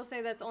I will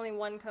say that's only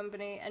one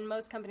company, and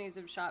most companies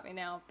have shot me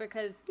now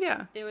because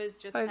it was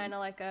just kind of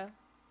like a,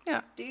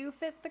 do you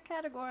fit the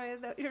category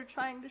that you're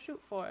trying to shoot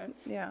for?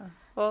 Yeah.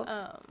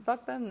 Well,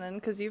 fuck them then,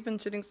 because you've been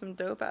shooting some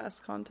dope-ass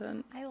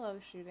content. I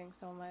love shooting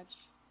so much.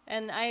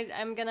 And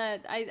I'm gonna,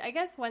 I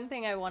guess one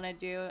thing I want to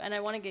do, and I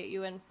want to get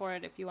you in for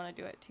it if you want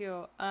to do it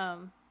too,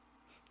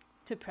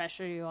 to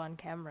pressure you on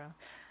camera.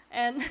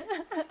 And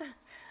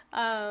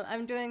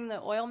I'm doing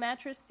the oil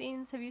mattress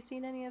scenes. Have you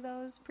seen any of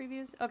those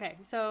previews? Okay,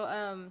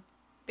 so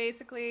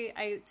basically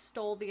I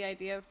stole the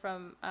idea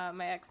from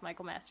my ex,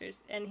 Michael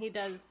Masters, and he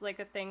does like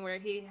a thing where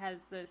he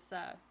has this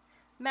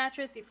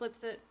mattress, he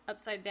flips it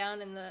upside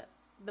down, and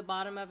the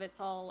bottom of it's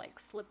all like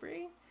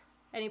slippery.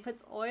 And he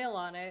puts oil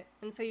on it,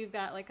 and so you've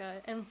got like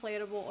a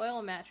inflatable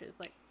oil mattress.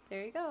 Like,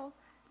 there you go.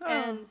 Oh.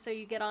 And so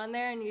you get on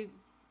there and you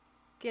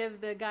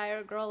give the guy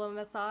or girl a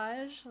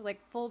massage,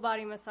 like full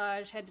body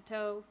massage, head to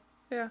toe,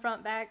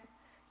 front, back,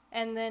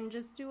 and then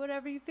just do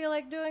whatever you feel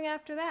like doing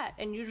after that.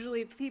 And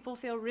usually people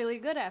feel really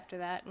good after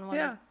that and want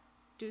to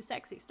do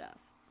sexy stuff.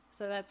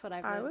 So that's what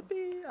I would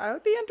be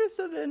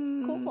interested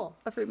in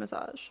a free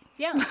massage.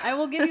 Yeah, I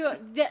will give you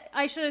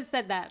I should have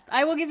said that.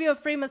 I will give you a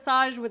free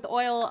massage with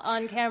oil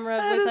on camera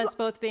with us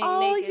both being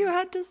all naked. You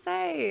had to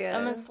say.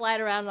 I'm going to slide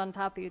around on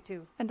top of you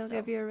too. And I'll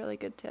give you a really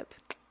good tip.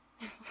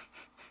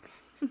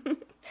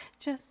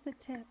 Just the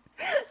tip.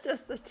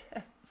 Just the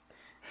tip.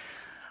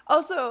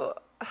 Also,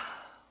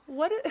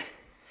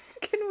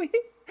 can we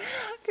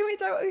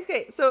talk about,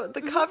 okay, so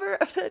the cover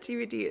of that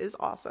DVD is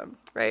awesome,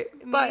 right?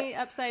 Me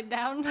upside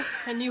down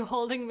and you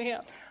holding me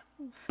up.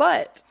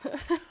 But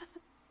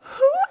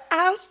who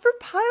asked for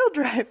pile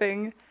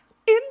driving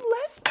in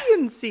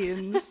lesbian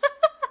scenes?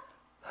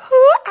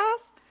 Who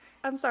asked?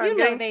 I'm sorry.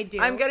 They do.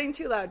 I'm getting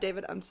too loud,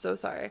 David. I'm so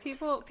sorry.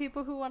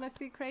 People who want to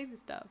see crazy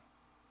stuff.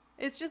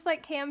 It's just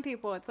like cam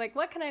people. It's like,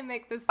 what can I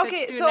make this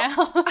bitch do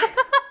now?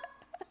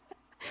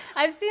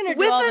 I've seen her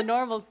do all the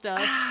normal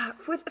stuff.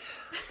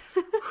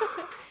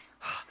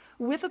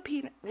 With a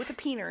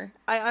peener,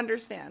 I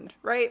understand,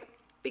 right?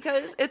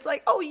 Because it's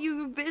like, oh,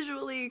 you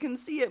visually can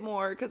see it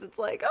more because it's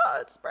like, oh,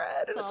 it's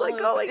spread and it's like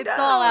going down. It's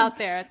all out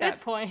there at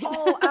that point.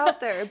 All out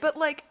there, but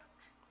like,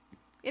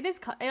 it is.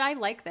 I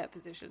like that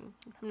position.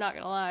 I'm not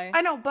gonna lie.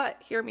 I know,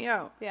 but hear me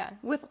out. Yeah.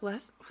 With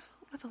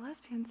a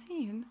lesbian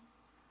scene,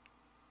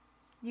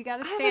 you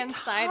gotta stand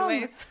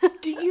sideways.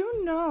 Do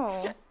you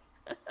know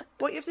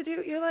what you have to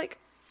do? You're like,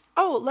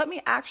 oh, let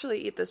me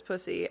actually eat this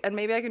pussy, and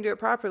maybe I can do it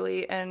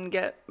properly and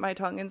get my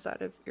tongue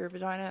inside of your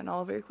vagina and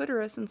all over your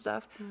clitoris and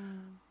stuff.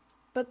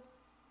 But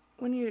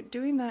when you're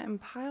doing that in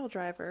pile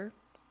driver,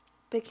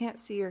 they can't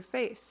see your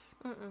face.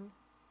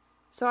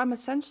 So I'm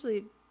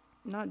essentially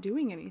not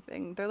doing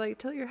anything. They're like,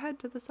 tilt your head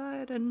to the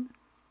side and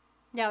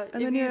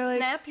if you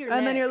snap your neck.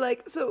 And then you're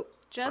like, so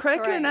just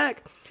crack your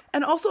neck.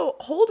 And also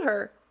hold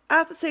her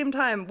at the same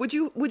time. Would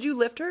you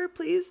lift her,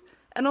 please?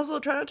 And also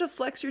try not to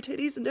flex your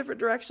titties in different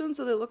directions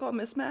so they look all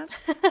mismatched.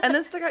 And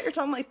then stick out your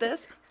tongue like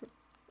this.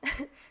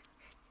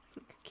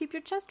 Keep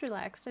your chest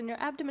relaxed and your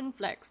abdomen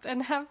flexed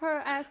and have her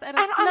ass at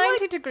a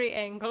 90-degree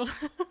angle.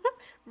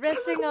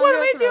 Resting on your throat. What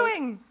am I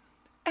doing?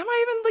 Am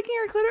I even licking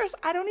her clitoris?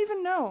 I don't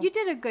even know. You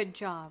did a good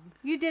job.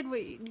 You did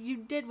what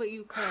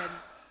you could.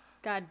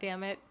 God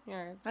damn it.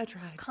 I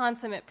tried.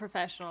 Consummate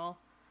professional.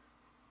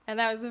 And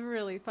that was a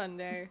really fun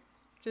day.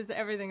 Just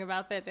everything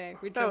about that day.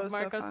 We drove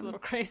Marcos a little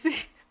crazy.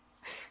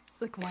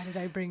 It's like, why did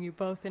I bring you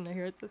both in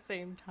here at the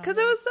same time? Because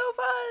it was so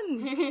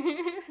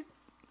fun.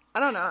 I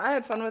don't know. I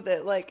had fun with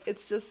it. Like,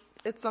 it's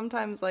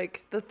sometimes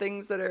like the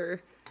things that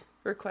are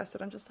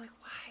requested. I'm just like,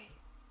 why?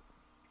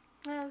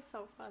 That was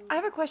so fun. I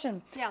have a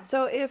question. Yeah.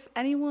 So if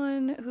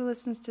anyone who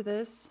listens to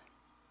this,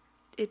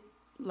 it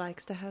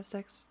likes to have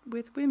sex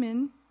with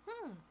women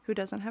who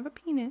doesn't have a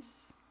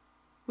penis,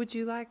 would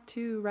you like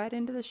to write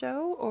into the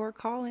show or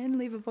call in,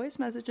 leave a voice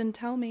message and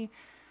tell me,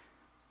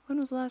 when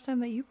was the last time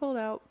that you pulled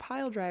out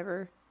pile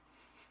driver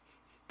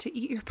to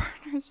eat your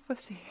partner's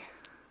pussy?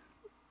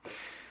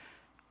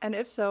 And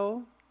if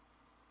so,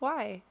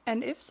 why?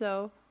 And if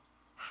so,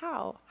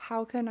 how?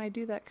 How can I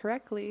do that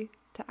correctly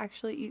to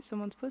actually eat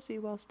someone's pussy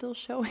while still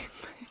showing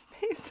my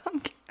face on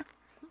camera?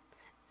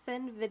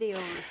 Send video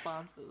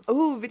responses.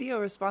 Oh, video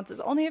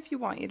responses. Only if you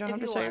want. You don't have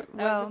to show show.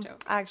 That was a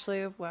joke. Actually,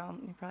 you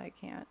probably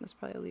can't. That's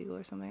probably illegal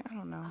or something. I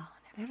don't know.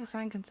 They have to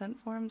sign consent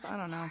forms? I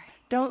don't know.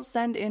 Don't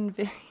send in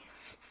video.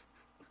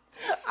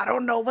 I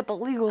don't know what the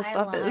legal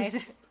stuff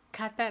is.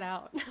 Cut that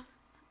out.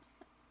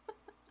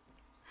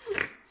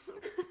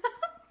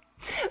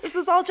 This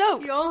is all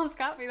jokes. You almost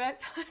got me that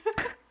time.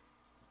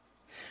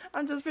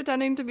 I'm just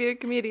pretending to be a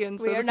comedian,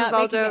 so We are this not is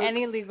all making jokes.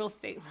 any legal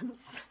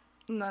statements.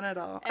 None at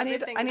all.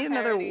 Everything I is need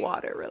another parody.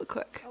 water real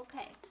quick.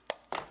 Okay.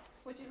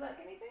 Would you like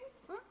anything?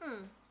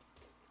 Mm-mm.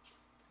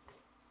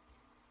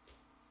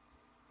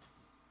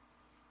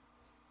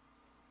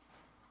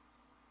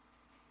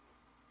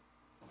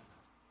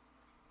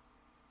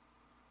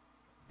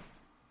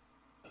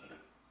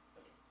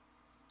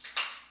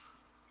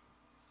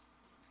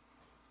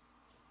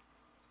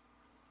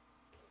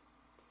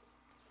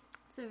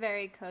 It's a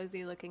very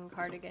cozy looking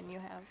cardigan you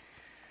have.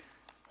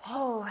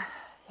 Oh,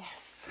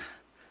 yes.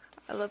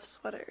 I love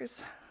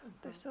sweaters.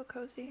 They're so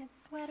cozy.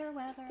 It's sweater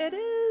weather. It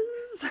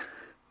is.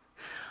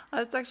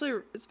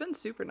 It's been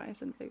super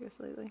nice in Vegas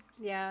lately.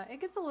 Yeah,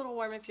 it gets a little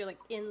warm if you're like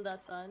in the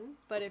sun,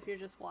 but if you're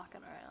just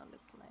walking around,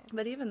 it's nice.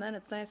 But even then,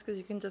 it's nice because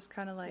you can just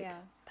kind of like, Yeah.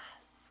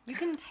 You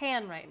can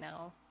tan right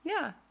now.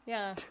 yeah.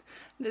 Yeah.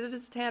 It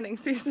is tanning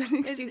season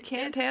because you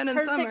can't tan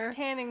in summer. Perfect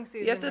tanning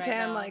season. You have to right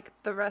tan now. like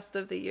the rest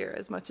of the year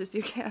as much as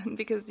you can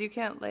because you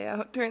can't lay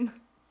out during the...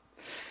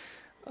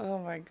 Oh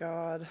my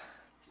god.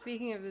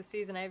 Speaking of the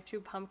season, I have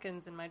 2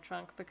 pumpkins in my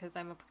trunk because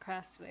I'm a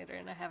procrastinator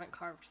and I haven't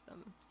carved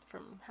them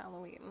from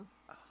Halloween.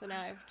 So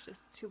now I have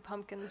just 2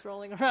 pumpkins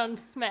rolling around,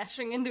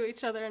 smashing into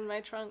each other in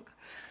my trunk.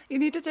 You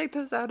need to take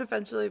those out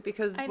eventually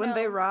because I when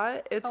they know.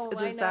 rot, it's Oh, a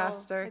I know.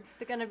 disaster. It's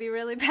going to be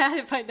really bad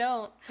if I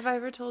don't. Have I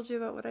ever told you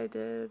about what I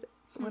did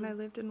when I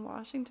lived in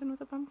Washington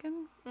with a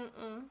pumpkin?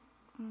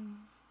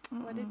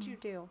 What did you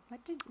do?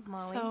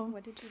 Molly, So-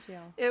 what did you do?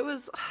 It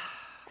was...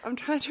 I'm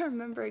trying to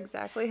remember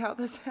exactly how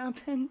this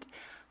happened.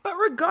 But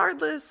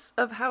regardless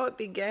of how it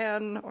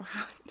began or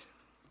how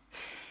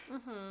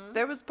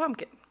there was a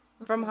pumpkin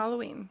from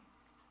Halloween.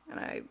 And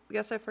I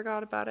guess I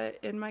forgot about it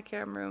in my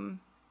cam room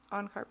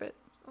on carpet.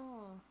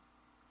 Oh.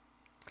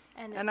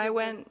 And I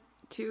went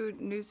to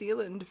New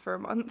Zealand for a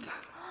month.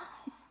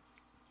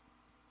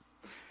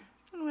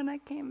 And when I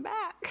came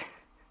back,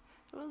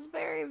 it was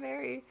very,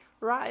 very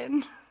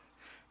rotten.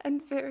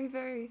 And very,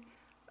 very...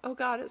 Oh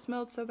God, it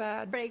smelled so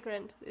bad.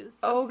 Fragrant. It was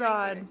so Oh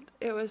God, fragrant.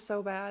 it was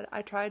so bad.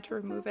 I tried to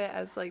remove it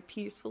as like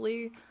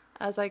peacefully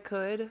as I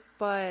could,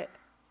 but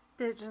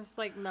Did it just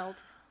like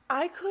melt?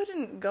 I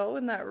couldn't go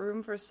in that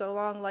room for so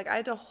long. Like I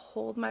had to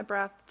hold my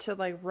breath to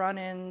like run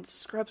in,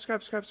 scrub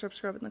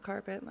in the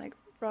carpet, and like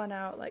run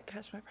out, like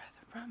catch my breath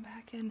and run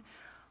back in.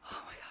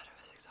 Oh my God,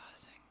 it was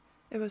exhausting.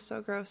 It was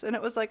so gross. And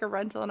it was like a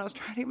rental and I was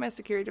trying to get my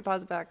security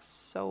deposit back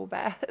so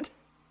bad.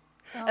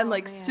 And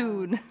like man.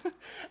 soon.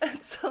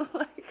 And so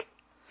like,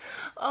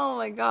 oh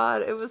my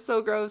God, it was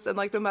so gross. And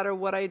like no matter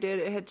what I did,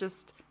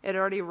 it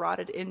already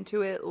rotted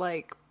into it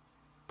like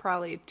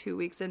probably 2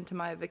 weeks into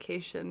my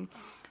vacation.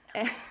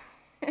 And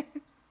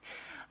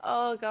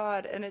oh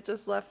God, and it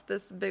just left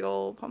this big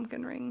old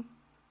pumpkin ring.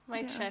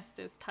 My chest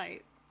is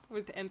tight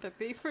with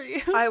empathy for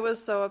you. I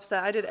was so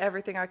upset. I did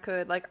everything I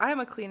could. Like I'm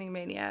a cleaning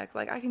maniac.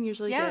 Like I can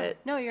usually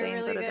get No, you're stains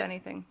really out of good.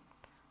 anything.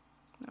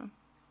 No,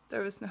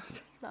 there was no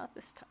stain. Not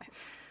this time.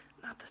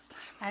 Not this time.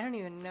 I don't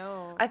even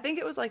know. I think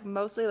it was like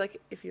mostly like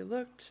if you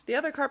looked, the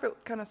other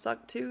carpet kind of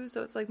sucked too,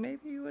 so it's like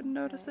maybe you wouldn't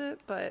notice it,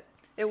 but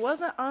it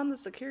wasn't on the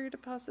security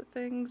deposit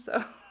thing,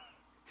 so.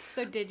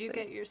 So did you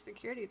get your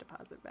security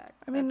deposit back?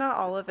 I mean, That's not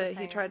all the of it. He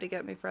thing. tried to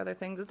get me for other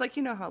things. It's like,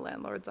 you know how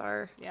landlords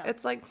are. Yeah.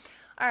 It's like,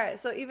 all right,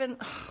 so even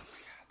oh my God,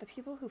 the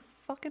people who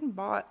fucking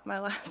bought my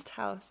last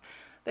house,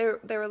 they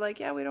were like,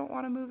 yeah, we don't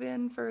want to move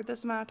in for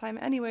this amount of time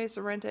anyway,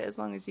 so rent it as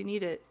long as you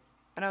need it.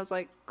 And I was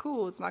like,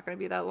 cool, it's not going to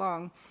be that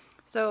long.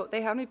 So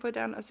they had me put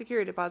down a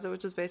security deposit,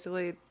 which was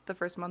basically the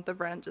first month of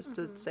rent, just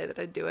to say that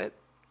I'd do it,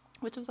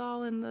 which was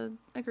all in the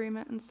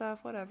agreement and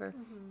stuff, whatever.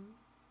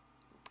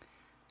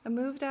 I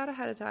moved out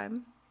ahead of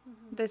time.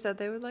 They said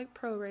they would like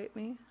prorate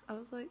me. I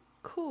was like,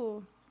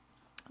 cool.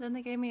 Then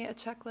they gave me a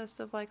checklist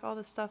of like all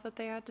the stuff that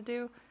they had to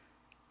do.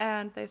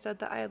 And they said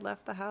that I had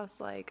left the house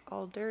like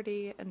all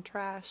dirty and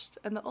trashed.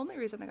 And the only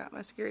reason I got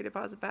my security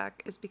deposit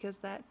back is because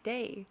that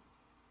day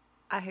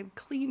I had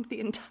cleaned the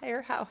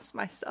entire house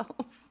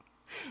myself.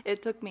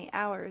 It took me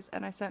hours,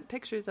 and I sent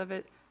pictures of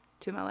it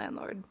to my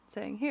landlord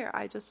saying, here,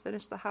 I just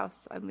finished the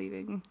house. I'm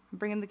leaving. I'm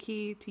bringing the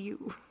key to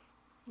you.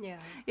 Yeah.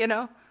 You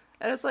know?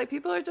 And it's like,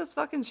 people are just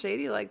fucking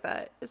shady like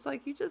that. It's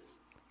like, you just,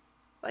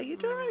 like, you're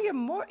trying to get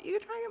more, you're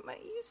trying to get my,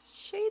 you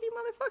shady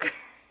motherfucker.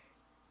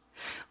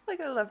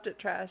 Like, I left it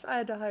trash. I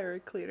had to hire a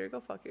cleaner.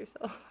 Go fuck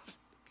yourself.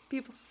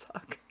 People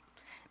suck.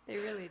 They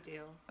really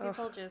do.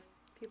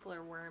 People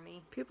are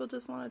wormy. People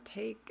just want to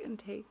take and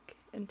take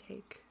and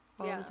take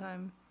all Yeah. the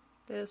time.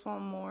 They just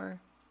want more.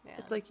 Yeah.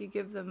 It's like you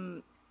give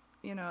them,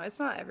 you know, it's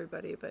not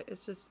everybody, but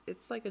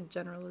it's like a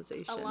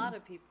generalization. A lot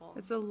of people.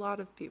 It's a lot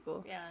of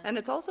people. Yeah. And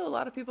it's also a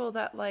lot of people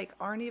that like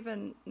aren't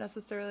even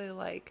necessarily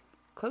like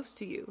close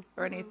to you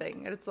or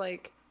anything. And it's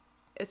like,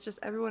 it's just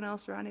everyone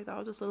else around you. They're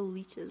all just little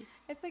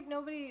leeches. It's like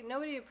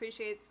nobody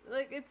appreciates,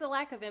 like, it's a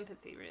lack of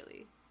empathy,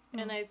 really.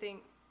 And I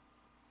think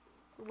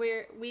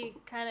we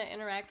kind of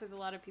interact with a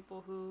lot of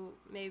people who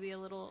may be a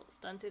little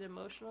stunted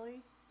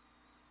emotionally.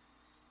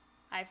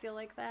 I feel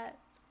like that,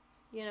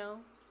 you know?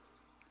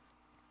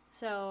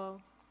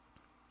 So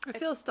I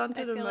feel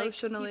stunted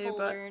emotionally, like people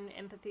but learn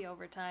empathy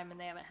over time and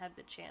they haven't had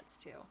the chance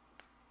to.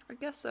 I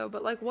guess so.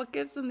 But like, what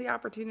gives them the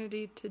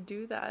opportunity to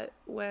do that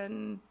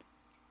when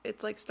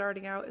it's like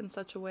starting out in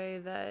such a way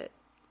that,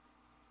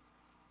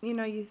 you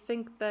know, you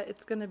think that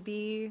it's going to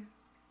be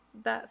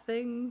that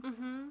thing.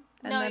 Mm-hmm.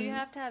 And no, then, you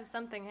have to have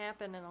something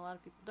happen, and a lot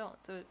of people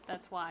don't. So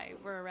that's why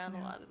we're around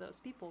a lot of those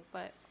people.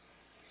 But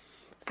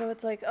so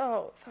it's like,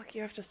 oh, fuck,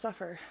 you have to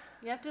suffer.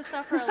 you have to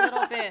suffer a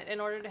little bit in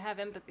order to have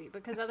empathy,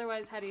 because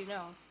otherwise, how do you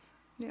know?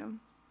 Yeah.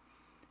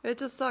 It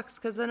just sucks,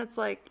 because then it's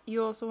like,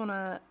 you also want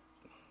to,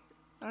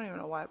 I don't even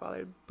know why I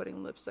bothered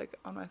putting lipstick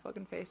on my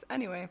fucking face.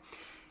 Anyway,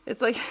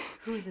 it's like...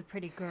 Who's a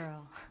pretty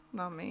girl?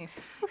 Not me.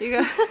 You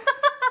got...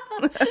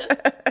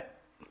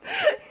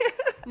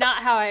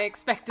 Not how I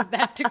expected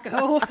that to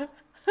go.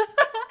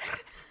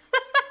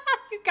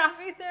 You got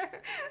me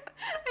there.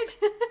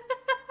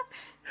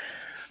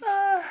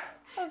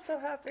 I'm so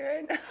happy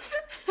right now.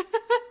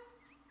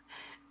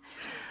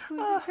 Who's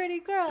a pretty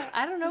girl?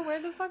 I don't know.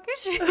 Where the fuck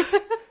is she?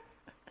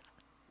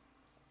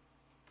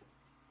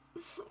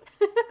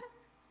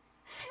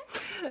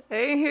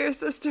 Hey, here,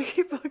 sister.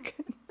 Keep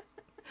looking.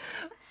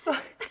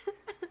 Fuck.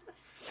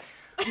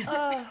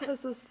 Oh,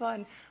 this is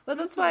fun. But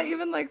that's why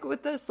even like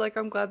with this, like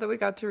I'm glad that we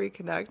got to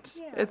reconnect.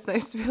 Yeah. It's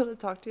nice to be able to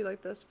talk to you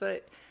like this,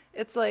 but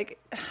it's like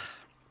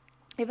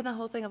even the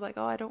whole thing of like,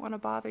 oh, I don't want to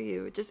bother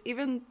you. Just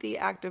even the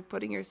act of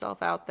putting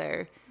yourself out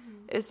there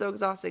is so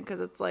exhausting, because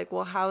it's like,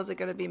 well, how is it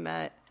going to be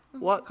met?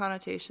 What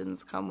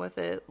connotations come with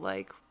it?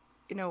 Like,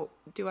 you know,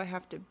 do I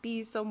have to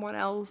be someone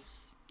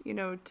else, you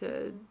know,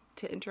 to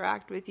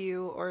interact with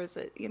you, or is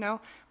it, you know?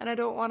 And I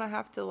don't want to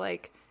have to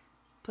like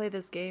play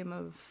this game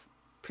of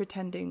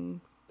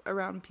pretending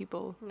around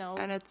people. No.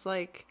 And it's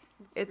like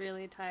It's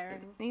really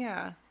tiring.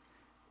 Yeah.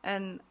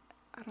 And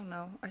I don't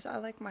know. I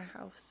like my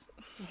house.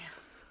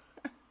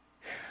 Yeah.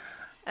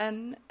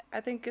 And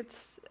I think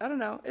I don't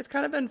know. It's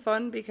kind of been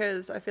fun,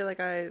 because I feel like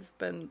I've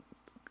been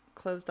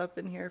closed up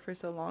in here for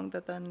so long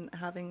that then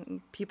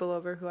having people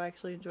over who I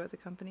actually enjoy the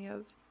company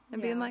of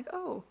and being like,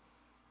 oh,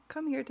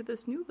 come here to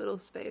this new little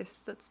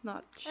space that's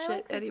not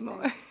shit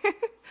anymore.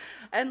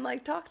 And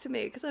like talk to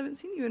me, because I haven't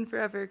seen you in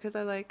forever, because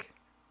I like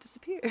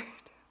disappeared.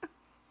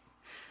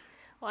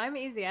 Well, I'm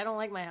easy. I don't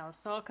like my house,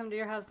 so I'll come to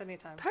your house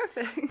anytime.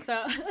 Perfect.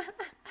 So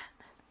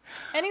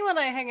anyone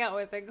I hang out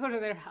with, I go to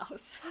their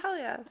house. Hell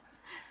yeah.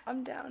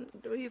 I'm down.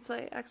 Will you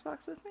play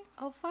Xbox with me?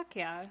 Oh, fuck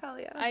yeah. Hell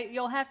yeah.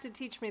 You'll have to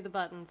teach me the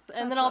buttons, and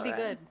That's then I'll all be right.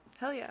 good.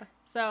 Hell yeah.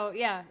 So,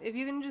 yeah, if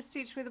you can just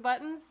teach me the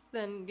buttons,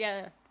 then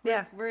yeah.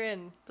 We're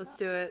in. Let's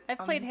do it. I've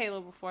played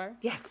Halo before.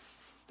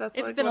 Yes. That's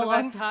It's like been one a of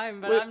my- long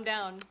time, but I'm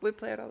down. We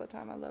play it all the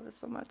time. I love it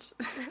so much.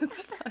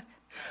 It's fun.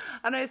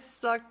 And I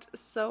sucked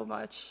so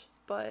much,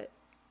 but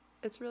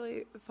it's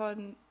really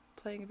fun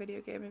playing a video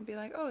game and be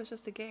like, oh, it's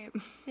just a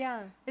game.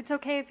 Yeah, it's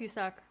okay if you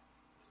suck.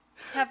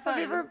 Have fun.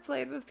 Have you ever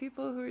played with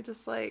people who are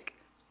just like,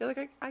 you're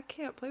like, I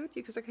can't play with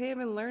you because I can't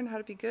even learn how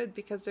to be good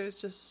because there's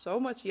just so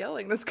much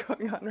yelling that's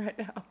going on right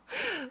now.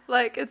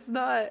 Like, it's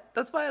not,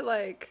 that's why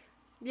like,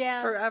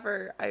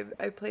 forever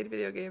I played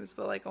video games,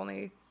 but like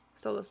only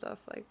solo stuff,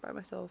 like by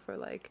myself, or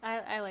like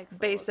I like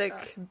solo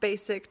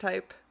basic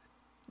type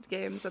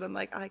games that I'm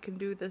like, I can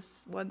do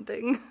this one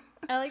thing.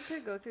 I like to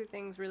go through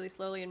things really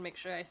slowly and make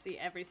sure I see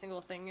every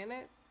single thing in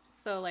it.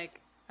 So like,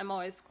 I'm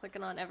always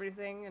clicking on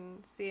everything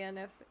and seeing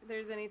if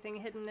there's anything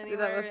hidden anywhere. Do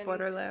that with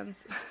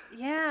Borderlands.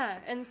 Yeah,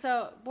 and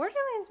so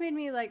Borderlands made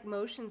me like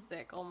motion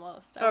sick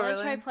almost. I Oh, want to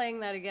really? try playing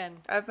that again.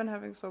 I've been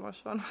having so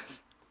much fun with.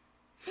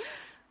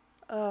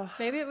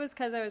 Maybe it was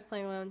because I was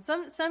playing alone.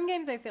 Some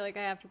games I feel like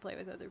I have to play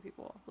with other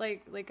people.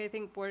 Like I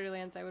think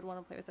Borderlands I would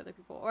want to play with other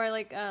people. Or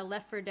like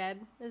Left 4 Dead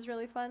is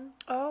really fun.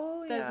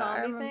 Oh The yeah,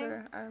 zombie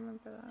thing? I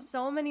remember that.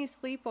 So many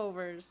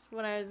sleepovers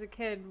when I was a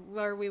kid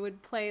where we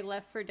would play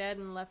Left 4 Dead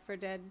and Left 4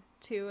 Dead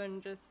 2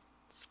 and just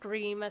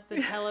scream at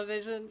the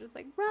television, just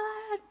like,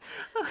 run,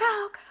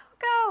 go,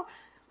 go,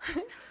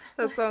 go.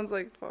 That sounds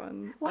like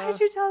fun. Why'd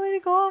you tell me to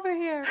go over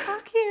here?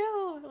 Fuck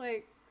you.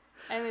 Like,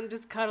 and then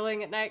just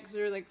cuddling at night because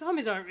we were like,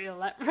 zombies aren't real,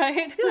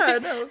 right? Yeah,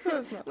 no, of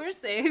course not. We're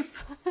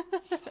safe.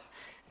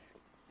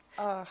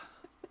 The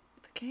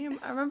game,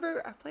 I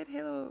remember I played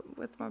Halo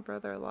with my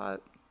brother a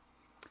lot,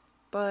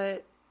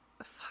 but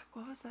fuck,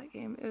 what was that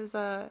game? It was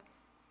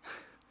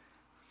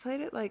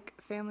played it like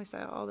family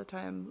style all the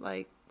time,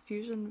 like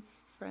Fusion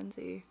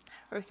Frenzy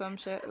or some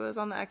shit. It was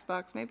on the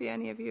Xbox. Maybe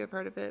any of you have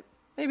heard of it.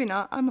 Maybe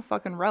not. I'm a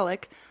fucking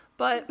relic,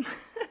 but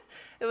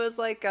it was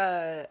like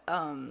a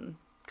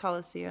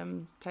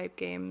Coliseum type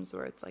games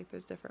where it's like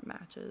there's different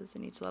matches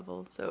in each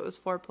level. So it was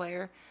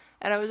 4-player,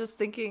 and I was just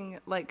thinking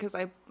like, because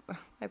I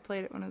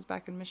played it when I was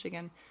back in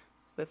Michigan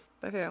with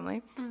my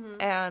family,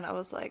 and I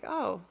was like,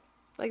 oh,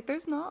 like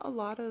there's not a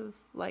lot of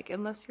like,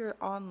 unless you're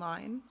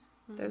online,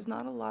 there's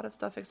not a lot of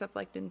stuff except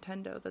like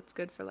Nintendo that's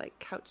good for like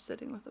couch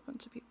sitting with a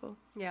bunch of people.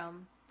 Yeah.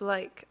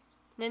 Like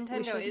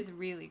Nintendo is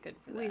really good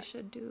for that. We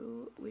should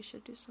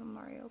do some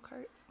Mario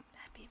Kart.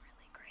 That'd be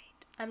really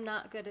great. I'm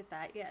not good at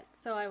that yet,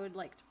 so I would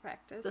like to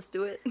practice. Just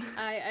do it.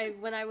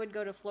 When I would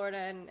go to Florida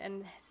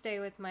and stay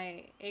with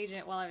my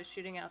agent while I was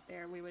shooting out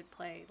there, we would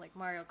play like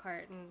Mario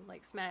Kart and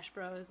like Smash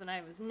Bros. And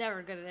I was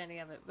never good at any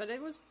of it, but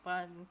it was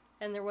fun,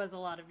 and there was a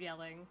lot of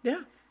yelling.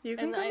 Yeah, you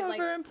can come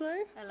over and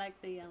play. I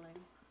like the yelling.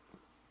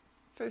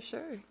 For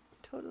sure,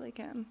 totally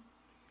can.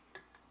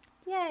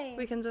 Yay!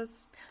 We can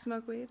just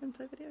smoke weed and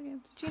play video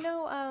games. Do you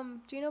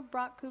know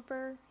Brock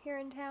Cooper here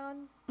in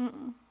town?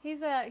 Mm-mm.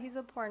 He's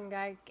a porn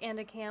guy and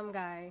a cam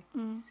guy.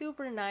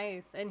 Super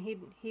nice, and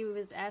he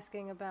was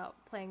asking about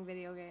playing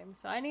video games.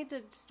 So I need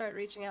to start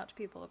reaching out to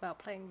people about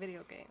playing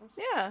video games.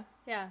 Yeah.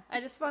 Yeah.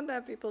 It's fun to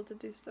have people to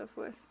do stuff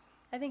with.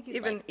 I think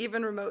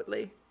even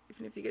remotely,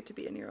 even if you get to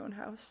be in your own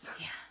house.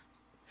 Yeah.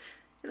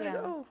 You're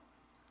like, oh,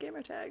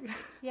 gamer tag.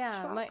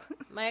 Yeah,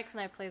 my ex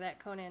and I play that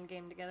Conan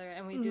game together,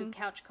 and we do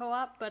couch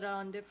co-op, but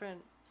on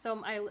different.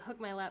 So I hook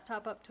my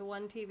laptop up to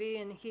one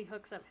TV, and he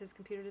hooks up his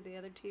computer to the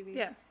other TV.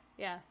 Yeah.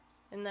 Yeah,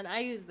 and then I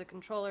use the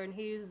controller, and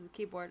he uses the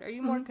keyboard. Are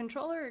you more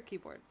controller or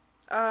keyboard?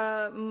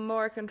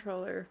 More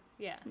controller.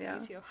 Yeah. Me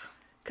too.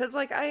 Cause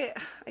like I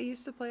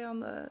used to play on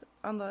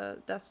the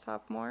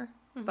desktop more,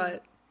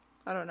 but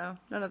I don't know.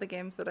 None of the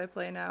games that I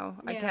play now,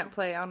 I can't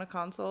play on a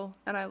console,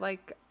 and I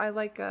like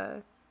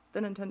the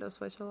Nintendo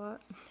Switch a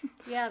lot.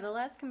 Yeah, the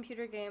last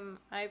computer game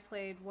I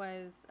played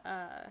was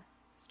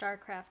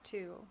StarCraft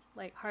 2.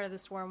 Like, Heart of the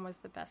Swarm was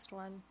the best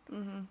one,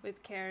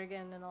 with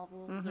Kerrigan and all the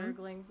little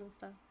Zerglings and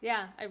stuff.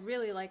 Yeah, I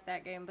really liked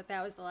that game, but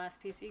that was the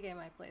last PC game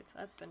I played, so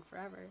that's been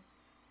forever.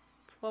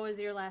 What was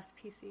your last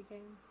PC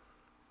game?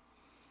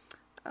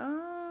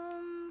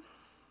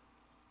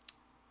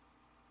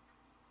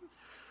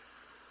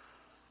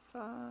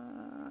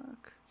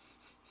 Fuck.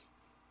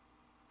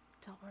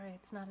 Don't worry,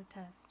 it's not a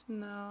test.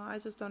 No, I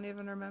just don't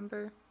even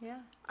remember.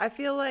 Yeah. I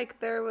feel like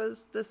there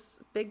was this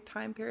big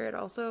time period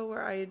also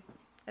where I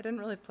didn't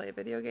really play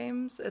video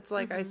games. It's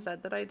like I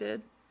said that I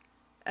did.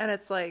 And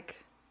it's like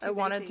I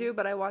wanted to,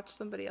 but I watched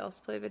somebody else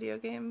play video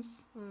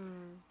games.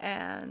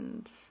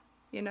 And,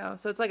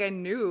 so it's like I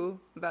knew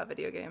about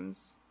video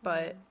games,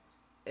 but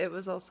it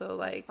was also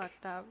like... It's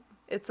fucked up.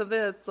 It's something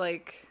that's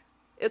like...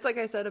 It's like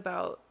I said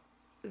about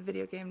the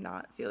video game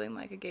not feeling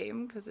like a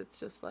game, because it's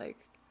just like...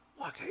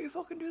 Why can't you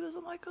fucking do this?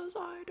 I'm like, because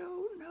I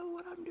don't know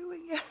what I'm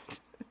doing yet.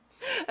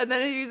 And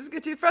then you just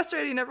get too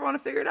frustrated. You never want to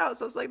figure it out.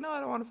 So it's like, no, I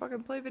don't want to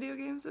fucking play video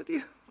games with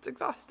you. It's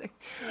exhausting.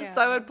 Yeah.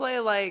 So I would play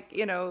like,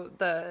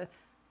 the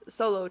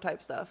solo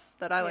type stuff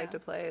that I like to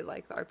play,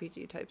 like the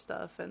RPG type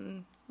stuff.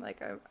 And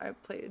like I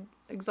played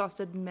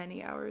exhausted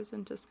many hours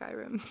into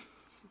Skyrim.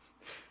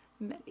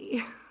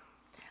 Many.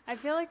 I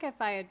feel like if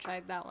I had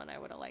tried that one, I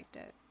would have liked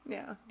it.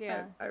 Yeah.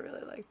 Yeah. I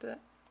really liked it.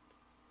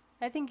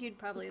 I think you'd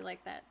probably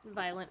like that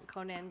violent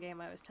Conan game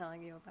I was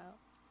telling you about.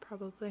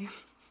 Probably.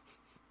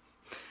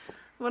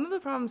 One of the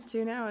problems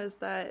too now is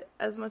that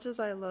as much as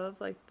I love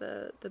like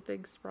the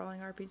big sprawling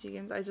RPG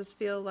games, I just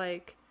feel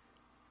like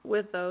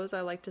with those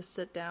I like to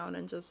sit down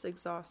and just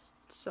exhaust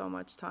so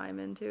much time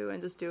into and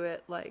just do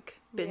it, like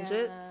binge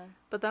it.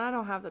 But then I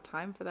don't have the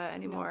time for that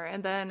anymore.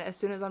 And then as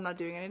soon as I'm not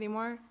doing it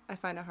anymore, I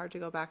find it hard to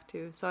go back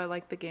to. So I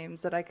like the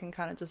games that I can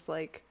kind of just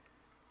like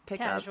pick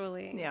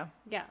casually. Up. Yeah.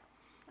 Yeah.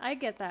 I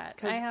get that.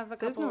 I have a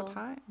couple. There's no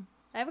time.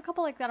 I have a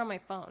couple like that on my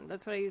phone.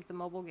 That's what I use the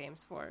mobile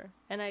games for,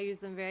 and I use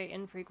them very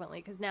infrequently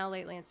because now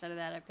lately, instead of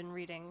that, I've been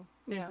reading.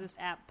 There's this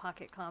app,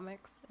 Pocket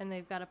Comics, and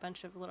they've got a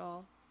bunch of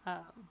little,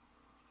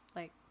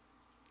 like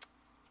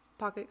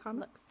Pocket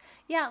Comics.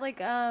 Yeah, like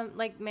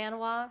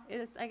manhwa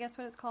is I guess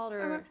what it's called,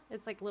 or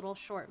it's like little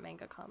short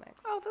manga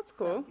comics. Oh, that's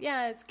cool. So,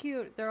 yeah, it's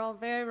cute. They're all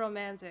very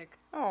romantic.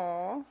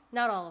 Aww.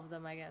 Not all of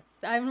them, I guess.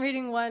 I'm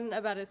reading one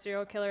about a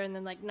serial killer, and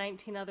then like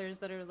 19 others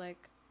that are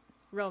like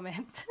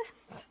romances.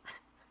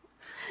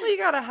 Well, you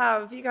gotta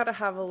have a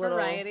little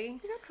variety.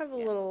 You gotta have a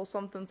little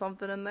something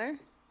in there.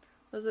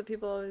 Was it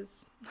people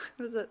always?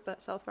 Was it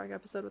that South Park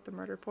episode with the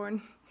murder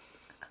porn?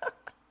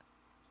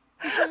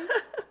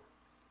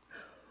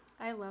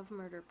 I love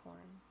murder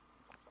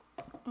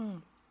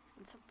porn.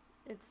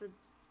 It's a.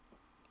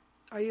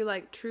 Are you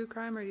like true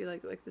crime, or do you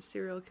like the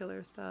serial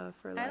killer stuff,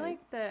 or like?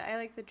 I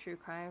like the true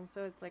crime,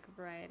 so it's like a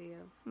variety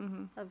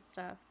of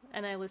stuff,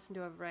 and I listen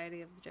to a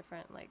variety of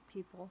different like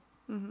people.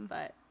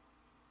 But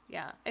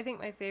yeah, I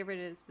think my favorite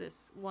is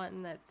this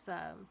one that's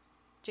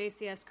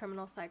JCS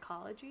Criminal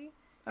Psychology,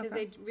 because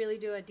they really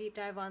do a deep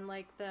dive on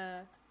like the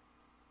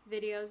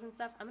videos and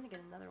stuff. I'm gonna get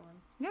another one.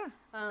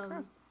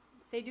 Yeah.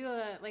 They do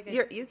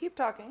You keep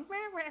talking.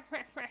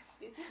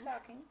 You keep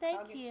talking.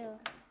 Thank you.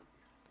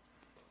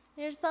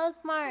 You're so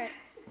smart.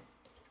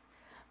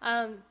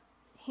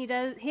 He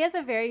has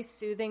a very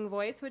soothing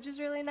voice, which is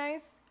really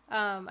nice.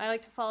 I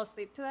like to fall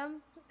asleep to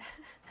them.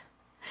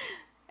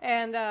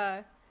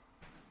 And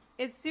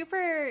it's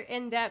super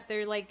in depth.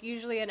 They're like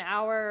usually an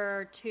hour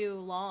or two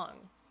long.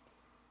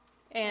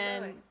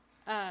 And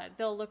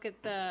they'll look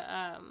at the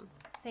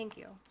thank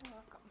you. You're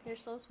welcome. You're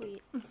so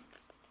sweet.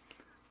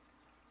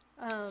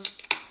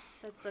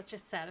 That's such a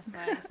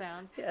satisfying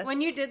sound. Yes.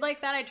 When you did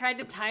like that, I tried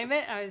to time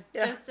it. I was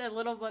just a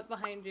little bit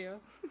behind you.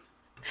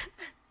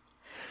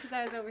 Because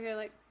I was over here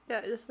like...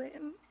 Yeah, just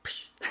waiting.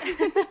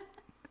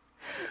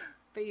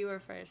 But you were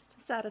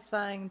first.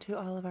 Satisfying to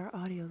all of our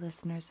audio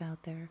listeners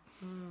out there.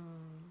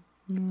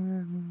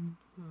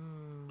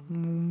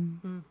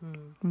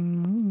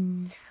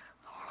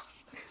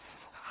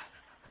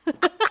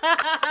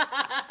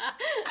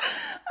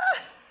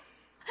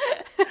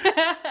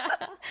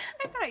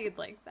 I thought you'd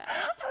like that.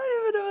 I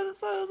don't even know. That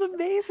song was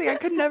amazing. I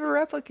could never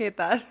replicate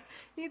that.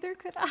 Neither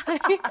could I.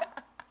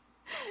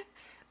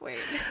 Wait.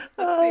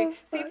 Let's see.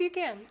 See if you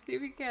can. See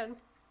if you can.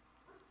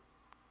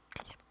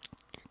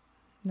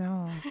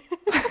 No.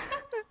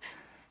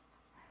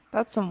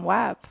 That's some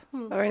WAP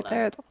right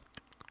there.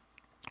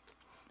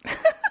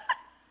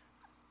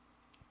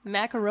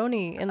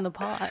 Macaroni in the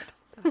pot.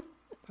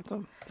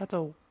 That's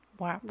a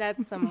WAP.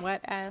 That's some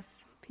wet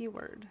ass P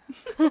word.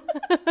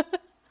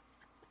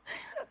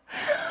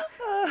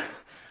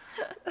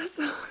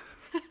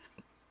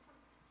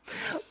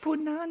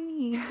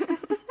 Punani.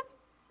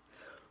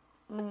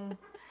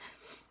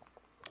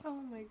 Oh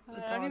my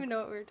god. I don't even know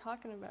what we were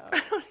talking about.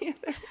 I don't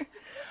either.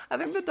 I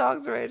think the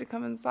dogs are ready to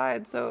come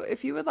inside. So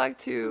if you would like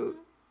to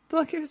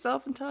plug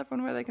yourself and tell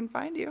everyone where they can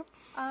find you.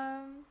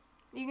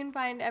 You can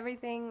find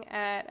everything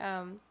at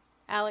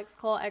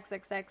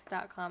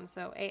alexcoalxxx.com.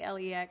 So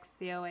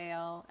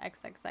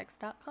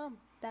ALEXCOALXXX.com.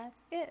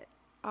 That's it.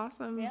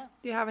 Awesome. Yeah.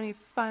 Do you have any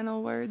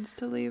final words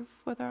to leave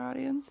with our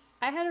audience?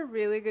 I had a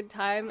really good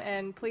time,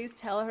 and please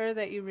tell her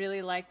that you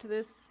really liked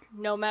this,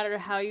 no matter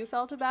how you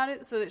felt about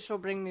it, so that she'll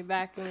bring me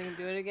back and we can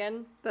do it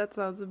again. That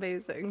sounds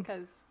amazing.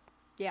 Because,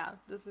 yeah,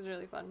 this was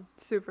really fun.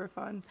 Super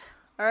fun.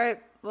 All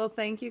right. Well,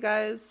 thank you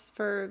guys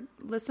for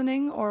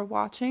listening or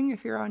watching.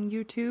 If you're on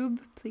YouTube,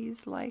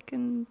 please like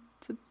and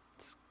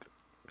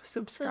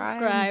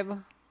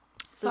subscribe.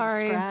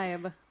 Sorry.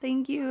 Subscribe.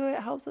 Thank you. It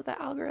helps with the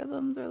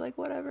algorithms or like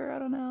whatever. I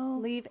don't know.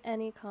 Leave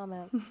any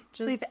comment.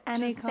 Just, Leave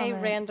any just comment.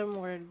 say random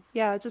words.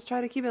 Yeah, just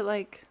try to keep it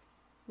like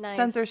Nice.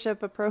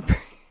 censorship appropriate,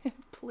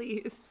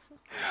 please.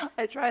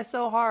 I try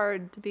so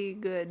hard to be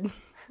good.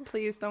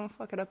 Please don't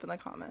fuck it up in the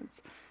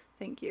comments.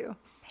 Thank you.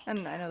 I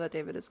know that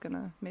David is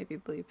gonna maybe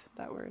bleep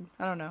that word.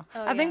 I don't know.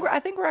 Oh, I think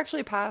yeah. we're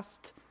actually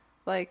past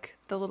like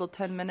the little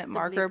 10-minute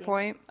marker bleeping.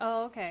 point.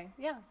 Oh, okay.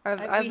 Yeah.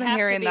 I've We been have to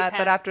hearing be that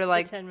past after the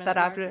like 10-minute that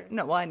after marker.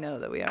 no, well I know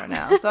that we are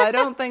now. So I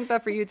don't think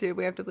that for YouTube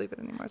we have to bleep it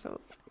anymore.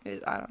 So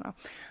I don't know.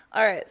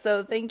 All right.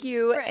 So thank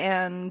you Frick.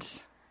 and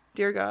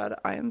dear God,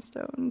 I am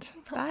stoned.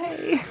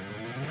 Bye.